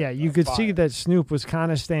that. Yeah, you could see that Snoop was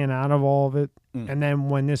kind of staying out of all of it. And then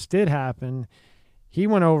when this did happen, he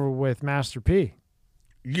went over with Master P.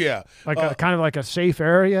 Yeah, like kind of like a safe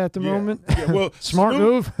area at the moment. Yeah, well, smart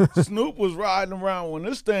move. Snoop was riding around when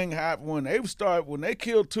this thing happened. When they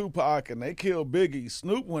killed Tupac and they killed Biggie,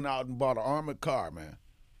 Snoop went out and bought an armored car, man.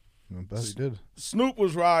 I bet he did. Snoop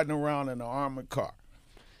was riding around in an armored car.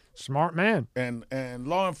 Smart man. And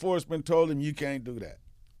law enforcement told him you can't do that.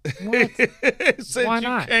 What? Why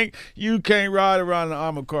not? You can't ride around in an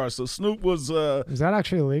armored car. So Snoop was. Is that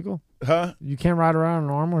actually illegal? Huh? You can't ride around in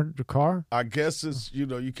an armored car? I guess it's,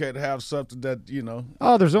 you can't have something that,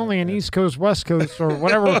 Oh, there's only an East Coast, West Coast, or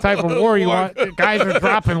whatever type of war you want. Guys are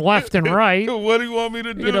dropping left and right. What do you want me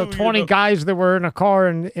to do? 20 guys that were in a car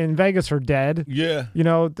in Vegas are dead. Yeah.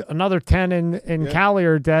 Another 10 in Cali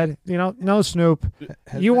are dead. No, Snoop.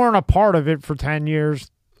 You weren't a part of it for 10 years.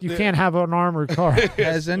 You can't have an armored car.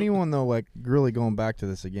 Has anyone, though, like, really going back to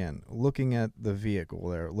this again, looking at the vehicle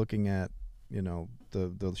there, looking at,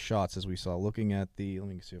 the shots as we saw, looking at let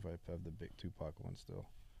me see if I have the big Tupac one still.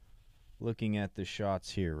 Looking at the shots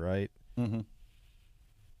here, right? Mm-hmm.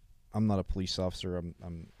 I'm not a police officer.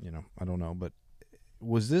 I'm I don't know, but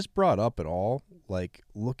was this brought up at all? Like,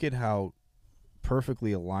 look at how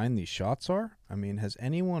perfectly aligned these shots are. I mean, has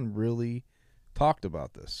anyone really talked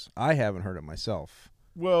about this? I haven't heard it myself.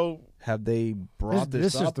 Well, have they brought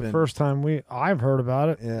this up? This is the first time I've heard about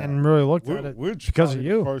it and really looked at it. We're because of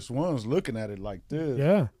you. The first ones looking at it like this.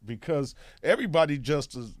 Yeah. Because everybody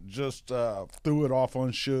just threw it off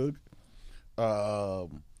on Suge,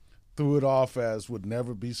 threw it off as would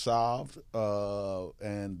never be solved.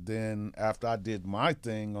 And then after I did my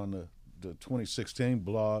thing on the 2016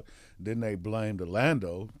 blog, then they blamed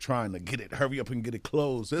Orlando, trying to hurry up and get it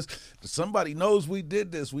closed. Somebody knows we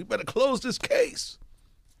did this. We better close this case.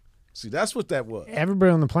 See, that's what that was.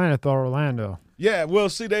 Everybody on the planet thought Orlando. Yeah, well,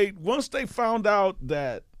 see, once they found out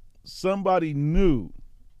that somebody knew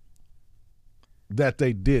that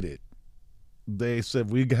they did it, they said,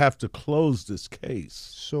 we have to close this case.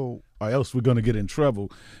 So, or else we're going to get in trouble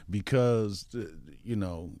because,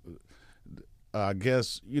 I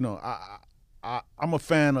guess, I'm a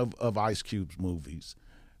fan of Ice Cube's movies.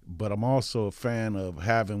 But I'm also a fan of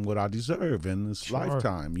having what I deserve in this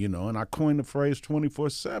lifetime, and I coined the phrase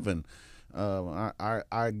 24/7.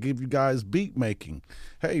 I give you guys beat making.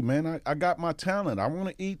 Hey, man, I got my talent. I want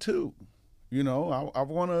to eat too. I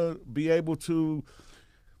want to be able to.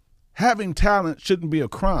 Having talent shouldn't be a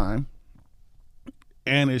crime,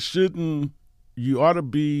 and it shouldn't. You ought to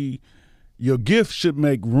be. Your gift should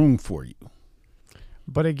make room for you.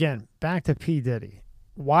 But again, back to P. Diddy.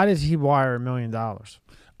 Why does he wire $1 million?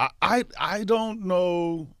 I don't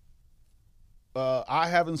know. I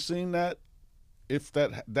haven't seen that. If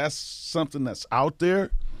that's something that's out there,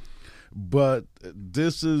 but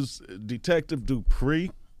this is Detective Dupree,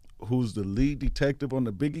 who's the lead detective on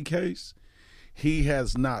the Biggie case. He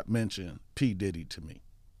has not mentioned P. Diddy to me,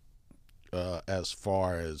 as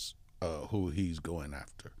far as who he's going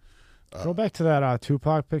after. Go back to that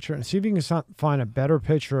Tupac picture and see if you can find a better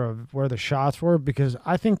picture of where the shots were, because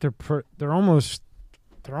I think they're almost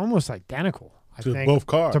identical. I think both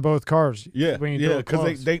cars. To both cars. Yeah,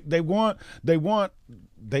 because they want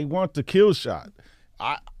the kill shot.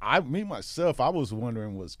 Me myself, I was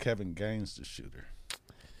wondering, was Kevin Gaines the shooter?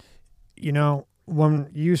 When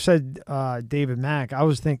you said David Mack, I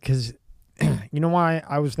was thinking, because you know why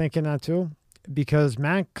I was thinking that too? Because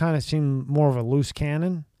Mack kind of seemed more of a loose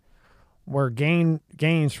cannon, where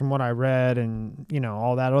Gaines, from what I read and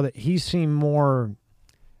all that other, he seemed more.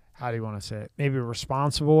 How do you want to say it? Maybe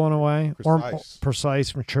responsible in a way, or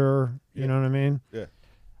precise, mature. You know what I mean?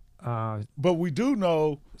 Yeah. But we do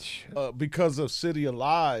know, because of City of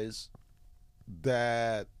Lies,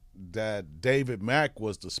 that David Mack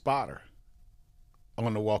was the spotter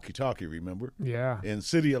on the walkie-talkie. Remember? Yeah. In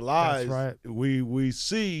City of Lies, that's right. we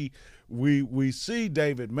see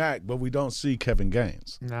David Mack, but we don't see Kevin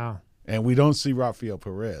Gaines. No. And we don't see Rafael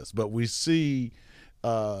Perez, but we see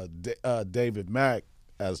David Mack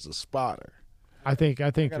as the spotter. I think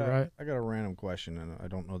you're right. I got a random question, and I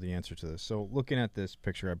don't know the answer to this. So, looking at this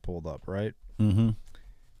picture I pulled up, right? Mm-hmm.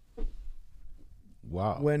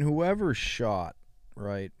 Wow. When whoever shot,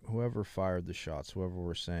 right? Whoever fired the shots, whoever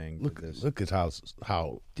we're saying, look at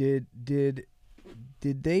how did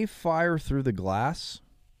they fire through the glass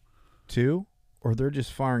too, or they're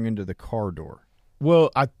just firing into the car door?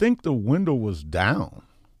 Well, I think the window was down.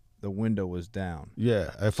 the window was down.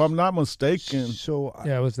 Yeah, if I'm not mistaken. So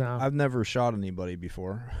Yeah, it was down. I've never shot anybody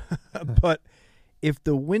before, but if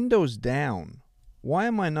the window's down, why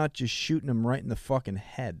am I not just shooting him right in the fucking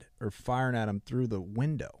head or firing at him through the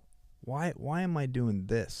window? Why am I doing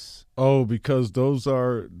this? Oh, because those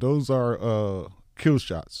are kill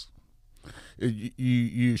shots.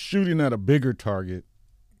 You're shooting at a bigger target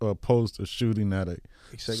opposed to shooting at a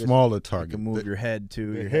smaller target. You can move your head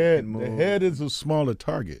too. The Your head can move. The head is a smaller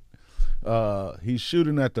target. He's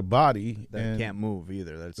shooting at the body. That can't move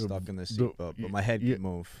either. That's stuck in the seatbelt. But my head can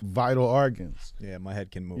move. Vital organs. Yeah, my head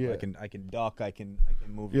can move. Yeah. I can duck. I can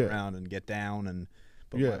move Yeah. around and get down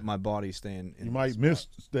but Yeah. my body's staying. In You might miss.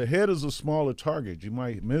 The head is a smaller target. You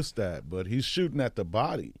might miss that, but he's shooting at the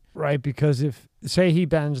body. Right, because if say he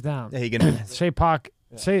bends down, Yeah, he can. say Pac,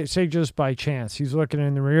 say just by chance he's looking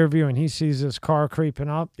in the rear view and he sees this car creeping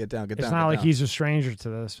up. Get down. It's not like he's a stranger to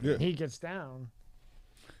this. Yeah. He gets down.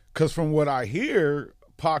 Because from what I hear,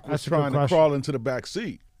 Pac was That's a good trying to question. crawl into the back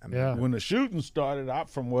seat. Yeah. When the shooting started,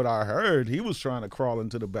 from what I heard, he was trying to crawl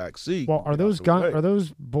into the back seat. Well, are those are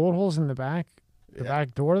those bullet holes in the back? The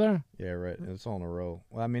back door there? Yeah, right. It's all in a row.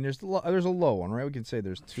 Well, I mean, there's a low one, right? We can say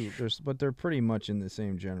there's two. But they're pretty much in the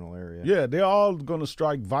same general area. Yeah, they're all going to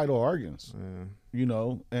strike vital organs. You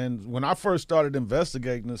know, and when I first started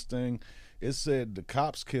investigating this thing, it said the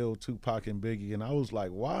cops killed Tupac and Biggie, and I was like,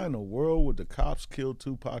 why in the world would the cops kill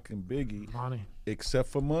Tupac and Biggie? Money. Except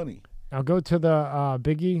for money. Now go to the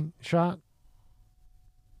Biggie shot.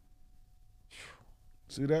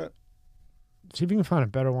 See that? See if you can find a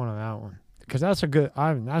better one on that one, because that's a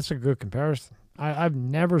good comparison. I've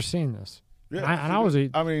never seen this. Yeah, and I was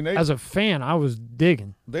as a fan, I was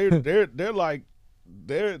digging. They're like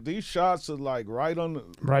these shots are like right on the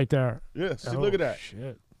Right there. Yeah, see, Oh, look at that.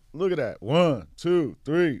 Shit. Look at that. 1, 2,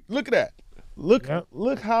 3. Look at that. Look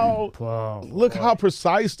how Whoa. look how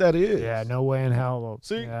precise that is. Yeah, no way in hell.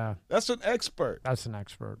 See, yeah, that's an expert. that's an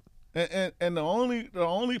expert. And the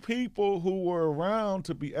only people who were around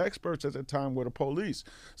to be experts at the time were the police.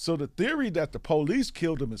 So the theory that the police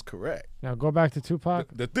killed him is correct. Now go back to Tupac.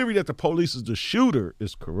 The theory that the police is the shooter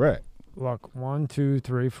is correct. Look, 1, 2,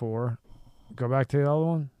 3, 4. Go back to the other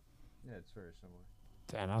one. Yeah, it's very similar.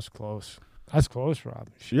 Damn, that's close. That's close, Rob.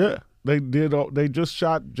 Yeah, they did. They just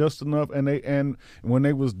shot just enough, and when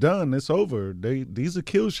they was done, it's over. These are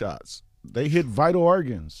kill shots. They hit vital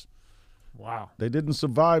organs. Wow. They didn't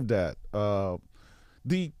survive that.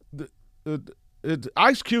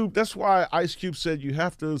 Ice Cube. That's why Ice Cube said you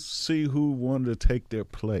have to see who wanted to take their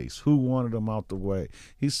place, who wanted them out the way.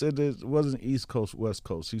 He said it wasn't East Coast, West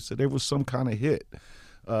Coast. He said there was some kind of hit.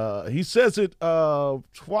 He says it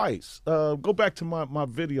twice. Go back to my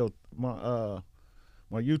video, my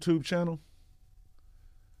YouTube channel.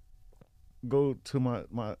 Go to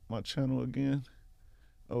my channel again.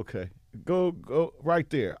 Okay, go right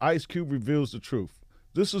there. Ice Cube reveals the truth.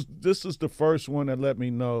 This is the first one that let me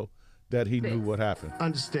know that he knew what happened.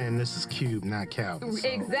 Understand this is Cube, not Calvin. So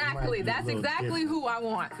exactly. That's exactly who I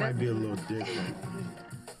want. Might be a little different.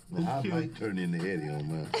 I might turn into Eddie on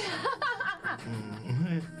man.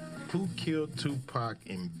 Who killed Tupac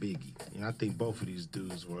and Biggie? You know, I think both of these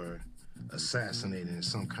dudes were assassinated in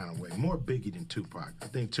some kind of way. More Biggie than Tupac. I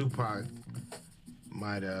think Tupac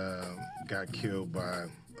might got killed by a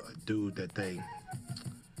dude that they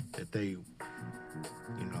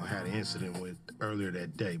had an incident with earlier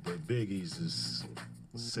that day. But Biggie's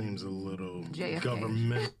seems a little JFK.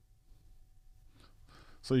 government.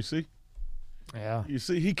 So you see? Yeah. You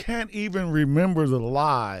see, he can't even remember the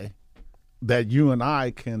lie that you and I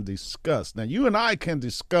can discuss. Now, you and I can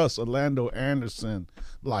discuss Orlando Anderson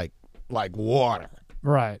like water.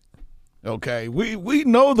 Right. Okay? We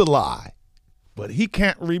know the lie, but he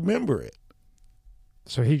can't remember it.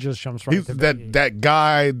 So he just jumps right to Biggie. That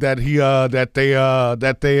guy that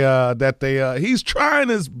he's trying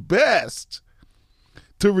his best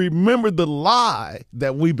to remember the lie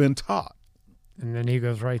that we've been taught. And then he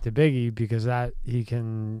goes right to Biggie because that he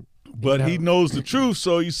can. But he knows the truth,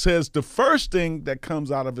 so he says the first thing that comes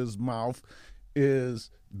out of his mouth is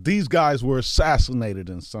these guys were assassinated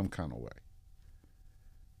in some kind of way.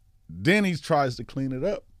 Then he tries to clean it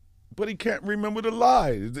up, but he can't remember the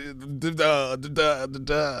lie.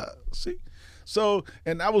 See? So,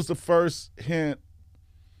 and that was the first hint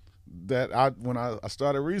that when I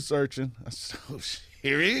started researching, I said, oh,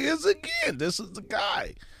 here he is again. This is the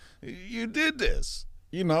guy. You did this,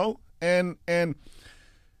 and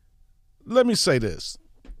let me say this.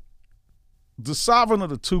 The solving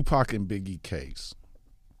of the Tupac and Biggie case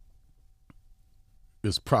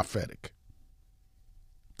is prophetic.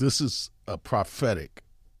 This is a prophetic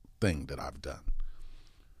thing that I've done.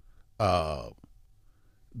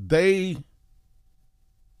 they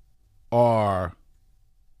are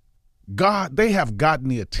God. They have gotten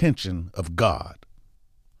the attention of God.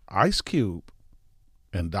 Ice Cube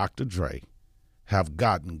and Dr. Dre have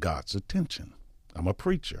gotten God's attention. I'm a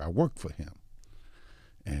preacher. I work for him.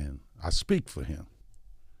 And I speak for him.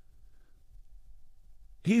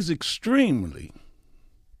 He's extremely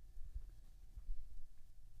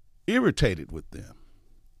irritated with them.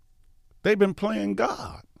 They've been playing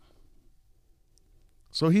God.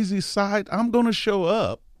 So he's decided, I'm going to show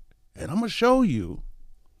up and I'm going to show you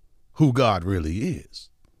who God really is.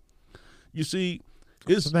 You see,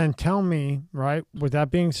 so then tell me, right, with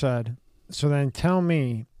that being said, so then tell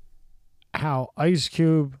me how Ice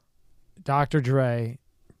Cube, Dr. Dre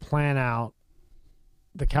plan out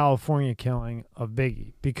the California killing of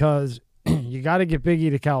Biggie, because you got to get Biggie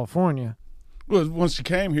to California. Well, once he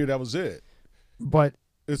came here, that was it. But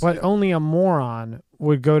only a moron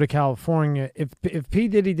would go to California. If P.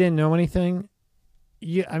 Diddy didn't know anything,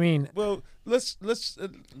 I mean. Well, let's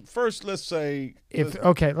say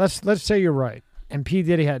let's say you're right, and P.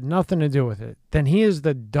 Diddy had nothing to do with it. Then he is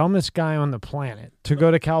the dumbest guy on the planet to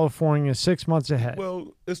go to California 6 months ahead.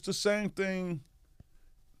 Well, it's the same thing.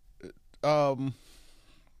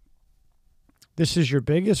 This is your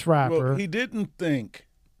biggest rapper. Well, he didn't think.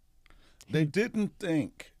 They didn't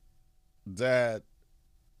think that.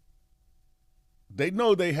 They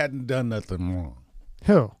know they hadn't done nothing wrong.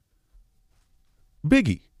 Who?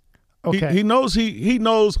 Biggie. Okay. He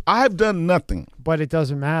knows I've done nothing. But it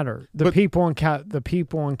doesn't matter. The people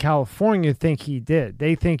in California think he did.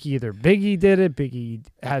 They think either Biggie did it, Biggie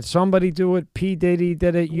had somebody do it, P. Diddy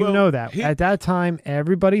did it. You know that. At that time,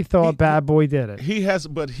 everybody thought Bad Boy did it. He has,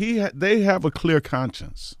 but they have a clear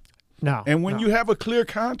conscience. No. And when you have a clear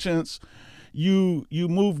conscience, you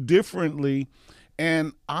move differently.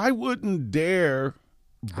 And I wouldn't dare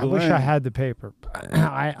blame. I wish I had the paper.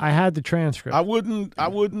 I had the transcript. I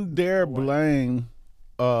wouldn't dare blame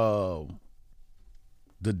the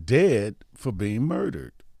dead for being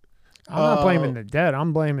murdered. I'm not blaming the dead.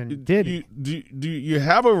 I'm blaming Diddy. Do you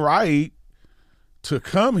have a right to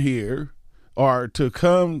come here or to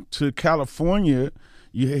come to California?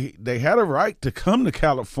 They had a right to come to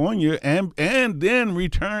California and then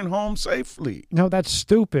return home safely. No, that's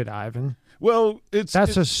stupid, Ivan. Well, that's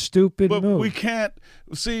a stupid move. We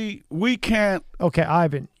can't. Okay,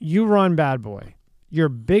 Ivan, you run Bad Boy. Your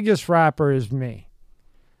biggest rapper is me.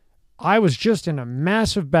 I was just in a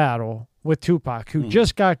massive battle with Tupac, who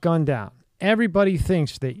just got gunned down. Everybody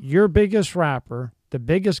thinks that your biggest rapper, the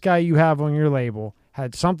biggest guy you have on your label,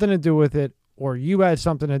 had something to do with it, or you had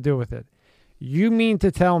something to do with it. You mean to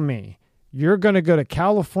tell me you're going to go to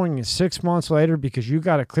California 6 months later because you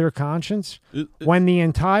got a clear conscience when the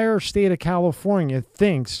entire state of California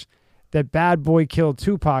thinks that Bad Boy killed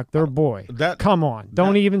Tupac, their boy? Come on.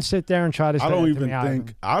 Don't even sit there and try to say that to me,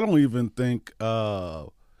 Ivan. I don't even think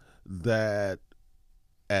that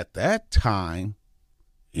at that time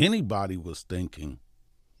anybody was thinking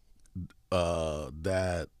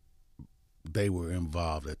that they were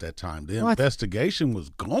involved at that time. The investigation was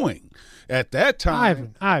going at that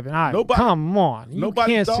time. Ivan, nobody, come on. You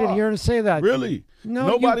can't sit here and say that. Really?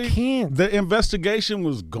 No, you can't. The investigation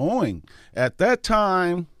was going. At that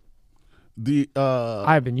time,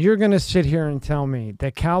 Ivan, you're going to sit here and tell me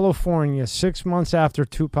that California, 6 months after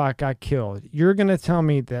Tupac got killed, you're going to tell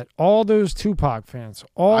me that all those Tupac fans,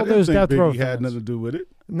 all those Death Row fans, had nothing to do with it.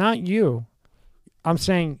 Not you. I'm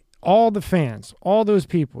saying all the fans, all those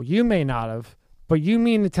people, you may not have, but you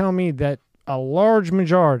mean to tell me that a large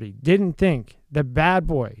majority didn't think that Bad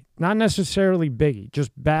Boy, not necessarily Biggie,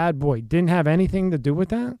 just Bad Boy, didn't have anything to do with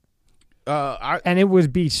that? And it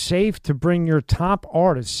would be safe to bring your top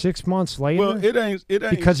artist 6 months later? Well, it ain't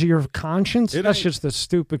because of your conscience? That's just a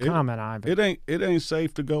stupid comment, Ivan. It ain't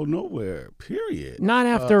safe to go nowhere, period. Not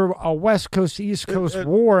after a West Coast, East Coast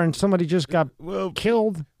war and somebody just got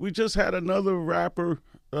killed. We just had another rapper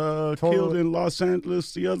killed in Los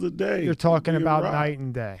Angeles the other day. You're talking about night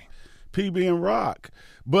and day. PB and Rock.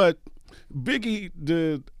 But Biggie,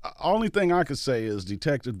 the only thing I could say is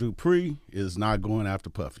Detective Dupree is not going after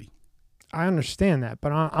Puffy. I understand that,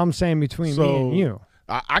 but I'm saying between me and you.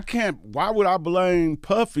 I can't. Why would I blame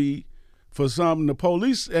Puffy for something the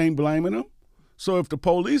police ain't blaming him? So if the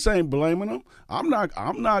police ain't blaming him, I'm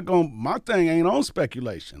not going. My thing ain't on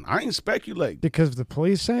speculation. I ain't speculating because the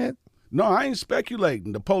police say it. No, I ain't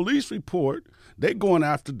speculating. The police report they going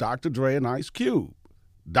after Dr. Dre and Ice Cube.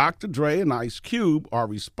 Dr. Dre and Ice Cube are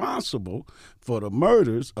responsible for the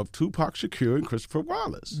murders of Tupac Shakur and Christopher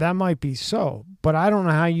Wallace. That might be so, but I don't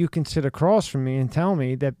know how you can sit across from me and tell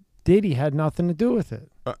me that Diddy had nothing to do with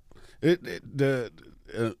it.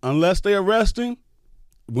 Unless they arrest him,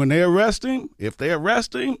 when they arrest him, if they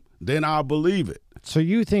arrest him, then I'll believe it. So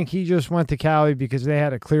you think he just went to Cali because they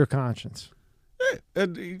had a clear conscience?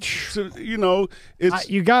 You know, it's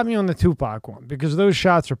You got me on the Tupac one because those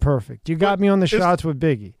shots are perfect. You got me on the shots with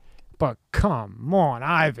Biggie. But come on,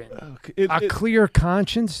 Ivan. A clear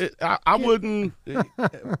conscience? I wouldn't.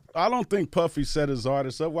 I don't think Puffy set his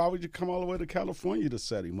artist up. Why would you come all the way to California to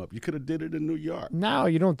set him up? You could have did it in New York. No,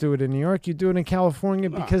 you don't do it in New York. You do it in California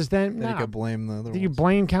because then you could blame the other You ones.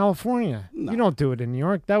 blame California. You don't do it in New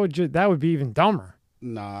York. That would be even dumber.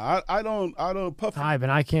 Nah, I don't. Puffy. Ivan,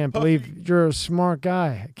 I can't believe you're a smart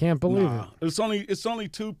guy. I can't believe it. It's only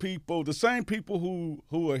two people. The same people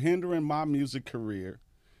who are hindering my music career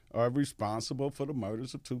are responsible for the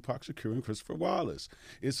murders of Tupac Shakur and Christopher Wallace.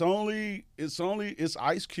 It's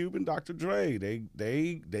Ice Cube and Dr. Dre.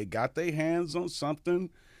 They got their hands on something,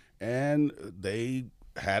 and they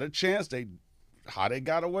had a chance. How they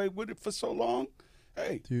got away with it for so long?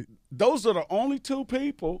 Hey, those are the only two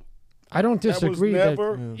people. I don't disagree. That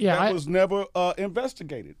was never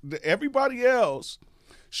investigated. Everybody else,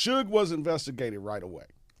 Suge was investigated right away.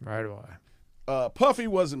 Right away. Puffy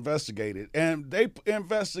was investigated, and they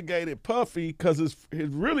investigated Puffy because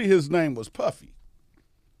his name was Puffy.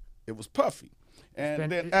 It was Puffy, and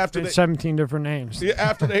then after 17 different names.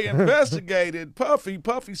 After they investigated Puffy,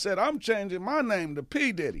 Puffy said, "I'm changing my name to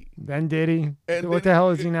P Diddy." Then Diddy. And what the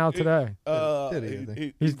hell is he now today?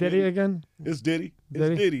 Diddy. He's Diddy again. It's Diddy.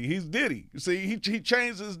 It's Diddy. He's Diddy. See, he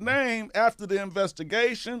changed his name after the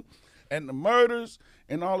investigation and the murders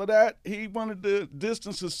and all of that. He wanted to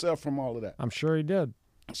distance himself from all of that. I'm sure he did.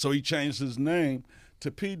 So he changed his name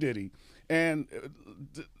to P Diddy, and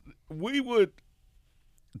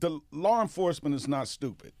the law enforcement is not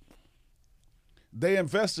stupid. They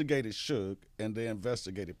investigated Suge and they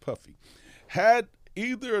investigated Puffy. Had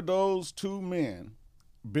either of those two men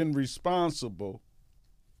been responsible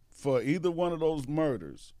for either one of those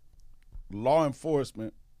murders, law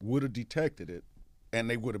enforcement would have detected it and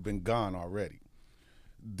they would have been gone already.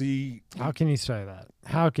 How can you say that?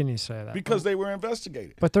 How can you say that? Because they were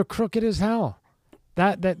investigated. But they're crooked as hell.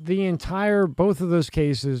 That the entire both of those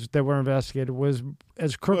cases that were investigated was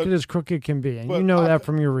as crooked as crooked can be, and you know that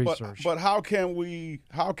from your research. But how can we?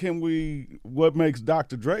 What makes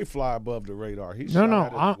Dr. Dre fly above the radar? He shot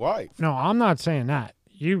at his wife. No, I'm not saying that.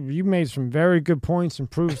 You made some very good points and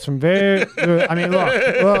proved some very. I mean,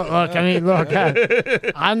 look.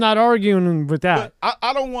 I'm not arguing with that.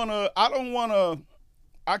 I don't want to.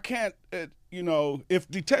 I can't. If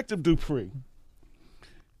Detective Dupree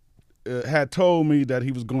had told me that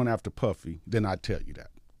he was going after Puffy, then I'd tell you that.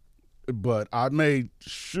 But I made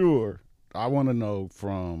sure, I want to know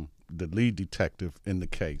from the lead detective in the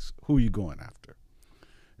case, who you going after?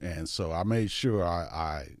 And so I made sure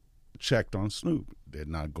I checked on Snoop. They're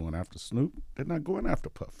not going after Snoop. They're not going after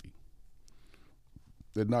Puffy.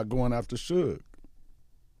 They're not going after Suge.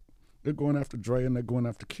 They're going after Dre and they're going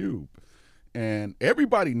after Cube. And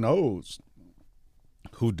everybody knows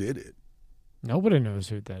who did it. Nobody knows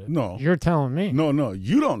who did it. No. You're telling me. No,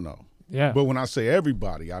 you don't know. Yeah. But when I say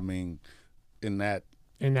everybody, I mean that's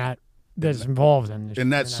involved in this.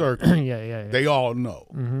 In that circle. Yeah. They all know.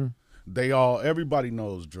 Mm-hmm. Everybody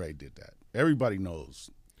knows Dre did that. Everybody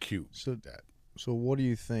knows Q did that. So what do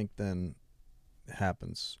you think then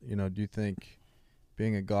happens? Do you think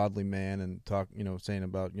being a godly man and saying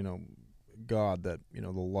about, God, that,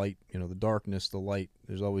 the light, the darkness, the light,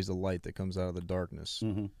 there's always the light that comes out of the darkness.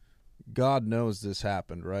 Mm-hmm. God knows this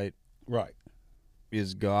happened, right? Right.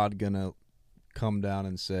 Is God going to come down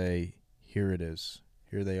and say, here it is,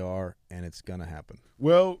 here they are, and it's going to happen?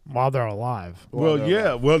 Well, while they're alive. Well,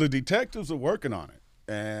 Well, the detectives are working on it.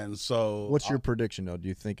 And so what's your prediction, though? Do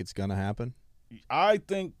you think it's going to happen? I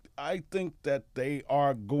think that they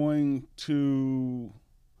are going to,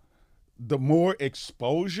 the more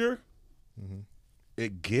exposure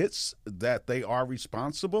it gets that they are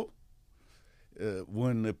responsible,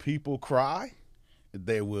 when the people cry,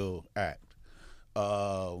 they will act.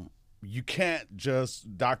 You can't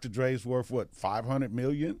just, Dr. Dre's worth what, $500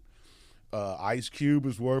 million? Ice Cube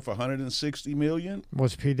is worth $160 million.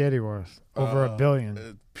 What's P Diddy worth? Over $1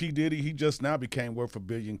 billion. P Diddy, he just now became worth $1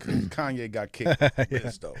 billion because Kanye got kicked off the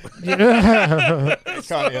list, though.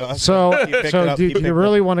 So do you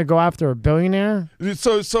really want to go after a billionaire?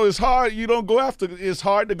 So it's hard. It's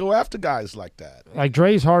hard to go after guys like that. Like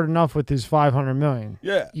Dre's hard enough with his $500 million.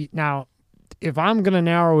 Yeah. Now, if I'm gonna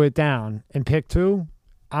narrow it down and pick two,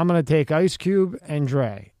 I'm gonna take Ice Cube and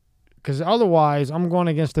Dre. Because otherwise, I'm going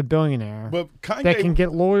against a billionaire that can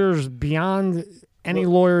get lawyers beyond any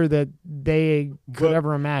lawyer that they could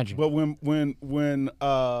ever imagine. But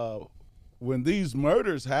when these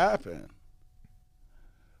murders happen,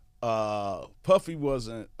 Puffy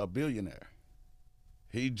wasn't a billionaire.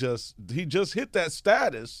 He just hit that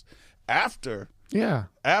status after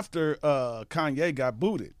Kanye got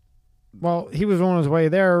booted. Well, he was on his way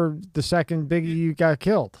there the second Biggie got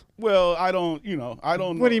killed. Well, I don't know.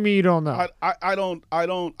 What do you mean you don't know? I'm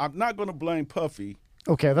not going to blame Puffy.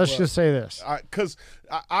 Okay, let's just say this. Because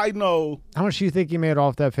I know. How much do you think he made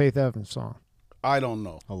off that Faith Evans song? I don't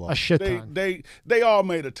know. A shit ton. They all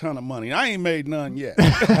made a ton of money. I ain't made none yet.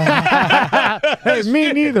 Hey,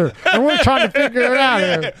 me neither. And we're trying to figure it out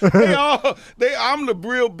here. I'm the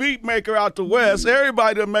real beat maker out the West.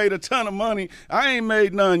 Everybody done made a ton of money. I ain't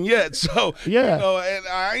made none yet. So yeah, and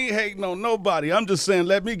I ain't hating on nobody. I'm just saying,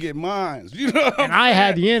 let me get mine. You know. And I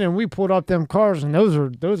had you in, and we pulled up them cars, and those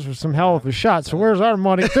are some hell of a shots. So where's our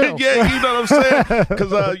money too? Yeah, you know what I'm saying?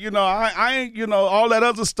 Because I ain't all that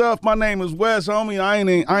other stuff. My name is Wes. Homie, I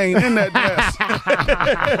ain't in that mess.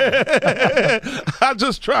 I'm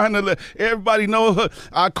just trying to let everybody know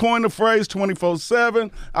I coined the phrase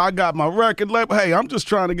 24/7. I got my record label. Hey, I'm just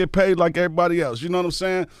trying to get paid like everybody else. You know what I'm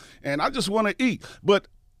saying? And I just want to eat. But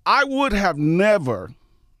I would have never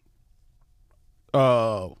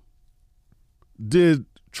did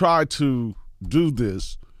try to do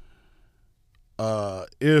this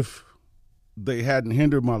if they hadn't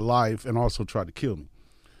hindered my life and also tried to kill me.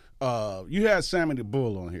 You had Sammy the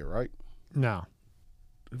Bull on here, right? No.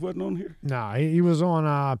 He wasn't on here? No, he was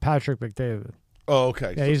on Patrick McDavid. Oh,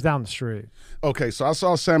 okay. Yeah, he's down the street. Okay, so I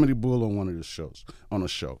saw Sammy the Bull on one of his shows, on a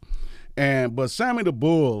show. But Sammy the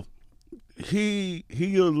Bull,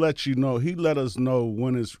 he'll let you know, he let us know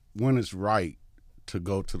when it's right to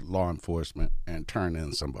go to law enforcement and turn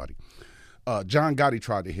in somebody. John Gotti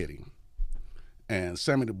tried to hit him. And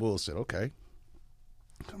Sammy the Bull said, okay,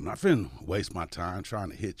 I'm not finna waste my time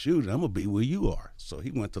trying to hit you. I'm going to be where you are. So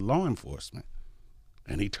he went to law enforcement,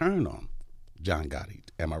 and he turned on John Gotti.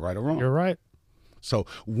 Am I right or wrong? You're right. So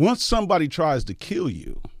once somebody tries to kill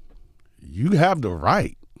you, you have the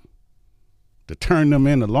right to turn them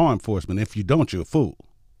into law enforcement. If you don't, you're a fool.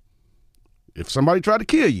 If somebody tried to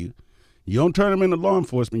kill you, you don't turn them into law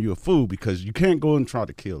enforcement, you're a fool, because you can't go and try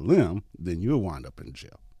to kill them, then you'll wind up in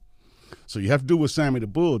jail. So you have to do what Sammy the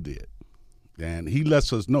Bull did. And he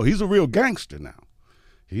lets us know he's a real gangster now.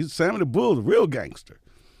 Sammy the Bull's a real gangster.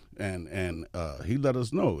 And he let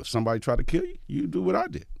us know if somebody tried to kill you, you do what I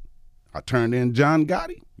did. I turned in John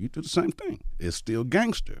Gotti, you do the same thing. It's still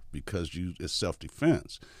gangster because it's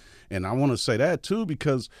self-defense. And I want to say that too,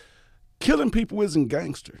 because killing people isn't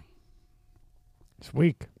gangster. It's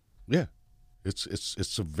weak. Yeah.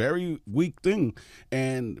 It's a very weak thing.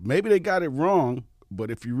 And maybe they got it wrong,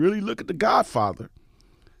 but if you really look at The Godfather,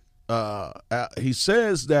 he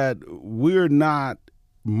says that we're not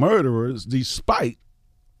murderers despite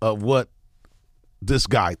of what this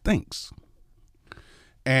guy thinks.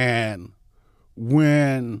 And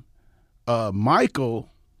when Michael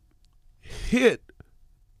hit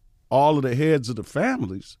all of the heads of the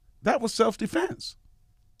families, that was self-defense.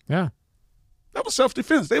 Yeah. That was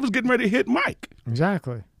self-defense. They was getting ready to hit Mike.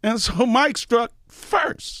 Exactly. And so Mike struck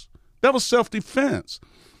first. That was self-defense.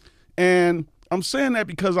 And I'm saying that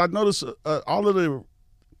because I noticed all of the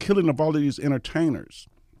killing of all of these entertainers,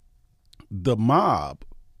 the mob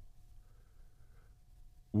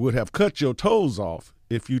would have cut your toes off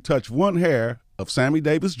if you touch one hair of Sammy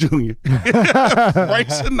Davis Jr., Frank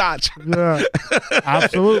Sinatra. Yeah,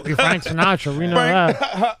 absolutely. Frank Sinatra. We know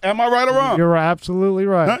that. Am I right or wrong? You're absolutely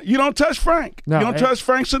right. Huh? You don't touch Frank. No, you don't touch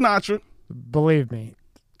Frank Sinatra. Believe me,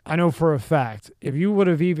 I know for a fact, if you would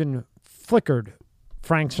have even flickered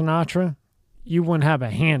Frank Sinatra, you wouldn't have a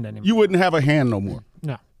hand anymore. You wouldn't have a hand no more.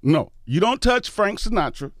 No. No. You don't touch Frank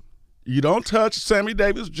Sinatra. You don't touch Sammy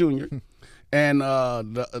Davis Jr. And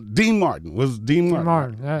Dean Martin. Was Dean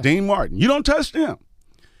Martin? Yeah. Dean Martin. You don't touch them.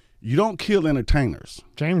 You don't kill entertainers.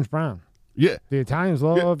 James Brown. Yeah. The Italians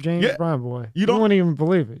love James Brown, boy. You wouldn't even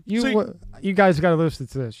believe it. You guys got to listen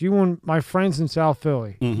to this. You wouldn't, my friends in South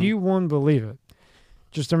Philly, you wouldn't believe it.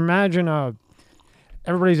 Just imagine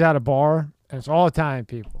everybody's at a bar, and it's all Italian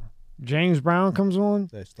people. James Brown comes on.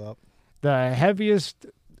 They stop. The heaviest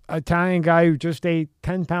Italian guy who just ate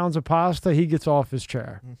 10 pounds of pasta, he gets off his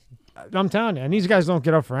chair. I'm telling you, and these guys don't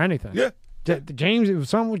get up for anything. Yeah. It was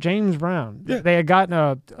something with James Brown. Yeah. They had gotten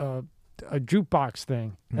a jukebox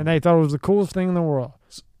thing, and they thought it was the coolest thing in the world.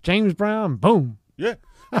 James Brown, boom. Yeah.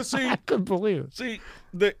 See, I couldn't believe it. See,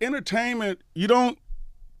 the entertainment, you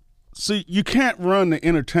can't run the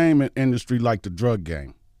entertainment industry like the drug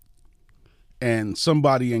game. And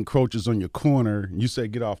somebody encroaches on your corner, and you say,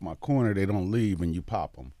 get off my corner, they don't leave, and you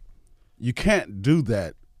pop them. You can't do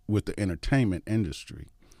that with the entertainment industry.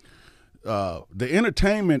 the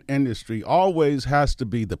entertainment industry always has to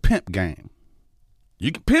be the pimp game.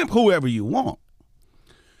 You can pimp whoever you want,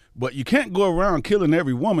 but you can't go around killing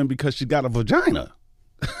every woman because she got a vagina.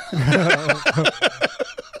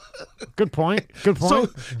 Good point. Good point.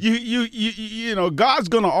 So you know, God's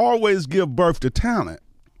gonna always give birth to talent,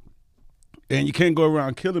 and you can't go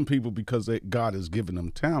around killing people because God has given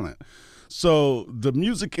them talent. So the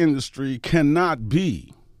music industry cannot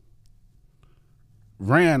be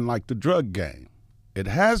ran like the drug game. It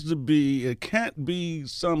has to be. It can't be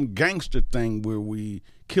some gangster thing where we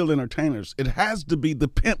kill entertainers. It has to be the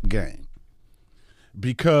pimp game,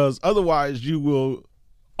 because otherwise you will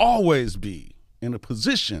always be in a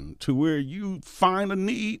position to where you find a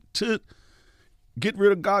need to get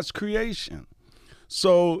rid of God's creation.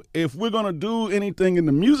 So if we're going to do anything in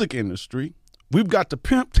the music industry, we've got to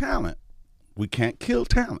pimp talent. We can't kill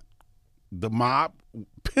talent. The mob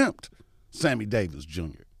pimped Sammy Davis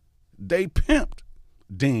Jr. They pimped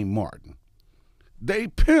Dean Martin. They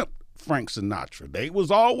pimped Frank Sinatra. They was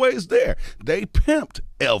always there. They pimped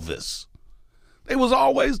Elvis. They was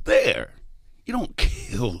always there. You don't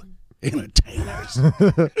kill entertainers.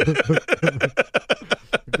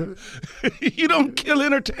 You don't kill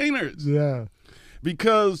entertainers. Yeah.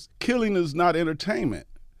 Because killing is not entertainment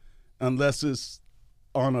unless it's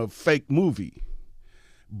on a fake movie.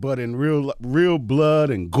 But in real blood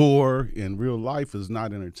and gore in real life is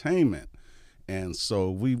not entertainment. And so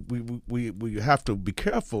we have to be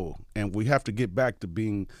careful, and we have to get back to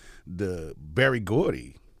being the Berry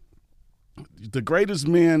Gordy. The greatest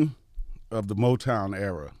men of the Motown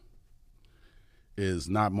era is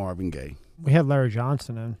not Marvin Gaye. We had Larry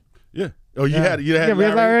Johnson in. Yeah. Oh, you had we had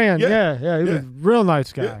Larry in. Yeah. He was a real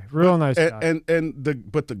nice guy. Guy.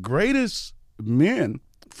 But the greatest men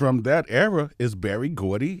from that era is Berry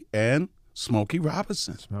Gordy and Smokey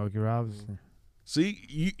Robinson.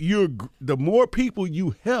 See, you're the more people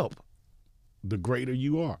you help, the greater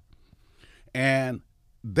you are. And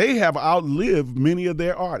they have outlived many of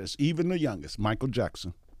their artists, even the youngest, Michael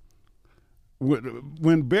Jackson.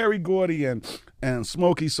 When Berry Gordy and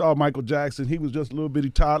Smokey saw Michael Jackson, he was just a little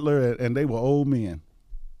bitty toddler, and they were old men.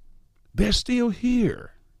 They're still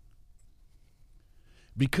here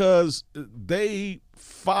because they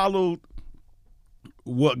followed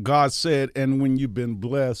what God said, and when you've been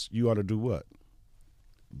blessed, you ought to do what?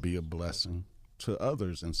 Be a blessing to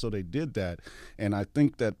others. And so they did that. And I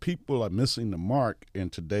think that people are missing the mark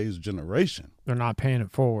in today's generation. They're not paying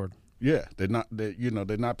it forward. Yeah, they're not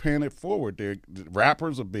paying it forward. The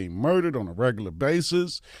rappers are being murdered on a regular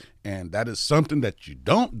basis, and that is something that you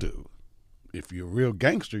don't do. If you're a real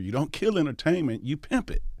gangster, you don't kill entertainment, you pimp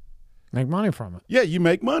it. Make money from it. Yeah, you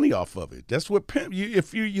make money off of it. That's what pimp.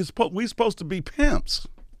 We're supposed to be pimps,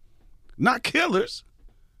 not killers.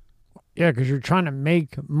 Yeah, because you're trying to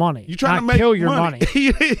make money. You're trying to make kill your money.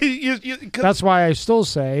 That's why I still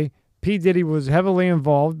say P. Diddy was heavily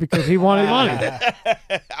involved because he wanted money.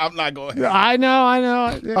 I'm not going to hate. I know.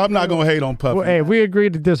 I'm not going to hate on Puffy. Well, hey, we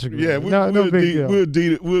agreed to disagree. Yeah,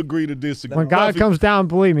 we'll agree to disagree. When God comes down,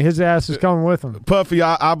 believe me, his ass is coming with him. Puffy,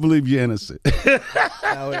 I believe you're innocent.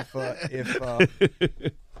 Now,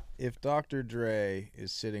 if Dr. Dre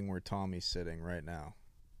is sitting where Tommy's sitting right now,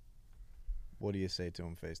 what do you say to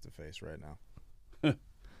him face to face right now?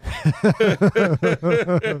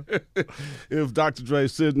 If Dr.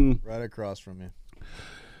 Dre's sitting right across from you,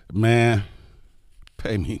 man,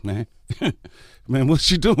 pay me, man. Man,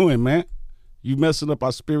 what you doing, man? You messing up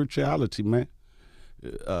our spirituality, man.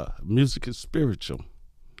 Music is spiritual.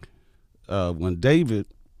 When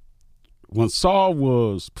Saul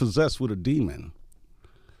was possessed with a demon,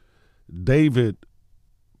 David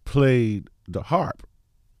played the harp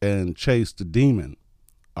and chased the demon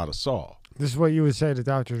out of Saul. This is what you would say to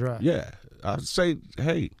Dr. Dre. Yeah. I'd say,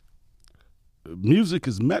 hey, music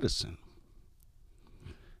is medicine.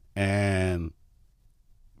 And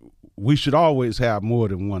we should always have more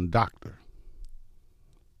than one doctor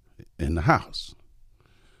in the house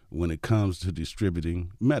when it comes to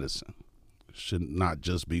distributing medicine. It should not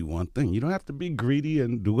just be one thing. You don't have to be greedy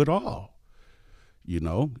and do it all.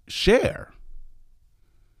 Share.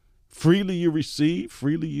 Freely you receive,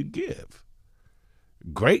 freely you give.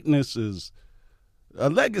 Greatness is a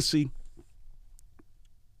legacy.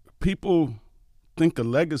 People think a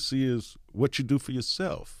legacy is what you do for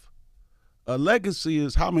yourself. A legacy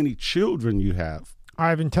is how many children you have.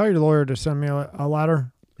 Ivan, tell your lawyer to send me a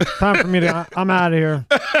letter. Time for me to, I'm out of here.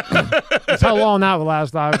 That's how long that will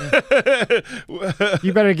last, Ivan.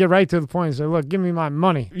 You better get right to the point and say, look, give me my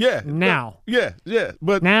money. Yeah. Now. Yeah.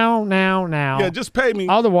 But now. Yeah, just pay me.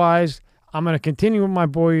 Otherwise, I'm going to continue with my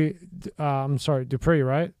boy, Dupree,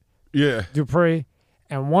 right? Yeah. Dupree.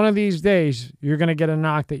 and one of these days you're gonna get a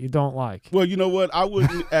knock that you don't like. Well, you know what? I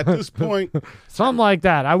wouldn't at this point. Something like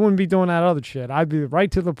that. I wouldn't be doing that other shit. I'd be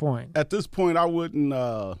right to the point. At this point, I wouldn't.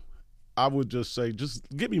 I would just say, just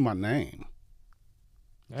give me my name.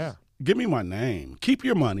 Yeah. Give me my name. Keep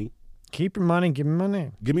your money. Keep your money. Give me my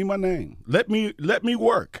name. Give me my name. Let me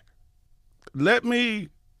work. Let me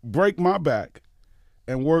break my back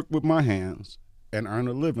and work with my hands and earn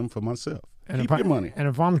a living for myself. And Keep your money. And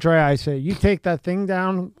if I'm Dre, I say, you take that thing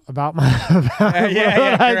down about my about what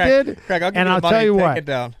I correct. did, Correct. I'll give and you I'll the money, tell you take what, it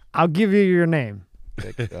down. I'll give you your name.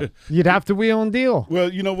 Take it down. You'd have to wheel and deal.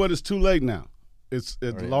 Well, you know what? It's too late now. It's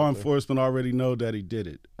law yeah. enforcement already know that he did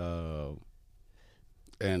it.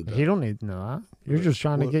 And He don't need to know that. You're just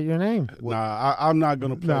trying to get your name. Nah, I'm not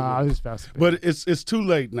gonna play. Nah, with it. it's best. But it's too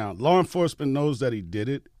late now. Law enforcement knows that he did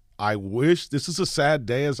it. I wish this is a sad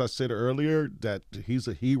day, as I said earlier, that he's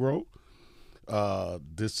a hero.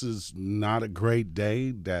 This is not a great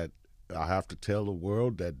day that I have to tell the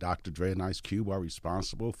world that Dr. Dre and Ice Cube are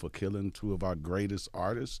responsible for killing two of our greatest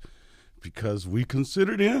artists, because we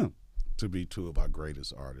considered them to be two of our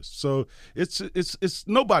greatest artists. So it's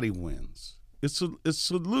nobody wins. It's a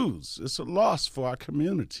lose. It's a loss for our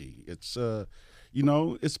community. It's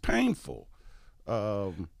it's painful.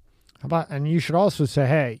 And you should also say,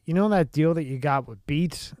 hey, you know that deal that you got with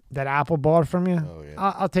Beats that Apple bought from you? Oh, yeah.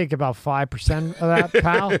 I'll take about 5% of that,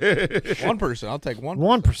 pal. 1%. I'll take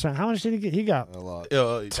 1%. 1%. How much did he get? He got a lot.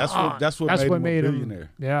 That's what made him a billionaire.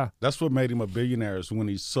 Yeah. That's what made him a billionaire, is when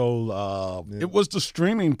he sold. It was the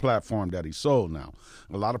streaming platform that he sold. Now,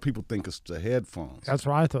 a lot of people think it's the headphones. That's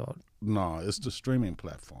what I thought. No, it's the streaming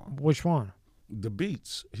platform. Which one? The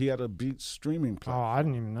Beats. He had a Beats streaming platform. Oh, I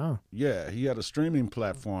didn't even know. Yeah, he had a streaming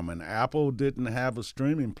platform, and Apple didn't have a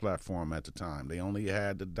streaming platform at the time. They only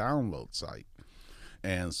had the download site.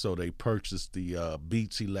 And so they purchased the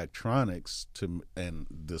Beats Electronics, and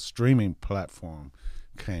the streaming platform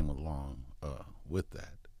came along with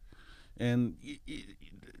that. And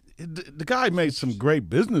the guy made some great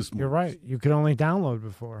business moves. You're right. You could only download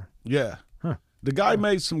before. Yeah. Huh. The guy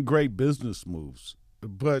made some great business moves,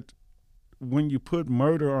 but when you put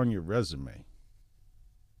murder on your resume,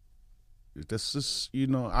 this is,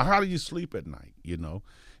 how do you sleep at night,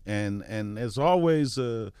 And there's always,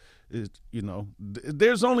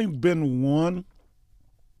 there's only been one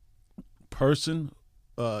person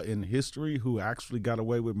in history who actually got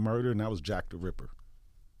away with murder, and that was Jack the Ripper.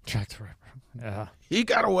 Jack the Ripper. Yeah. He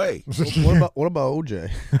got away. What about OJ?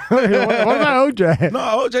 What about OJ? No,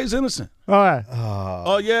 OJ's innocent. All right.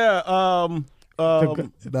 Oh, yeah.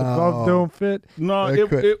 The glove don't fit. No,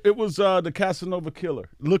 it was the Casanova Killer.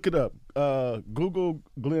 Look it up. Google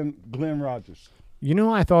Glenn Rogers.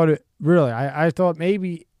 I thought it really. I thought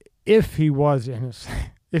maybe if he was innocent,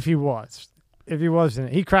 if he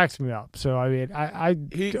wasn't, he cracks me up. So I mean,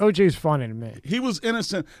 OJ's funny to me. He was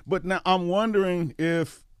innocent, but now I'm wondering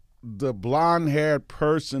if the blonde-haired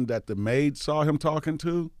person that the maid saw him talking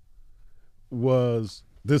to was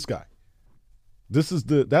this guy.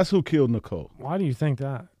 That's who killed Nicole. Why do you think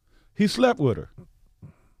that? He slept with her.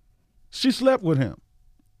 She slept with him.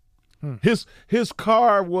 His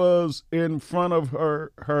car was in front of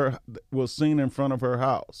her was seen in front of her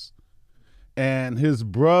house. And his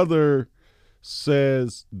brother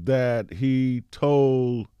says that he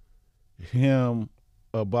told him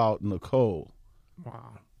about Nicole.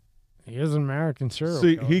 Wow. He is an American serial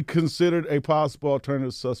See, killer. he considered a possible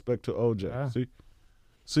alternative suspect to OJ. Yeah.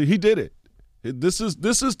 See, he did it. This is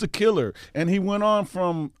the killer, and he went on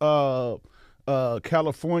from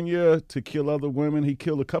California to kill other women. He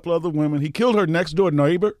killed a couple other women. He killed her next door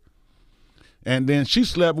neighbor, and then she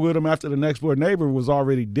slept with him after the next door neighbor was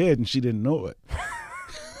already dead, and she didn't know it.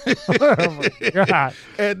 Oh my God.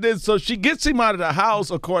 And then so she gets him out of the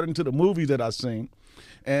house, according to the movie that I seen,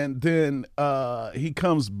 and then he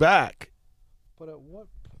comes back. But at what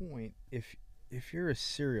point, if you're a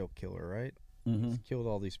serial killer, right? Mm-hmm. He's killed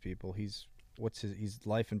all these people. He's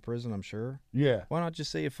life in prison, I'm sure. Yeah. Why not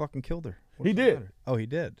just say you fucking killed her? He did. Matter? Oh, he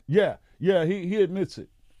did. Yeah. He admits it.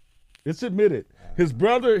 It's admitted. His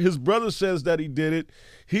brother says that he did it.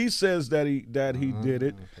 He says that he did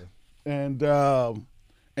it, okay.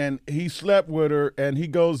 And he slept with her, and he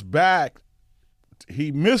goes back.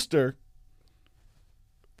 He missed her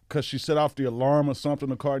because she set off the alarm or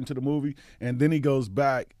something, according to the movie. And then he goes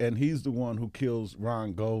back, and he's the one who kills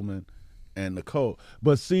Ron Goldman and Nicole.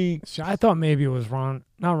 But see, I thought maybe it was not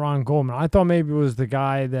Ron Goldman. I thought maybe it was the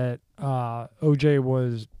guy that OJ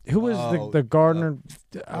was. Who was the gardener?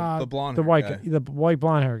 The blonde, the white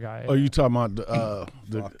blonde hair guy. Oh, you talking about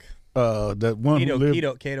That one who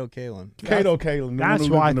lived. Kato Kalin. Kato Kalin. That's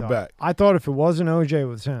why why I in the thought. back. I thought if it wasn't OJ, it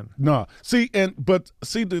was him. No, see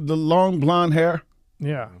the long blonde hair.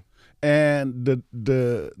 Yeah. And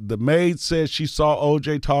the maid said she saw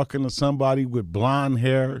OJ talking to somebody with blonde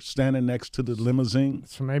hair standing next to the limousine.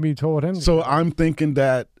 So maybe he told him. So I'm thinking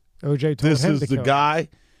that OJ told this him is to the kill guy,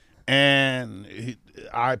 and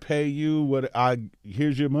I pay you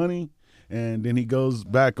here's your money, and then he goes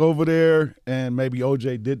back over there, and maybe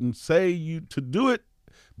OJ didn't say you to do it,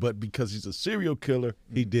 but because he's a serial killer,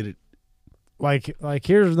 he did it. Like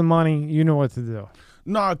here's the money. You know what to do.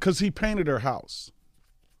 No, because he painted her house.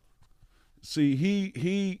 See,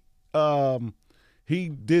 he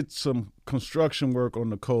did some construction work on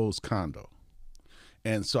Nicole's condo,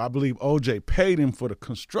 and so I believe OJ paid him for the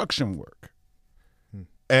construction work.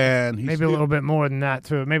 And he maybe a little bit more than that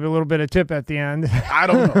too. Maybe a little bit of tip at the end. I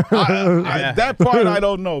don't know. That part I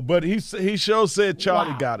don't know. But he sure said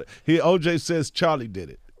Charlie got it. OJ says Charlie did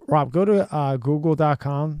it. Rob, go to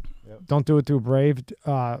Google.com. Yep. Don't do it through Brave.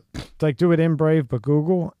 Do it in Brave, but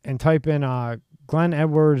Google, and type in Glenn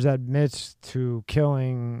Edwards admits to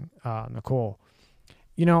killing Nicole.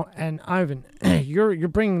 And Ivan, you're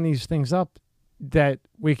bringing these things up that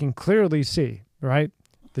we can clearly see, right?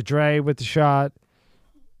 The Dre with the shot.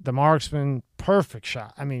 The marksman, perfect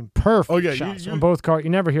shot. I mean, perfect shots on both cars. You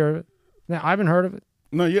never hear of it. Now, I haven't heard of it.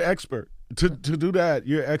 No, you're expert. To do that,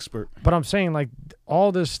 you're expert. But I'm saying, like,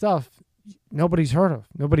 all this stuff, nobody's heard of.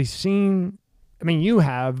 Nobody's seen. I mean, you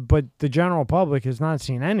have, but the general public has not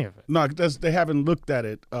seen any of it. No, they haven't looked at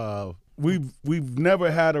it. We've never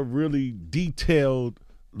had a really detailed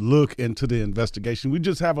look into the investigation. We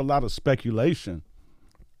just have a lot of speculation.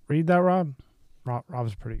 Read that, Rob.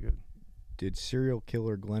 Rob's pretty good. Did serial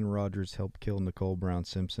killer Glenn Rogers help kill Nicole Brown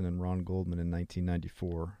Simpson and Ron Goldman in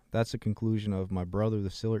 1994? That's the conclusion of My Brother, the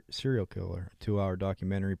Serial Killer, a 2-hour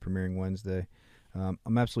documentary premiering Wednesday.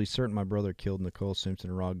 I'm absolutely certain my brother killed Nicole Simpson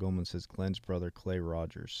and Ron Goldman, says Glenn's brother, Clay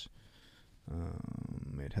Rogers.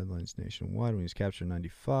 Made headlines nationwide when he was captured in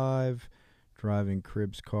 95. Driving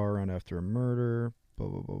Cribb's car around after a murder. Blah,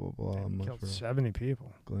 blah, blah, blah, blah. He killed 70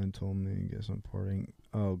 people. Glenn told me, guess I'm partying.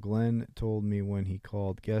 Oh, Glenn told me when he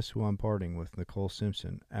called, guess who I'm partying with, Nicole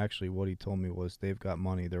Simpson. Actually, what he told me was they've got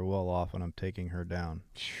money, they're well off, and I'm taking her down.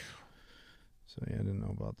 So, yeah, I didn't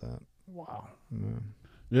know about that. Wow.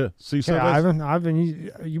 Yeah. See, so I've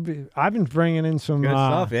been bringing in some good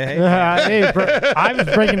stuff.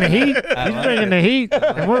 Ivan's bringing the heat. He's bringing the heat.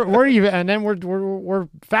 And we're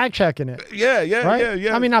fact checking it. Yeah. Right?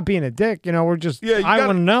 Yeah. I mean, not being a dick. We're just. I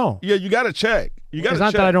want to know. Yeah, you got to check. It's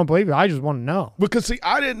not that I don't believe it. I just want to know. Because see,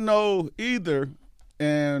 I didn't know either,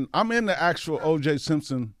 and I'm in the actual O.J.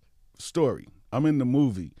 Simpson story. I'm in the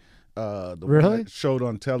movie. The really? one that showed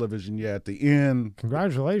on television. Yeah, at the end.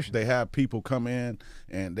 Congratulations. They have people come in,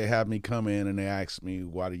 and they have me come in, and they ask me,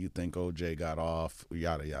 why do you think OJ got off?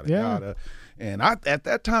 Yada, yada, yada. And at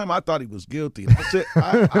that time, I thought he was guilty.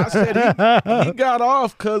 I said he got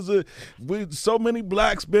off because so many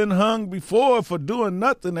blacks been hung before for doing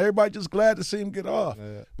nothing. Everybody just glad to see him get off.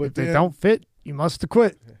 But if they don't fit, you must have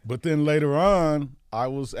quit. But then later on, I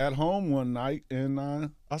was at home one night, and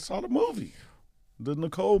I saw the movie. The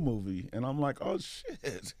Nicole movie, and I'm like, oh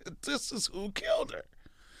shit, this is who killed her.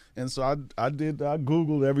 And so I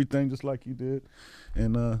Googled everything just like you did,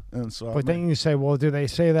 and so. But then you say, well, do they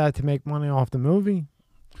say that to make money off the movie?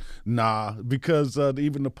 Nah, because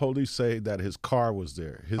even the police say that his car was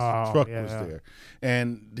there, his truck was there,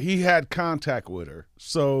 and he had contact with her.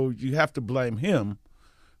 So you have to blame him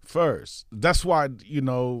first. That's why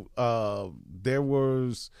there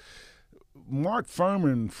was Mark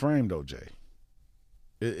Furman framed OJ.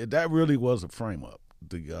 That really was a frame up.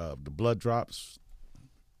 The blood drops,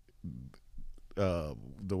 the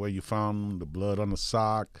way you found the blood on the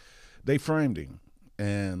sock, they framed him,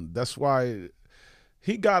 and that's why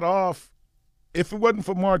he got off. If it wasn't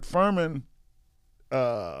for Mark Furman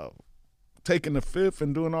taking the fifth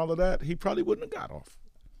and doing all of that, he probably wouldn't have got off.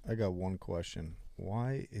 I got one question: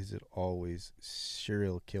 why is it always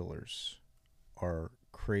serial killers are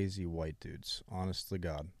crazy white dudes? Honest to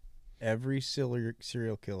God. Every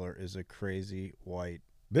serial killer is a crazy white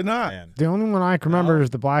They're not. man. The only one I can remember is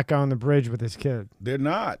the black guy on the bridge with his kid. They're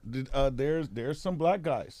not. There's some black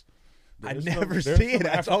guys. I never see it.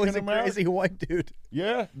 That's always a crazy white dude.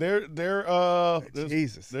 Yeah, there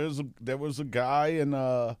Jesus. There was a guy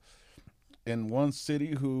in one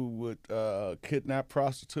city who would kidnap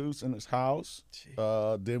prostitutes in his house.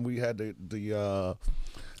 Then we had the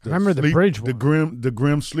remember the bridge one. the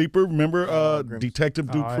grim sleeper. Remember Detective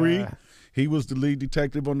Dupree? yeah. He was the lead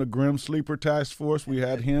detective on the Grim Sleeper Task Force. We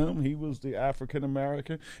had him. He was the African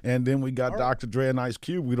American. And then we got Dr. Dre and Ice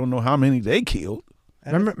Cube. We don't know how many they killed.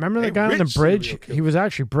 Remember the guy on the bridge? He was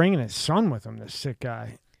actually bringing his son with him, this sick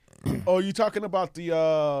guy. Oh, you talking about the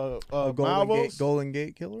Golden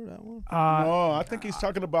Gate Killer, that one? No, I think he's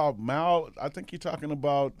talking about I think you're talking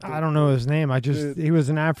about. I don't know his name. He was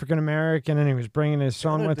an African American, and he was bringing his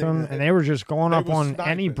son with him, and they were just going up on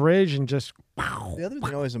any bridge and just. The other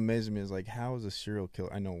thing always amazes me is like, how is a serial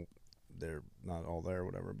killer? I know they're not all there or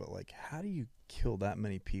whatever, but like, how do you kill that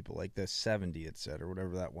many people? Like the 70 it said, or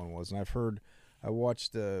whatever that one was. And I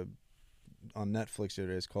watched on Netflix the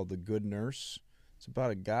other day. It's called The Good Nurse. It's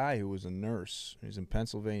about a guy who was a nurse. He was in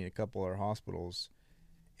Pennsylvania, a couple other hospitals,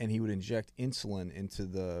 and he would inject insulin into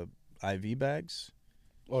the IV bags.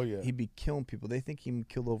 Oh, yeah. He'd be killing people. They think he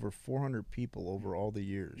killed over 400 people over all the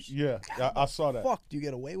years. Yeah, I saw that. Fuck, do you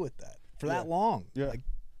get away with that for that long? Yeah. Like,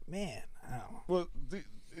 man, I don't know. Well,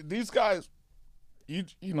 these guys, you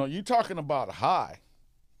know, you talking about high.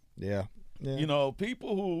 Yeah. You know,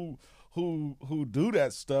 people who do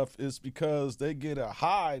that stuff is because they get a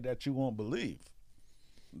high that you won't believe.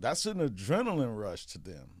 That's an adrenaline rush to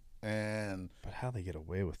them, but how they get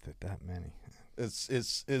away with it? That many? It's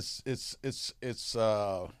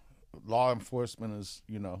law enforcement is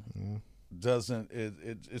doesn't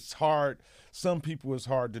it's hard. Some people it's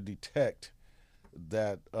hard to detect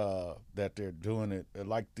that they're doing it.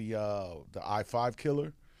 Like the I-5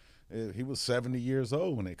 killer, he was 70 years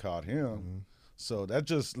old when they caught him. Mm-hmm. So that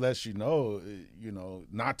just lets you know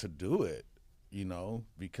not to do it.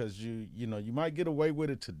 Because you might get away with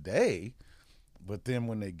it today, but then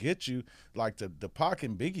when they get you, like the Pac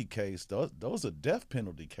and Biggie case, those are death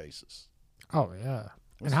penalty cases. Oh yeah.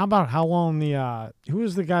 And how about how long who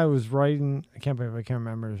was the guy who was writing? I can't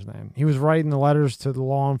remember his name. He was writing the letters to the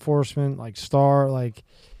law enforcement, like Zodiac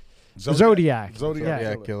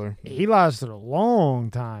Killer. He lasted a long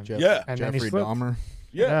time. Jeffrey Dahmer.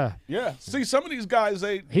 Yeah. See, some of these guys,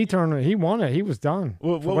 he won it. He was done.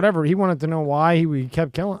 Well, whatever. He wanted to know why he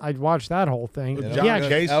kept killing. I watched that whole thing.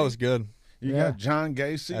 Gacy. That was good. You got John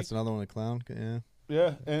Gacy. That's another one, the clown. Yeah.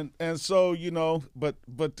 Yeah, and so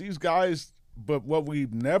but these guys, but what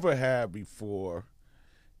we've never had before,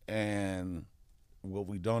 and what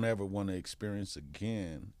we don't ever want to experience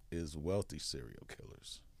again is wealthy serial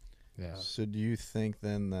killers. Yeah. So do you think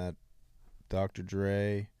then that Dr.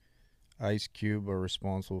 Dre, Ice Cube are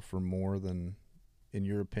responsible for more than, in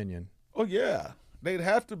your opinion? Oh yeah, they'd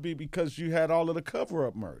have to be, because you had all of the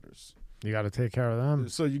cover-up murders. You got to take care of them.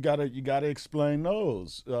 So you got to explain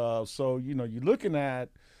those. So you're looking at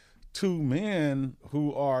two men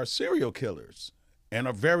who are serial killers and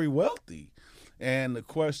are very wealthy, and the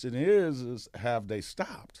question is have they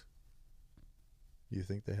stopped? You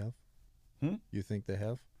think they have? You think they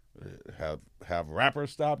have? Have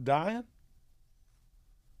rappers stopped dying?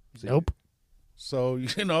 Nope. So,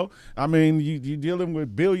 I mean, you're dealing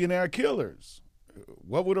with billionaire killers.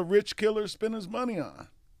 What would a rich killer spend his money on?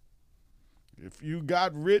 If you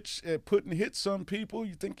got rich at putting hits on people,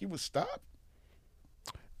 you think he would stop?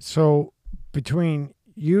 So, between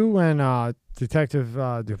you and Detective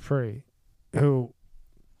Dupree, who,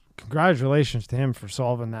 congratulations to him for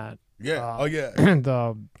solving that. Yeah. And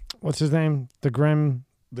what's his name? The Grim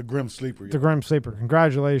Sleeper. The Grim Sleeper.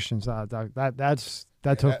 Congratulations, Doc.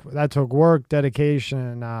 That took work,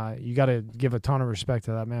 dedication. You got to give a ton of respect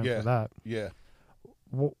to that man for that. Yeah.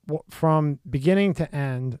 From beginning to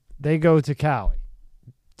end, they go to Cali,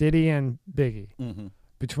 Diddy and Biggie. Mm-hmm.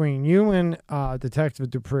 Between you and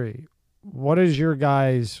Detective Dupree, what is your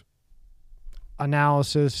guys'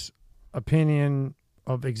 analysis, opinion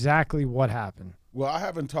of exactly what happened? Well, I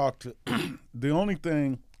haven't talked to the only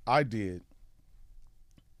thing I did.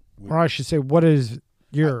 Or I should say, what is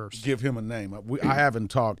yours? Give him a name. I haven't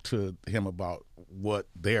talked to him about what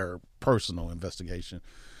their personal investigation,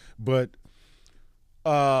 but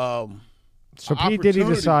so P. Diddy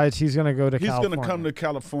decides he's going to go to California. He's going to come to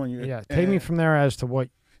California. Yeah, take me from there as to what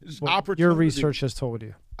your research has told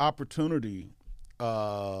you. Opportunity.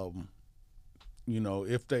 If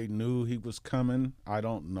they knew he was coming, I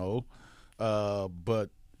don't know, but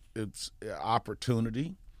it's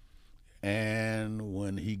opportunity. And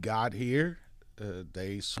when he got here,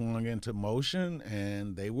 they swung into motion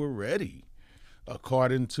and they were ready.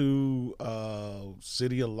 According to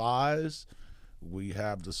City of Lies, we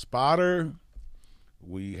have the spotter,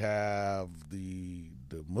 we have the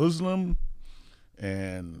Muslim,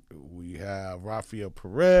 and we have Rafael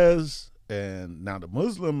Perez. And now the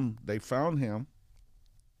Muslim, they found him.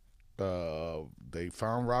 They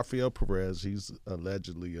found Rafael Perez. He's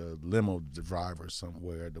allegedly a limo driver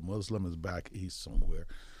somewhere. The Muslim is back east somewhere.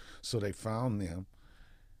 So they found them.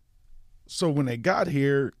 So when they got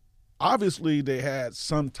here, obviously they had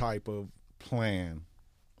some type of plan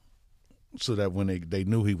so that when they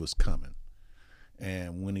knew he was coming.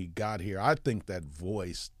 And when he got here, I think that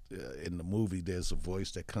voice in the movie, there's a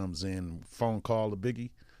voice that comes in, phone call to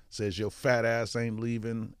Biggie, says your fat ass ain't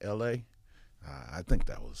leaving L.A. I think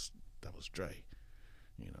that was Dre.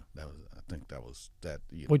 You know, I think that was that.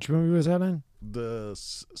 You know, which movie was that in? The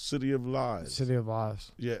City of Lies. City of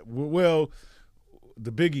Lies. Yeah. Well,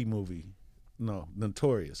 the Biggie movie. No,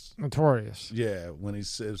 Notorious. Notorious. Yeah, when he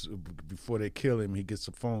says before they kill him, he gets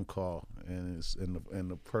a phone call, and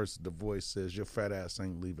the voice says, "Your fat ass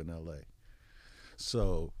ain't leaving L.A."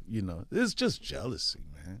 So it's just jealousy,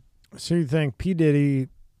 man. So you think P. Diddy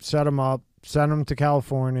set him up, sent him to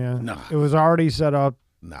California? Nah. It was already set up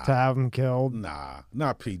Nah. to have him killed. Nah,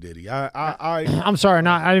 not P. Diddy. I I'm sorry,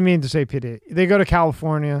 I didn't mean to say P. Diddy. They go to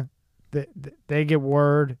California. They get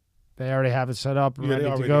word. They already have it set up, ready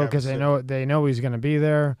to go because they know he's going to be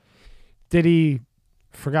there. Diddy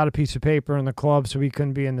forgot a piece of paper in the club, so he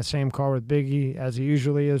couldn't be in the same car with Biggie as he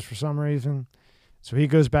usually is for some reason. So he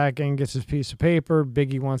goes back in, gets his piece of paper.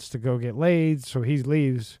 Biggie wants to go get laid, so he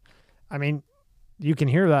leaves. I mean, you can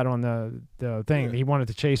hear that on the thing. Yeah. He wanted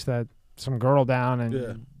to chase some girl down,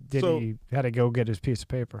 and Diddy had to go get his piece of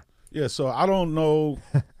paper. Yeah, so I don't know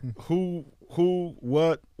who,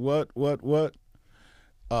 what.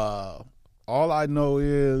 All I know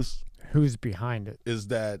is who's behind it. Is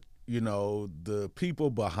that, the people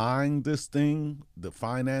behind this thing, the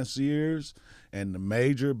financiers and the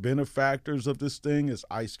major benefactors of this thing is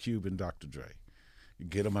Ice Cube and Dr. Dre. You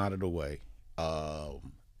get them out of the way.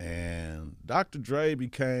 And Dr. Dre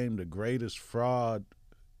became the greatest fraud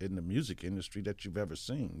in the music industry that you've ever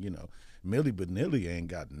seen. Milli Vanilli ain't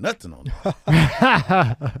got nothing on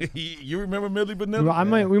it. You remember Milli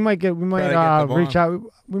Vanilli? We might reach out.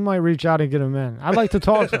 We might reach out and get him in. I'd like to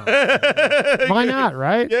talk to him. Why not?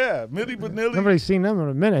 Right? Yeah, Milli Vanilli. Nobody's seen them in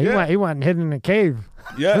a minute. Yeah. He went and hid in a cave.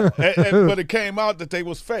 Yeah, but it came out that they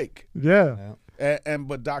was fake. Yeah.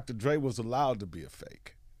 But Dr. Dre was allowed to be a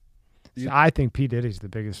fake. I think P. Diddy's the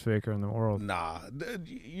biggest faker in the world. Nah,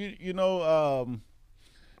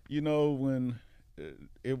 when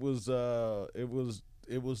it was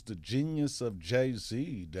the genius of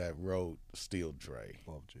Jay-Z that wrote Still Dre.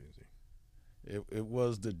 Love Jay-Z. It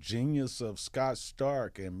was the genius of Scott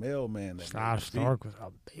Stark and Mailman. Scott Stark was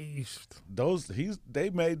a beast. They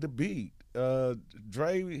made the beat.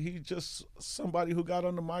 Dre, he just somebody who got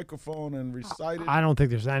on the microphone and recited. I don't think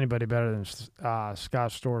there's anybody better than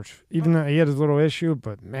Scott Storch. Even though he had his little issue,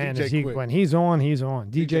 but man, when he's on, he's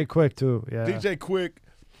on. DJ Quick too. Yeah. DJ Quick.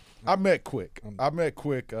 I met Quick.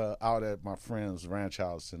 Out at my friend's ranch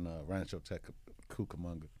house in Rancho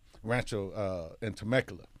Cucamonga. In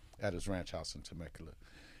Temecula, at his ranch house in Temecula.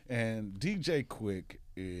 And DJ Quick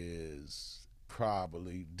is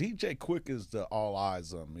the All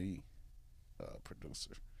Eyes on Me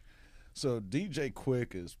producer. So DJ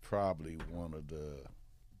Quick is probably one of the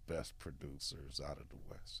best producers out of the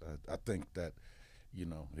West. I think that,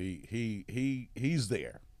 he's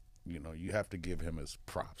there. You have to give him his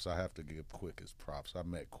props. I have to give Quick his props. I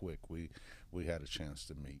met Quick. We had a chance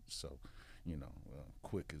to meet. So,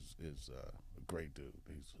 Quick is a great dude.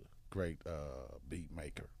 He's a great beat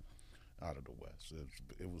maker out of the West.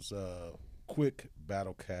 It was Quick,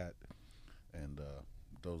 Battle Cat, and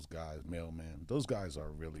those guys, Mailman. Those guys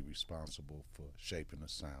are really responsible for shaping the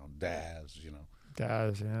sound. Daz,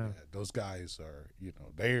 Daz, yeah. Those guys are,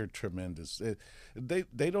 they're tremendous.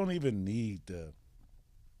 They don't even need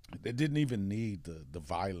They didn't even need the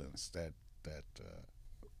violence that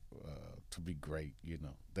to be great.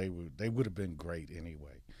 They would have been great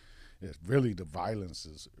anyway. Really, the violence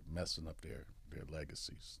is messing up their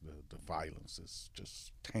legacies. The violence is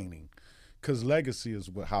just tainting, because legacy is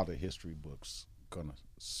how the history books gonna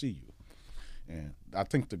see you. And I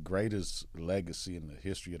think the greatest legacy in the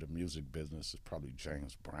history of the music business is probably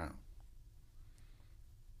James Brown.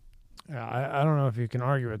 Yeah, I don't know if you can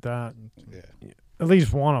argue with that. Yeah. At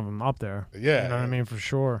least one of them up there. Yeah. You know what I mean? For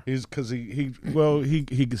sure. He's because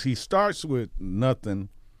he starts with nothing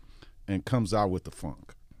and comes out with the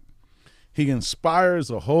funk. He inspires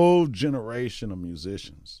a whole generation of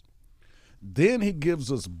musicians. Then he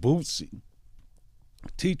gives us Bootsy,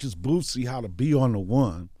 teaches Bootsy how to be on the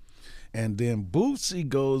one. And then Bootsy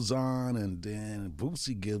goes on, and then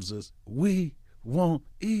Bootsy gives us We Want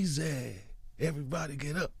Easy. Everybody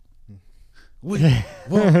get up. We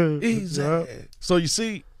want easy. So you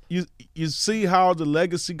see how the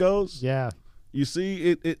legacy goes? Yeah. You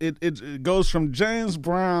see it goes from James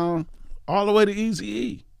Brown all the way to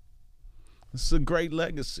Eazy-E. It's a great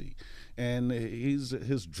legacy. And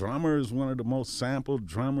his drummer is one of the most sampled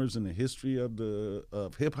drummers in the history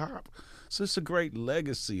of hip hop. So it's a great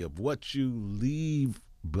legacy of what you leave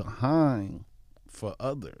behind for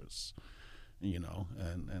others, and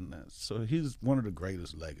so he's one of the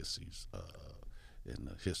greatest legacies in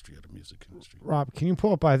the history of the music industry. Rob, can you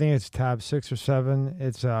pull up? I think it's tab 6 or 7.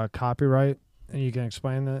 It's copyright, and you can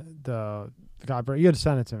explain the copyright. You had to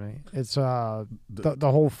send it to me. It's the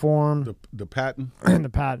whole form, the patent, the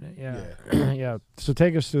patent. Yeah, yeah. So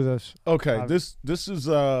take us through this. Okay, this is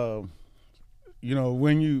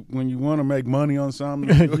when you want to make money on something,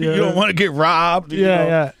 you don't want to get robbed.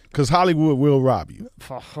 Yeah. Because Hollywood will rob you.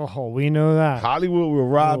 Oh, we know that. Hollywood will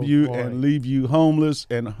rob you and leave you homeless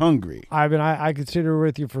and hungry. I could sit here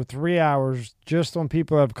with you for 3 hours just on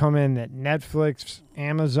people that have come in that Netflix,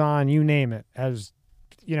 Amazon, you name it, as,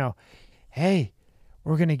 hey,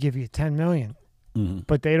 we're going to give you $10 million. Mm-hmm.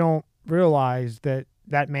 But they don't realize that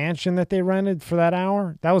mansion that they rented for that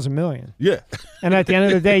hour, that was $1 million. Yeah. And at the end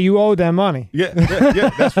of the day, you owe them money. Yeah.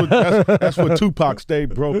 That's what Tupac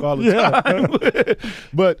stayed broke all the time.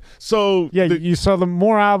 But so you saw the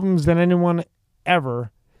more albums than anyone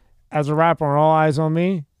ever as a rapper on All Eyes on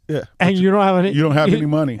Me. Yeah. And you don't have any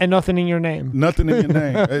money. And nothing in your name. Nothing in your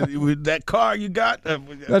name. With that car you got,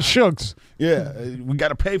 that's Shug's. Yeah. We got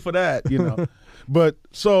to pay for that, But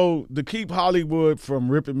so to keep Hollywood from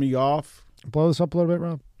ripping me off, blow this up a little bit,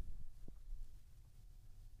 Rob.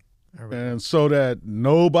 And so that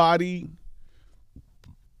nobody,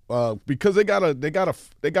 because they got a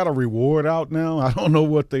reward out now. I don't know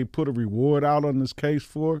what they put a reward out on this case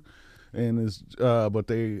for, but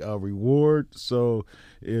they reward. So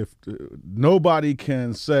if nobody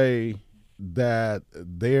can say that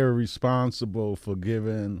they're responsible for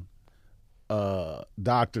giving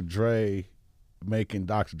Dr. Dre, making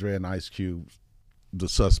Dr. Dre and Ice Cube the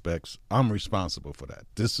suspects, I'm responsible for that.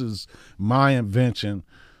 This is my invention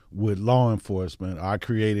with law enforcement. I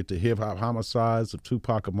created the hip-hop homicides of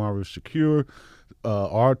Tupac Amaru Shakur,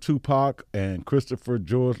 R. Tupac, and Christopher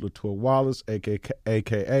George Latour Wallace,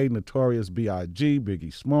 a.k.a. Notorious B.I.G.,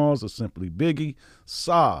 Biggie Smalls, or simply Biggie,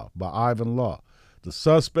 solved by Ivan Law. The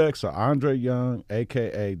suspects are Andre Young,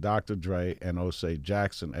 a.k.a. Dr. Dre, and O'Shea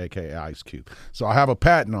Jackson, a.k.a. Ice Cube. So I have a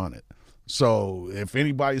patent on it. So if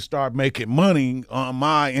anybody start making money on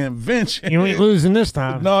my invention, you ain't losing this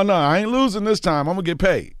time. No, I ain't losing this time. I'm gonna get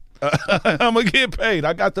paid. I'm gonna get paid.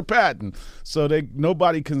 I got the patent, so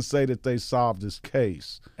nobody can say that they solved this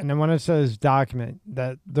case. And then when it says document,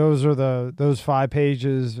 that those are those 5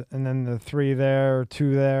 pages, and then the 3 there,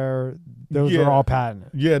 2 there, those are all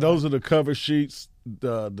patented. Yeah, those are the cover sheets,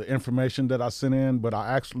 the information that I sent in. But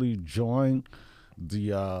I actually joined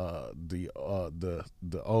the OS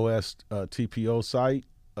TPO site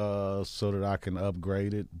so that I can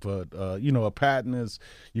upgrade it. But a patent is,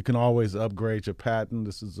 you can always upgrade your patent.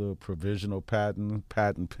 This is a provisional patent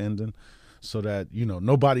pending, so that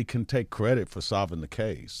nobody can take credit for solving the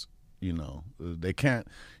case. They can't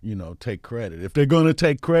take credit. If they're going to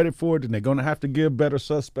take credit for it, then they're going to have to give better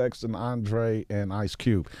suspects than Andre and Ice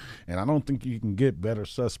Cube. And I don't think you can get better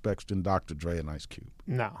suspects than Dr. Dre and Ice Cube.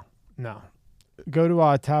 No. Go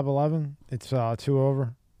to tab 11. It's 2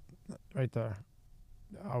 over, right there.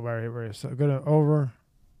 Oh, where? So go to over.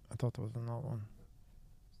 I thought there was another one.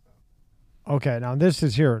 Okay, now this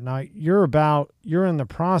is here. Now you're in the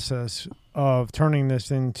process of turning this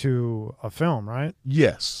into a film, right?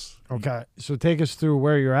 Yes. Okay, so take us through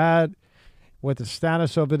where you're at, what the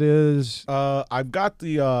status of it is. I've got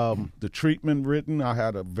the treatment written. I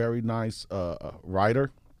had a very nice writer.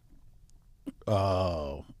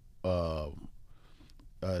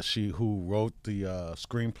 She who wrote the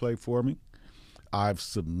screenplay for me. I've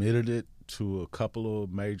submitted it to a couple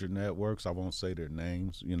of major networks. I won't say their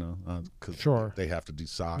names, because they have to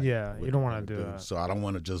decide. Yeah, you don't want to do that. So I don't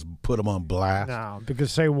want to just put them on blast. No,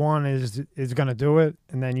 because say one is going to do it,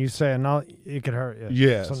 and then you say another, it could hurt you.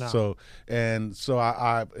 Yeah. So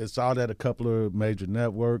I it's out at a couple of major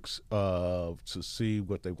networks to see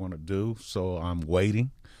what they want to do. So I'm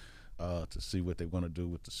waiting to see what they want to do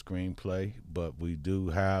with the screenplay. But we do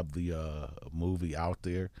have the movie out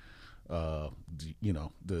there.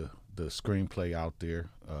 The screenplay out there,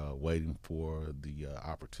 waiting for the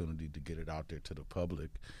opportunity to get it out there to the public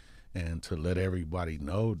and to let everybody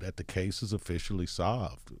know that the case is officially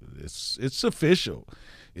solved. It's official.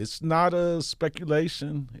 It's not a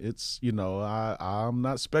speculation. It's, I'm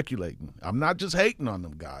not speculating. I'm not just hating on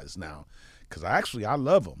them guys now, because I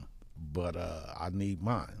love them, but I need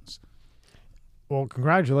mines. Well,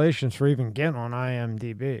 congratulations for even getting on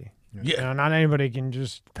IMDb. Yeah. Not anybody can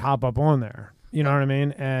just hop up on there. You know what I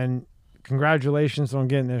mean? And congratulations on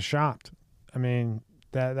getting this shopped. I mean,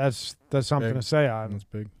 that's something Big. to say on. That's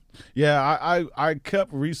big. Yeah, I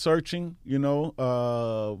kept researching,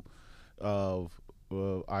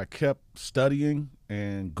 I kept studying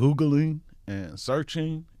and Googling and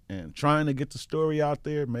searching and trying to get the story out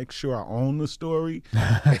there, make sure I own the story,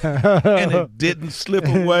 and it didn't slip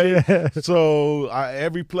away. So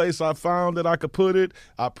every place I found that I could put it,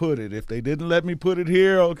 I put it. If they didn't let me put it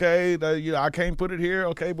here, okay, I can't put it here,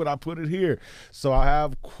 okay, but I put it here. So I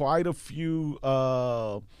have quite a few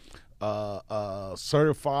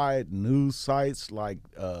certified news sites like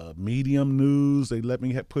Medium News. They let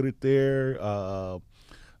me put it there.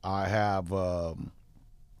 I have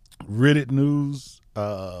Reddit News.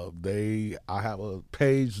 I have a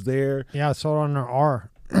page there. Yeah, I saw it on the R.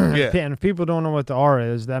 Yeah. And if people don't know what the R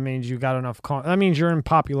is, that means you got enough. That means you're in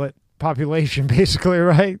population, basically,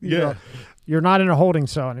 right? You're not in a holding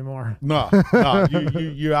cell anymore. No,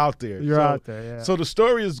 you're out there. You're out there, yeah. So the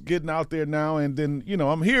story is getting out there now, and then,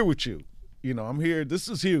 I'm here with you. I'm here. This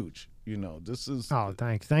is huge. This is. Oh,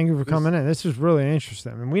 thanks. Thank you for coming in. This is really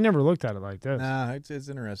interesting. I mean, we never looked at it like this. Nah, it's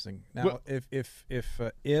interesting. Now, if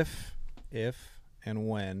and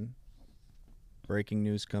when breaking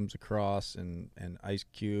news comes across and Ice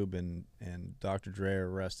Cube and Dr. Dre are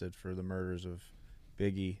arrested for the murders of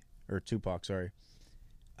Tupac, sorry.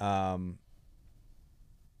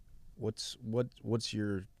 What's going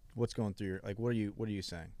through your, like, what are you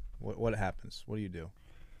saying? What happens? What do you do?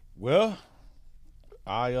 Well,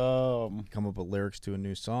 I come up with lyrics to a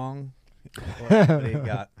new song. What do you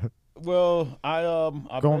got? Well, I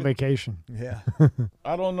go on vacation. Yeah.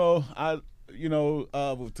 I don't know.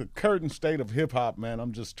 With the current state of hip hop, man,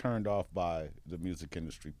 I'm just turned off by the music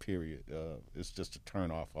industry, period. It's just to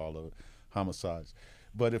turn off all the homicides.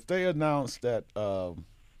 But if they announce that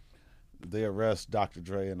they arrest Dr.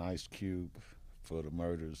 Dre and Ice Cube for the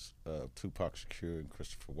murders of Tupac Shakur and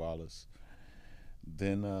Christopher Wallace,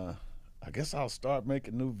 then I guess I'll start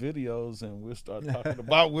making new videos and we'll start talking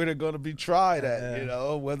about where they're going to be tried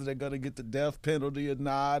at, whether they're going to get the death penalty or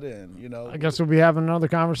not. And, I guess we'll be having another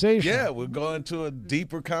conversation. Yeah, we'll go into a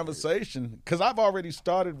deeper conversation because I've already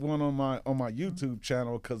started one on my YouTube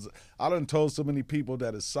channel because I done told so many people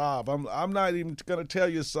that it's solved. I'm not even going to tell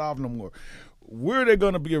you it's solved no more. Where are they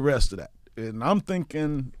going to be arrested at? And I'm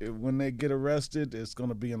thinking when they get arrested, it's going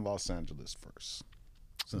to be in Los Angeles first.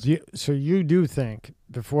 So you do think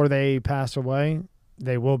before they pass away,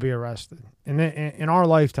 they will be arrested? In our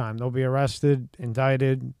lifetime, they'll be arrested,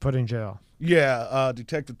 indicted, put in jail? Yeah,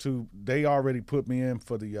 Detective 2, they already put me in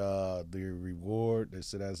for the reward. They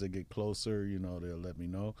said as they get closer, they'll let me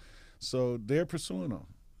know. So they're pursuing them.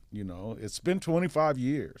 It's been 25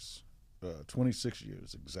 years, 26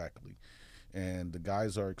 years exactly. And the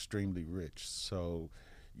guys are extremely rich. So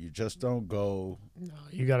you just don't go. No,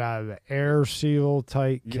 you got to have an air seal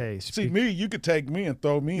tight case. See, you could take me and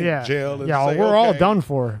throw me in jail. And say, we're all done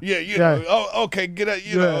for. Yeah, okay, get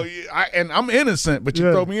out. And I'm innocent, but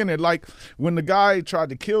you throw me in there. Like when the guy tried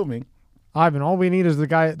to kill me. Ivan, all we need is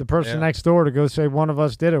the person next door to go say one of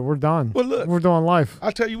us did it. We're done. Well, look, we're doing life.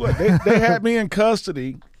 I'll tell you what, they had me in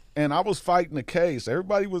custody, and I was fighting the case.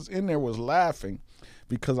 Everybody was in there was laughing.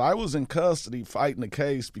 Because I was in custody fighting the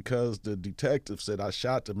case because the detective said I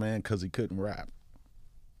shot the man because he couldn't rap.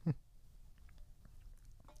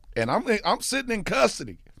 And I'm sitting in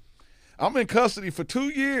custody. I'm in custody for 2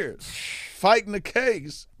 years fighting the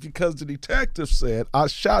case because the detective said I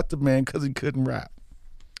shot the man because he couldn't rap.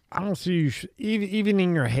 I don't see you, even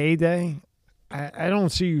in your heyday, I don't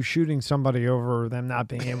see you shooting somebody over them not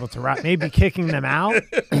being able to rap. Maybe kicking them out,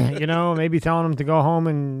 maybe telling them to go home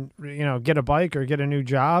and, get a bike or get a new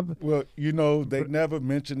job. Well, they never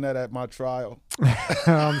mentioned that at my trial.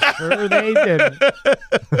 I'm sure they didn't.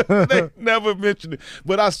 They never mentioned it.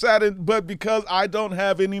 But I sat in, but because I don't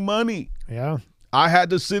have any money. Yeah. I had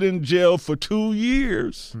to sit in jail for 2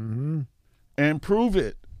 years and prove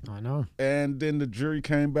it. I know. And then the jury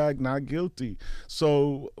came back not guilty.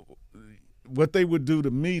 So what they would do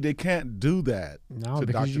to me, they can't do that. No,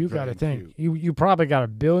 because you got to think. You probably got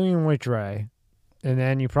 $1 billion with Dre, and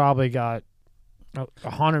then you probably got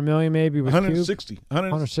 $100 million maybe with 160. Cube.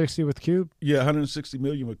 160 with Cube? Yeah, 160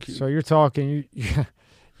 million with Cube. So you're talking,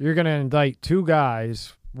 you're going to indict two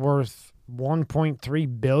guys worth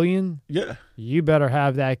 $1.3 billion? Yeah. You better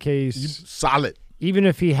have that case solid. Even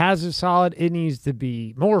if he has it solid, it needs to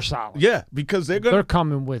be more solid. Yeah, because they're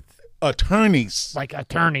coming with attorneys, like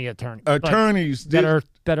attorneys like, that are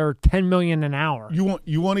that are $10 million an hour.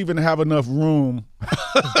 You won't even have enough room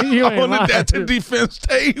You ain't on lying. at the defense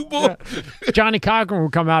table. Yeah. Johnny Cochran will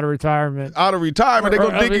come out of retirement. Out of retirement, they're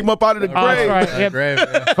gonna dig him up out of the grave. That's right. Yep. Grave,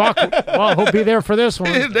 yeah. Fuck. Well, he'll be there for this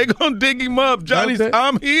one. They're gonna dig him up. Johnny's,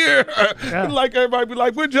 I'm here. Yeah. Like everybody be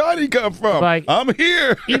like, where Johnny come from? Like, I'm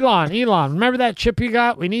here. Elon, remember that chip you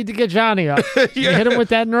got? We need to get Johnny up. You hit him with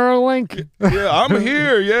that Neuralink. Yeah, I'm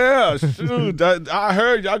here. Yeah, shoot. I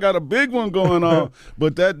heard y'all got a big one going on,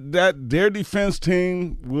 but their defense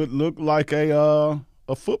team would look like a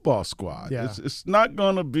football squad. Yeah. It's not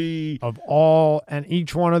gonna be Of all, and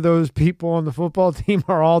each one of those people on the football team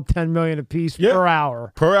are all $10 million apiece per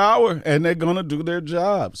hour. per hour, and they're gonna do their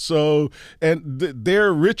job. So, and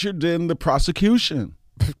they're richer than the prosecution.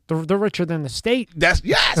 They're richer than the state. That's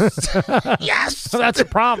yes, yes. So that's a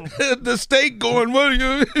problem. The state going, what are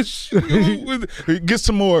you? Get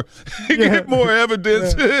some more. Get more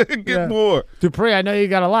evidence. Get Yeah. more. Dupree, I know you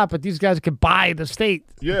got a lot, but these guys can buy the state.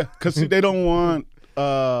 Yeah, because they don't want.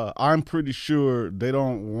 I'm pretty sure they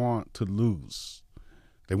don't want to lose.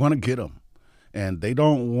 They want to get them, and they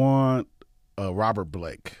don't want a Robert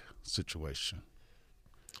Blake situation.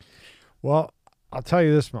 Well, I'll tell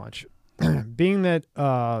you this much. Being that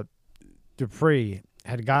Dupree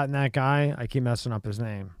had gotten that guy, I keep messing up his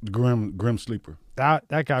name. Grim Sleeper.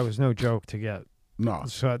 That guy was no joke to get. No.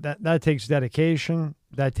 So that takes dedication.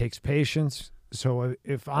 That takes patience. So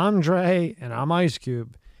if I'm Dre and I'm Ice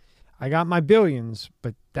Cube, I got my billions,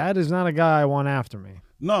 but that is not a guy I want after me.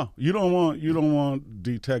 No, you don't want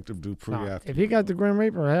Detective Dupree No. after. If you got the Grim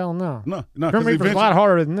Reaper, hell no. No. Grim 'cause Reaper's a lot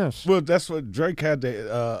harder than this. Well, that's what Drake had. Dre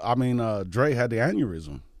had the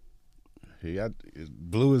aneurysm. It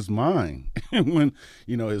blew his mind when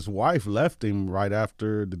his wife left him right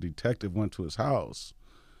after the detective went to his house.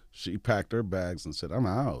 She packed her bags and said, "I'm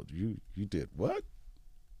out." You did what?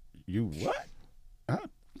 You what?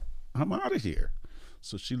 I'm out of here.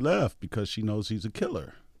 So she left because she knows he's a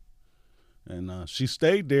killer. And she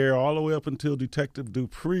stayed there all the way up until Detective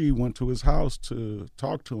Dupree went to his house to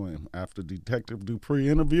talk to him. After Detective Dupree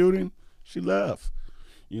interviewed him, she left.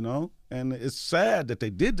 And it's sad that they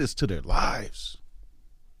did this to their lives.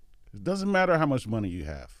 It doesn't matter how much money you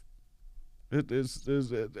have.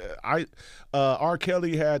 R.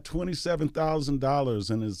 Kelly had $27,000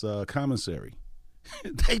 in his commissary.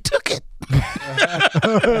 They took it.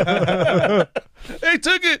 They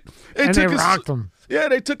took it. They rocked him. Yeah,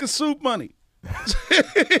 they took his soup money.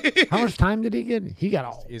 How much time did he get? He got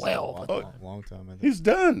a long time. I think. He's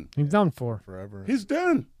done. He's done for. Forever. He's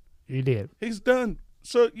done. He did. He's done.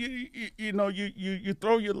 So you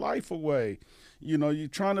throw your life away. You're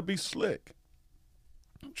trying to be slick,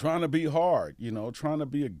 trying to be hard. Trying to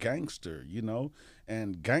be a gangster.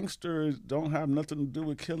 And gangsters don't have nothing to do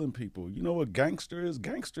with killing people. You know what gangster is?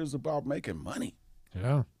 Gangster is about making money.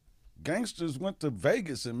 Yeah. Gangsters went to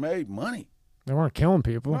Vegas and made money. They weren't killing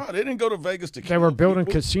people. No, they didn't go to Vegas to kill They were building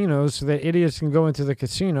people. casinos so that idiots can go into the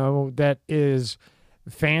casino that is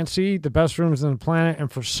fancy, the best rooms on the planet, and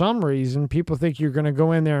for some reason, people think you're going to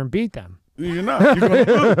go in there and beat them. You're not. You're going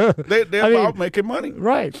to lose. They're about making money.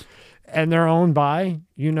 Right. And they're owned by,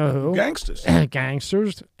 you know who? Gangsters.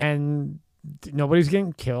 Gangsters. And nobody's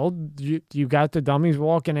getting killed. You got the dummies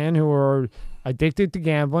walking in who are addicted to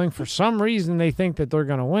gambling. For some reason, they think that they're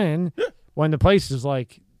going to win when the place is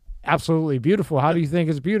like absolutely beautiful. How do you think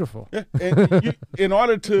it's beautiful? Yeah. And in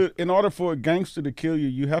order for a gangster to kill you,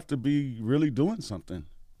 you have to be really doing something.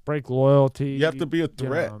 Break loyalty. You have to be a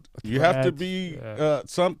threat. You have to be you have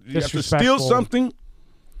to steal something,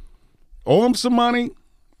 owe them some money,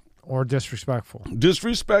 or disrespectful.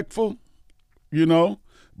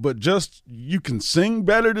 But just you can sing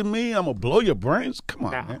better than me. I'm gonna blow your brains. Come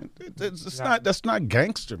on, man. That's not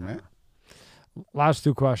gangster, man. Last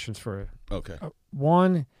two questions for you. Okay.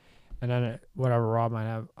 One, and then whatever Rob might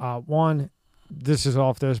have. One, this is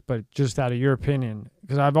off this, but just out of your opinion,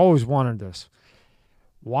 because I've always wanted this.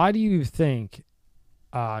 Why do you think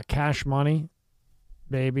Cash Money,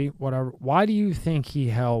 baby, whatever, why do you think he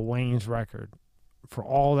held Wayne's record for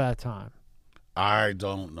all that time? I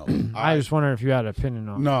don't know. I just wonder if you had an opinion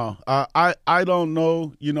on it. No, I don't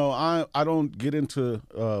know. I don't get into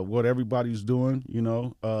what everybody's doing.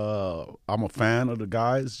 I'm a fan of the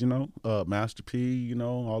guys. Master P.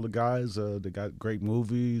 All the guys. They got great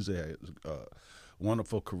movies. They had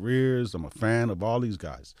wonderful careers. I'm a fan of all these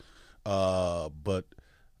guys. But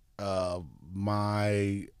I'm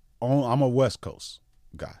a West Coast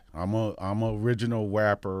guy. I'm a original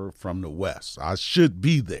rapper from the West. I should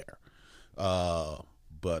be there.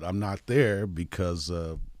 But I'm not there because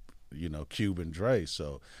of, Cube and Dre.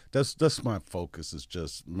 So that's my focus, is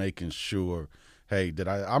just making sure, hey,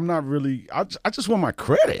 I'm not really, I just want my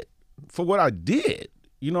credit for what I did.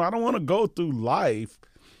 You know, I don't want to go through life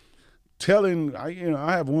telling, I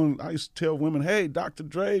used to tell women, hey, Dr.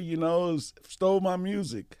 Dre, stole my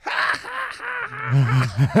music.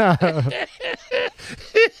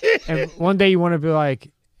 And one day you want to be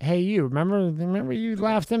like, hey, you remember you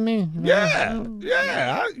laughed at me? Yeah.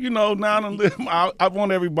 Now I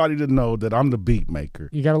want everybody to know that I'm the beat maker.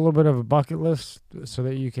 You got a little bit of a bucket list so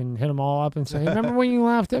that you can hit them all up and say, remember when you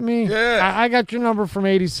laughed at me? Yeah. I got your number from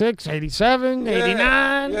 86, 87,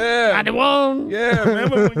 89, 91. Yeah,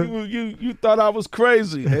 remember when you thought I was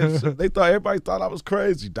crazy. Everybody thought I was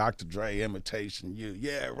crazy. Dr. Dre imitation you.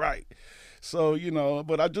 Yeah, right. So,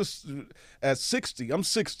 but I just, at 60, I'm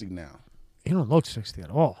 60 now. You don't look 60 at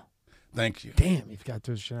all. Thank you. Damn, you've got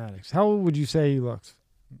those genetics. How old would you say he looks?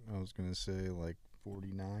 I was going to say like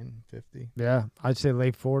 49, 50. Yeah, I'd say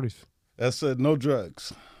late 40s. That's no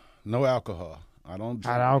drugs, no alcohol. I don't drink.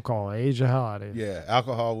 Not alcohol, age the hell out of you. Yeah,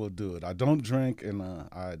 alcohol will do it. I don't drink and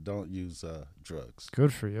I don't use drugs.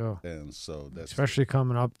 Good for you. And so that's especially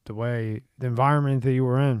coming up the environment that you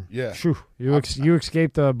were in. Yeah. Whew, you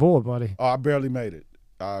escaped a bullet, buddy. Oh, I barely made it.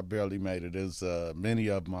 There's many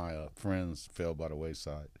of my friends fell by the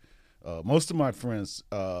wayside. Most of my friends,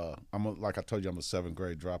 like I told you, I'm a 7th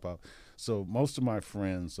grade dropout. So most of my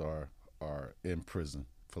friends are in prison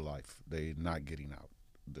for life. They're not getting out.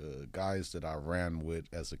 The guys that I ran with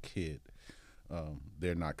as a kid,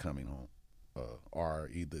 they're not coming home, or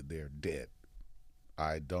either they're dead.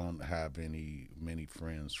 I don't have many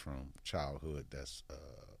friends from childhood that's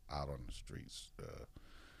out on the streets.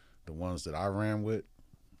 The ones that I ran with,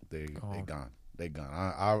 they gone. They gone.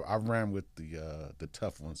 I ran with the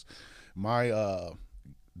tough ones. My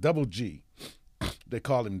Double G, they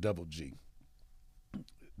call him Double G.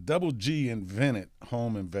 Double G invented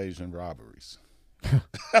home invasion robberies.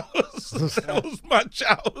 That was my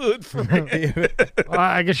childhood friend. Well,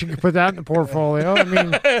 I guess you could put that in the portfolio. I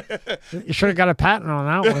mean, you should have got a patent on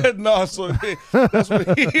that one. No, so that's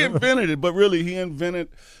what he invented it. But really,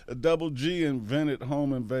 Double G invented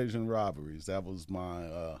home invasion robberies. That was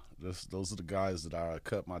my, those are the guys that I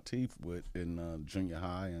cut my teeth with in junior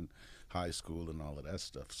high and high school and all of that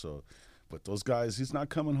stuff. So, but those guys, he's not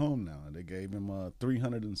coming home now. They gave him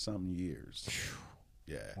 300 and something years.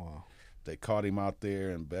 Yeah. Wow. They caught him out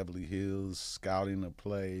there in Beverly Hills scouting a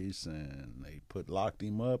place, and they locked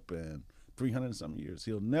him up, and 300 and something years.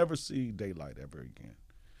 He'll never see daylight ever again.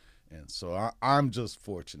 And so I'm just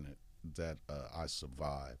fortunate that I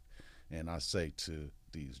survived. And I say to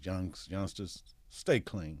these youngsters, stay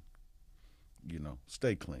clean.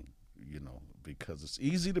 Stay clean. Because it's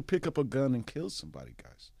easy to pick up a gun and kill somebody,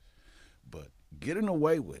 guys. But getting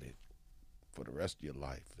away with it for the rest of your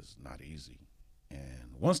life is not easy.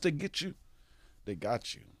 And once they get you, they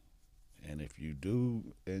got you. And if you do,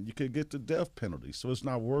 and you could get the death penalty. So it's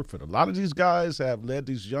not worth it. A lot of these guys have led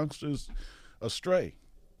these youngsters astray.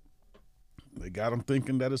 They got them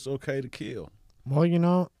thinking that it's okay to kill. Well, you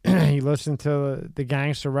listen to the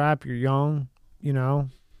gangster rap, you're young, you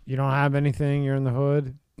don't have anything, you're in the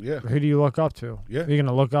hood. Yeah. Who do you look up to? Yeah. You're going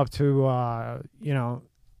to look up to,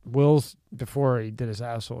 Will's, before he did his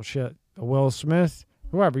asshole shit, Will Smith,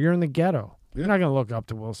 whoever, you're in the ghetto. You're not going to look up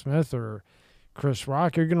to Will Smith or Chris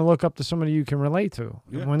Rock. You're going to look up to somebody you can relate to.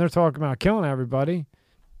 Yeah. And when they're talking about killing everybody,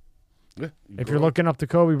 if you're up. looking up to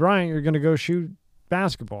Kobe Bryant, you're going to go shoot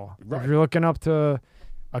basketball. Right. If you're looking up to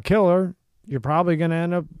a killer, you're probably going to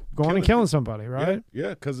end up going and killing somebody, right? Yeah,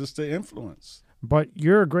 because it's the influence. But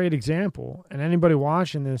you're a great example. And anybody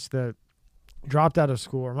watching this that dropped out of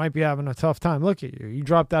school or might be having a tough time, look at you. You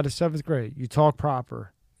dropped out of 7th grade. You talk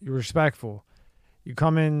proper. You're respectful. You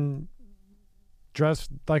come in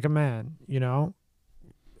dressed like a man, you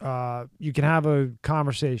can have a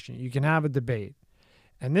conversation. You can have a debate.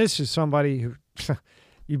 And this is somebody who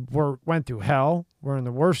went through hell. We're in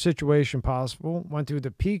the worst situation possible. Went through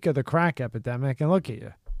the peak of the crack epidemic. And look at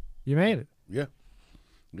you. You made it. Yeah.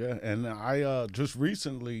 Yeah. And I just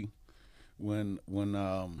recently, when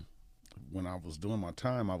I was doing my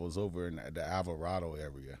time, I was over in the Alvarado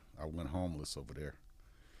area. I went homeless over there.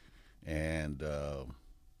 And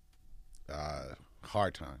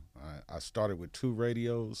hard time. I started with 2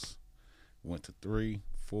 radios, went to 3,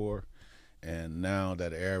 4, and now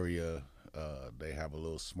that area, they have a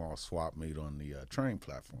little small swap meet on the train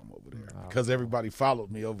platform over there because everybody followed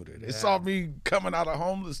me over there. They saw me coming out of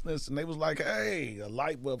homelessness, and they was like, hey, a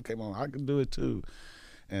light bulb came on. I can do it too.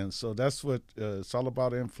 And so that's what it's all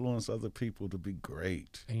about, influence other people to be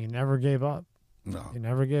great. And you never gave up. No. You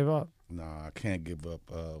never gave up. No, I can't give up.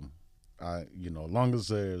 As long as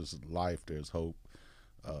there's life, there's hope.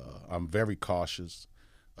 I'm very cautious.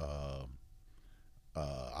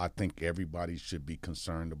 I think everybody should be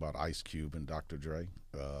concerned about Ice Cube and Dr. Dre.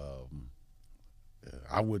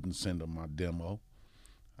 I wouldn't send them my demo.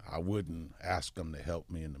 I wouldn't ask them to help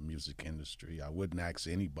me in the music industry. I wouldn't ask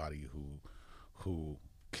anybody who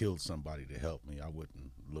killed somebody to help me. I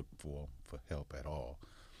wouldn't look for help at all.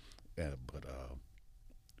 But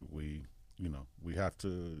we have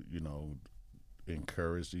to,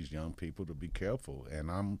 encourage these young people to be careful. And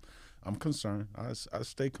I'm concerned. I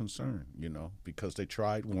stay concerned, because they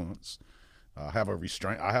tried once. I have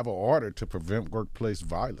an order to prevent workplace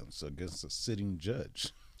violence against a sitting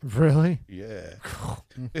judge. Really? Yeah.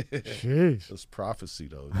 Jeez. It was prophecy,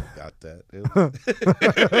 though. You got that.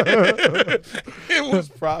 It was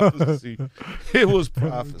prophecy. It was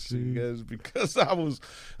prophecy. It's because I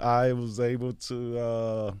was able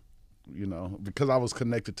to, because I was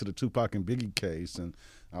connected to the Tupac and Biggie case, and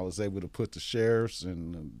I was able to put the sheriffs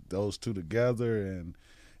and those two together,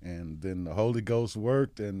 and then the Holy Ghost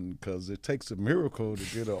worked, and because it takes a miracle to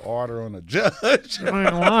get an order on a judge. You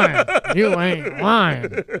ain't lying. You ain't lying.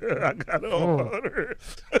 I got an order.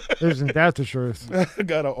 Isn't that the truth? I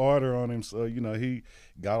got an order on him, so he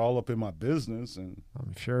got all up in my business, and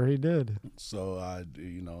I'm sure he did. So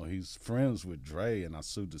he's friends with Dre, and I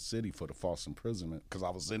sued the city for the false imprisonment because I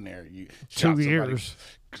was in there. You 2 years.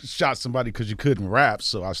 Shot somebody because you couldn't rap,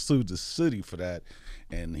 so I sued the city for that.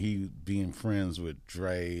 And he being friends with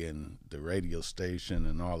Dre and the radio station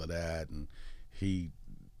and all of that, and he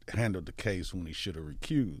handled the case when he should have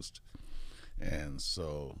recused. And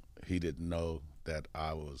so he didn't know that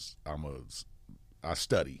I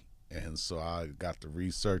study. And so I got to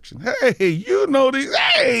research, and hey, you know these.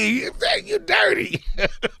 Hey, you dirty.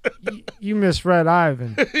 You misread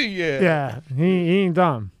Ivan. Yeah, he ain't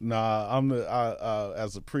dumb. Nah,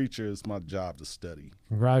 as a preacher, it's my job to study.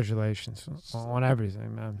 Congratulations on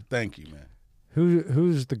everything, man. Thank you, man.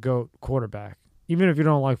 Who's the GOAT quarterback? Even if you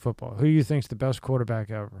don't like football, who do you think's the best quarterback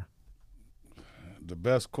ever? The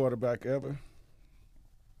best quarterback ever?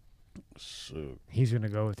 Shoot. He's gonna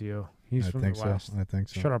go with you. He's from the West. I think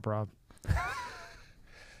so. Shut up, Rob.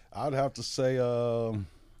 I'd have to say,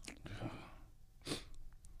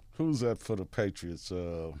 who's that for the Patriots?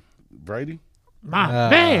 Brady? My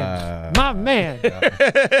man.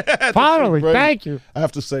 Finally, thank you. I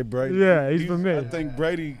have to say Brady. Yeah, he's for me. I think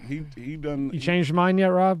Brady, he done. You changed your mind yet,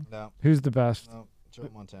 Rob? No. Who's the best? No, Joe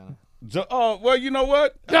Montana. Well, you know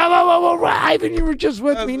what? No, Ivan, you were just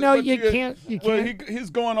with me. No, you can't. Well, he's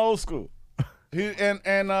going old school.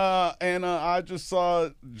 I just saw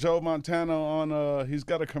Joe Montana on. He's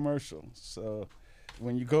got a commercial. So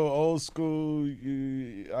when you go old school,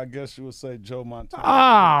 I guess you would say Joe Montana.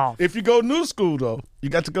 Oh. If you go new school, though, you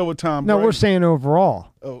got to go with Tom Brady. No, we're saying overall.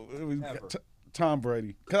 Oh, Tom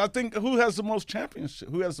Brady. Because I think who has the most championship?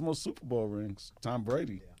 Who has the most Super Bowl rings? Tom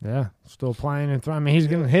Brady. Yeah, still playing and throwing. I mean, he's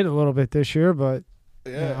going to hit a little bit this year, but.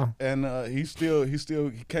 Yeah, and he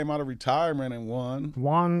came out of retirement and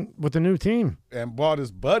won with the new team and bought his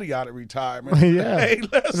buddy out of retirement. Yeah, hey,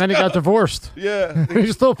 and then he got divorced. Yeah,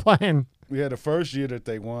 he's still playing. Yeah, the first year that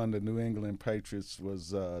they won, the New England Patriots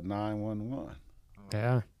was 9-1-1.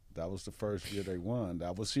 Yeah, that was the first year they won.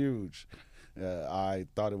 That was huge. I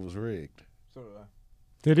thought it was rigged. So did I.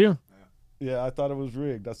 Did you? Yeah, I thought it was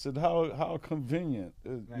rigged. I said, how convenient.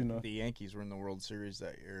 The Yankees were in the World Series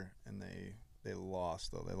that year, and they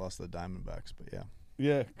lost, though. They lost to the Diamondbacks, but yeah.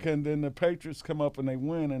 Yeah, and then the Patriots come up and they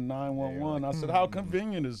win in 9-1-1. I said, how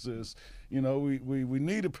convenient is this? We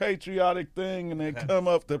need a patriotic thing, and they come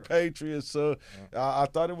up the Patriots. So I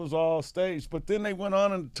thought it was all staged. But then they went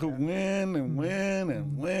on to win and win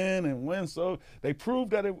and win and win. So they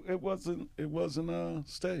proved that it wasn't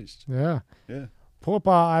staged. Yeah. Yeah. Pull up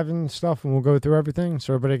Ivan's stuff, and we'll go through everything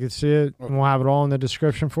so everybody can see it, and we'll have it all in the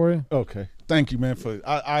description for you. Okay. Thank you, man.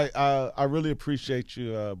 I really appreciate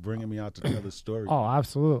you bringing me out to tell this story. Oh,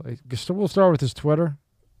 absolutely. So we'll start with his Twitter.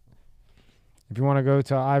 If you want to go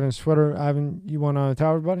to Ivan's Twitter, Ivan, you want to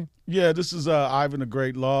tell everybody? Yeah, this is Ivan the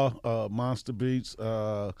Great Law, Monster Beats.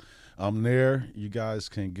 I'm there. You guys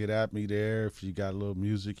can get at me there. If you got a little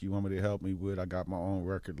music you want me to help me with, I got my own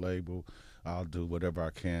record label. I'll do whatever I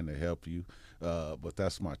can to help you. But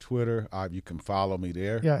that's my Twitter. You can follow me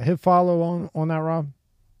there. Yeah, hit follow on that, Rob.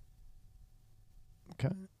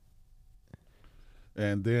 Okay.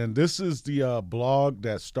 And then this is the blog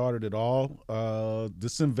that started it all.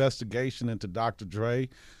 This investigation into Dr. Dre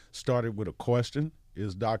started with a question.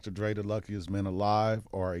 Is Dr. Dre the luckiest man alive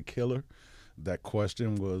or a killer? That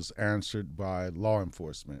question was answered by law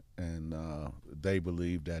enforcement, and they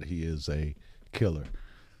believe that he is a killer.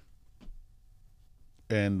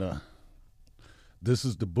 And this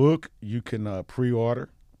is the book you can pre-order.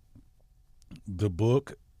 The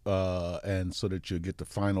book and so that you'll get the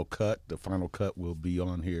final cut. The final cut will be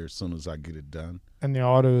on here as soon as I get it done. And the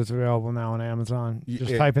audio is available now on Amazon.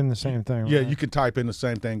 Just type in the same thing. Yeah, right? you can type in the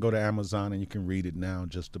same thing. Go to Amazon and you can read it now.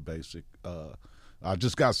 Just the basic. I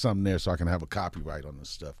just got something there so I can have a copyright on this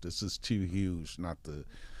stuff. This is too huge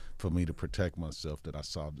for me to protect myself that I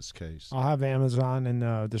solved this case. I'll have Amazon in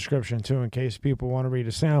the description too, in case people want to read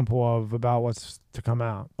a sample of about what's to come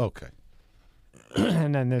out. Okay.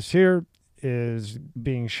 And then this here is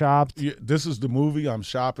being shopped. Yeah, this is the movie. I'm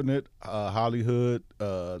shopping it. Hollywood,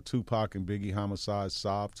 Tupac and Biggie homicide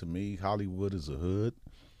solved. To me, Hollywood is a hood.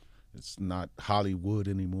 It's not Hollywood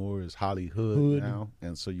anymore. It's Hollywood now.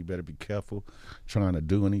 And so you better be careful trying to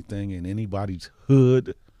do anything in anybody's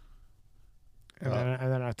hood. And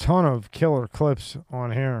then a ton of killer clips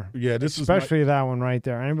on here. Yeah, this especially that one right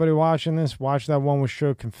there. Anybody watching this, watch that one with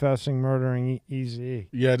Suge confessing murdering Eazy-E.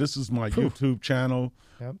 Yeah, this is my YouTube channel.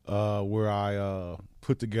 Yep. Where I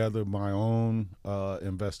put together my own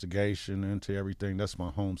investigation into everything. That's my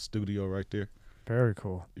home studio right there. Very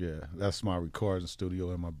cool. Yeah, that's my recording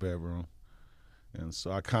studio in my bedroom. And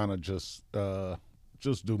so I kind of just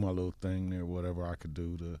do my little thing there, whatever I could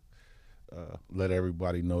do to let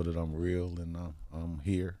everybody know that I'm real and I'm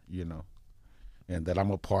here, and that I'm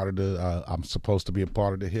a part of I'm supposed to be a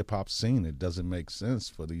part of the hip-hop scene. It doesn't make sense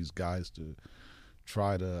for these guys to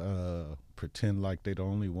try to pretend like they're the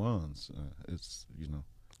only ones. It's.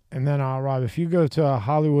 And then, Rob, if you go to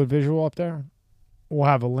Hollywood Visual up there, we'll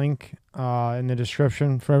have a link in the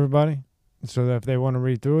description for everybody, so that if they want to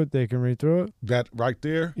read through it, they can read through it. That right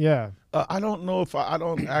there? Yeah. I don't know if I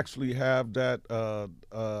don't actually have that.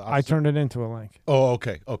 I turned it into a link. Oh,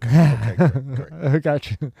 okay. Great. I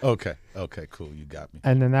got you. Okay, cool. You got me.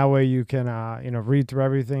 And then that way you can, read through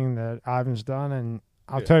everything that Ivan's done. And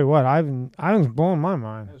I'll tell you what, Ivan's blowing my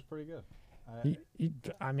mind. That was pretty good.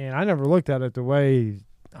 I never looked at it the way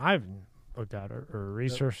Ivan looked at it or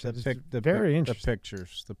researched it. Very interesting.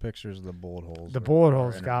 The pictures of the bullet holes. The bullet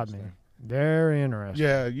holes got me. Very interesting.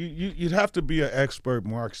 Yeah, you'd have to be an expert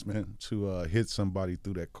marksman to hit somebody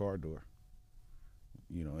through that car door.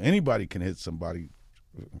 Anybody can hit somebody,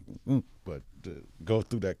 but to go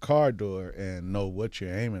through that car door and know what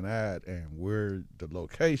you're aiming at and where the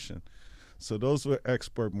location. So those were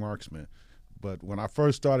expert marksmen. But when I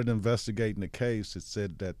first started investigating the case, it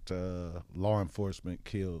said that law enforcement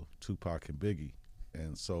killed Tupac and Biggie.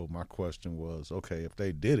 And so my question was, okay, if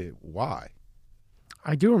they did it, why?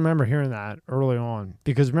 I do remember hearing that early on,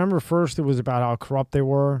 because remember first it was about how corrupt they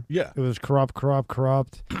were. Yeah. It was corrupt. Right.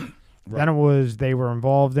 Then it was they were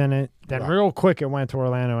involved in it. Then Right. real quick it went to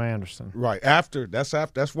Orlando Anderson. Right.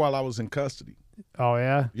 That's while I was in custody. Oh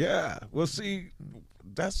yeah? Yeah. Well, see,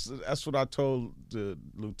 that's what I told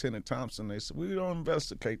Lieutenant Thompson. They said, we don't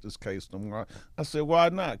investigate this case no more. I said, why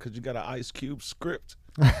not? Because you got an Ice Cube script.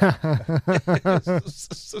 It's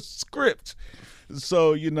a script.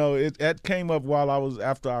 So, that came up while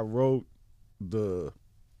after I wrote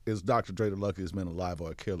Is Dr. Dre the Luckiest Man Alive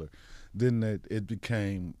or a Killer? Then it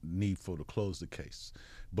became needful to close the case.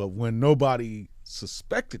 But when nobody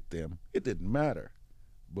suspected them, it didn't matter.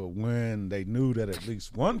 But when they knew that at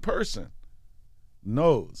least one person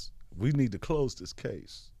knows, we need to close this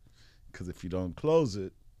case. Because if you don't close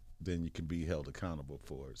it, then you can be held accountable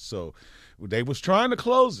for it. So they was trying to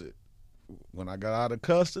close it. When I got out of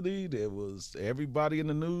custody, there was everybody in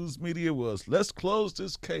the news media was, let's close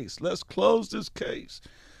this case. Let's close this case.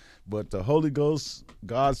 But the Holy Ghost,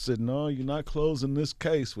 God said, no, you're not closing this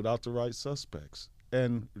case without the right suspects.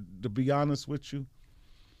 And to be honest with you,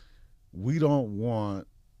 we don't want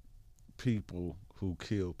people who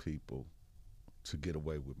kill people to get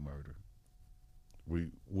away with murder.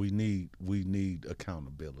 We need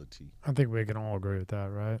accountability. I think we can all agree with that,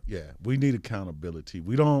 right? Yeah, we need accountability.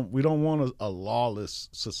 We don't want a lawless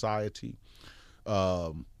society.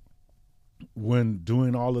 When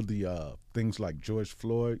doing all of the things like George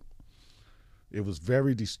Floyd, it was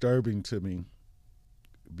very disturbing to me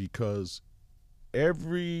because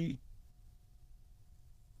every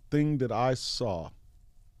thing that I saw,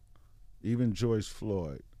 even George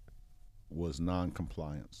Floyd, was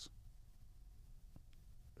non-compliance.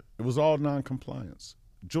 It was all non-compliance.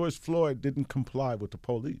 George Floyd didn't comply with the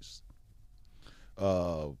police.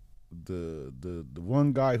 The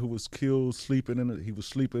one guy who was killed he was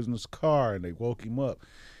sleeping in his car and they woke him up.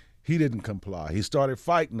 He didn't comply. He started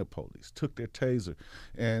fighting the police, took their taser.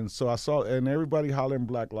 And so and everybody hollering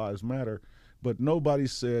Black Lives Matter, but nobody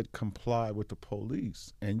said comply with the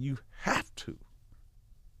police. And you have to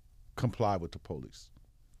comply with the police.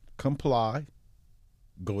 Comply,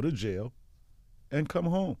 go to jail, and come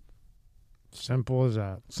home. Simple as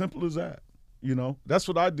that. Simple as that. You know, that's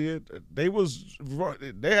what I did. They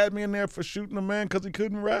had me in there for shooting a man because he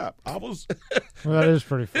couldn't rap. I was. Well, that is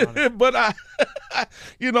pretty funny. But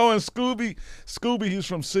you know, and Scooby, he's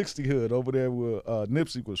from 60 Hood over there where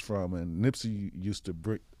Nipsey was from, and Nipsey used to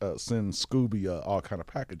send Scooby all kind of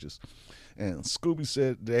packages. And Scooby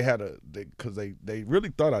said because they really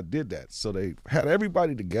thought I did that. So they had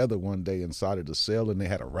everybody together one day inside of the cell, and they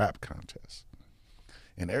had a rap contest.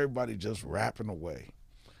 And everybody just rapping away.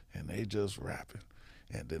 And they just rapping.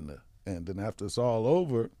 And then after it's all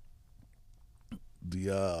over,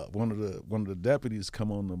 one of the deputies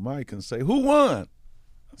come on the mic and say, "Who won?"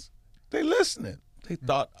 They listening. They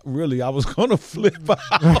thought really I was gonna flip out.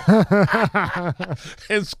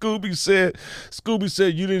 And Scooby said,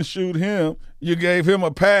 "You didn't shoot him. You gave him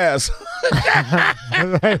a pass."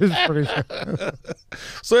 That is pretty funny.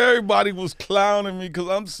 So everybody was clowning me because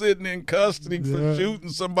I'm sitting in custody for shooting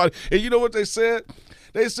somebody. And you know what they said?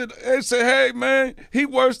 They said, "Hey man, he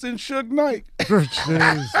worse than Suge Knight."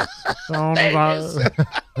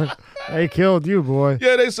 They killed you, boy.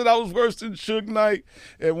 Yeah, they said I was worse than Suge Knight,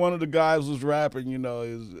 and one of the guys was rapping. You know,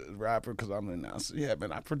 his rapper because I'm in. I said, "Yeah,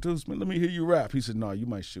 man, I produced, man. Let me hear you rap." He said, "No, you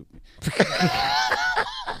might shoot me."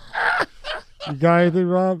 You got anything,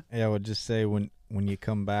 Rob? Yeah, I would just say when you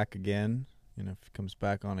come back again, you know, if it comes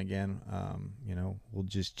back on again, you know, we'll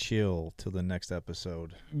just chill till the next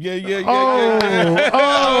episode. Yeah.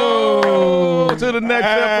 Oh, to the next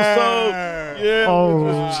episode. Yeah. Oh,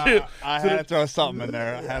 I had to throw something in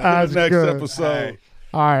there. Next episode. Hey.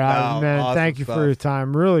 All right, man. Awesome thank you for your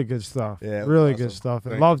time. Really good stuff. Yeah, really awesome. good stuff. I'd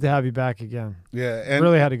Thank love to have you back again. Yeah, and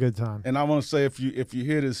really had a good time. And I want to say, if you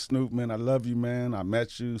hear this, Snoop, man, I love you, man. I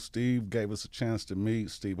met you. Steve gave us a chance to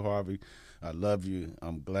meet. Steve Harvey, I love you.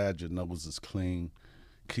 I'm glad your nose is clean.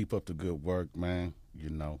 Keep up the good work, man. You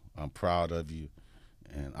know, I'm proud of you,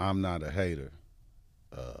 and I'm not a hater.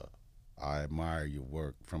 I admire your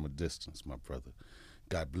work from a distance, my brother.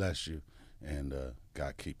 God bless you, and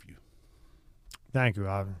God keep you. Thank you,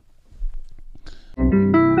 Ivan.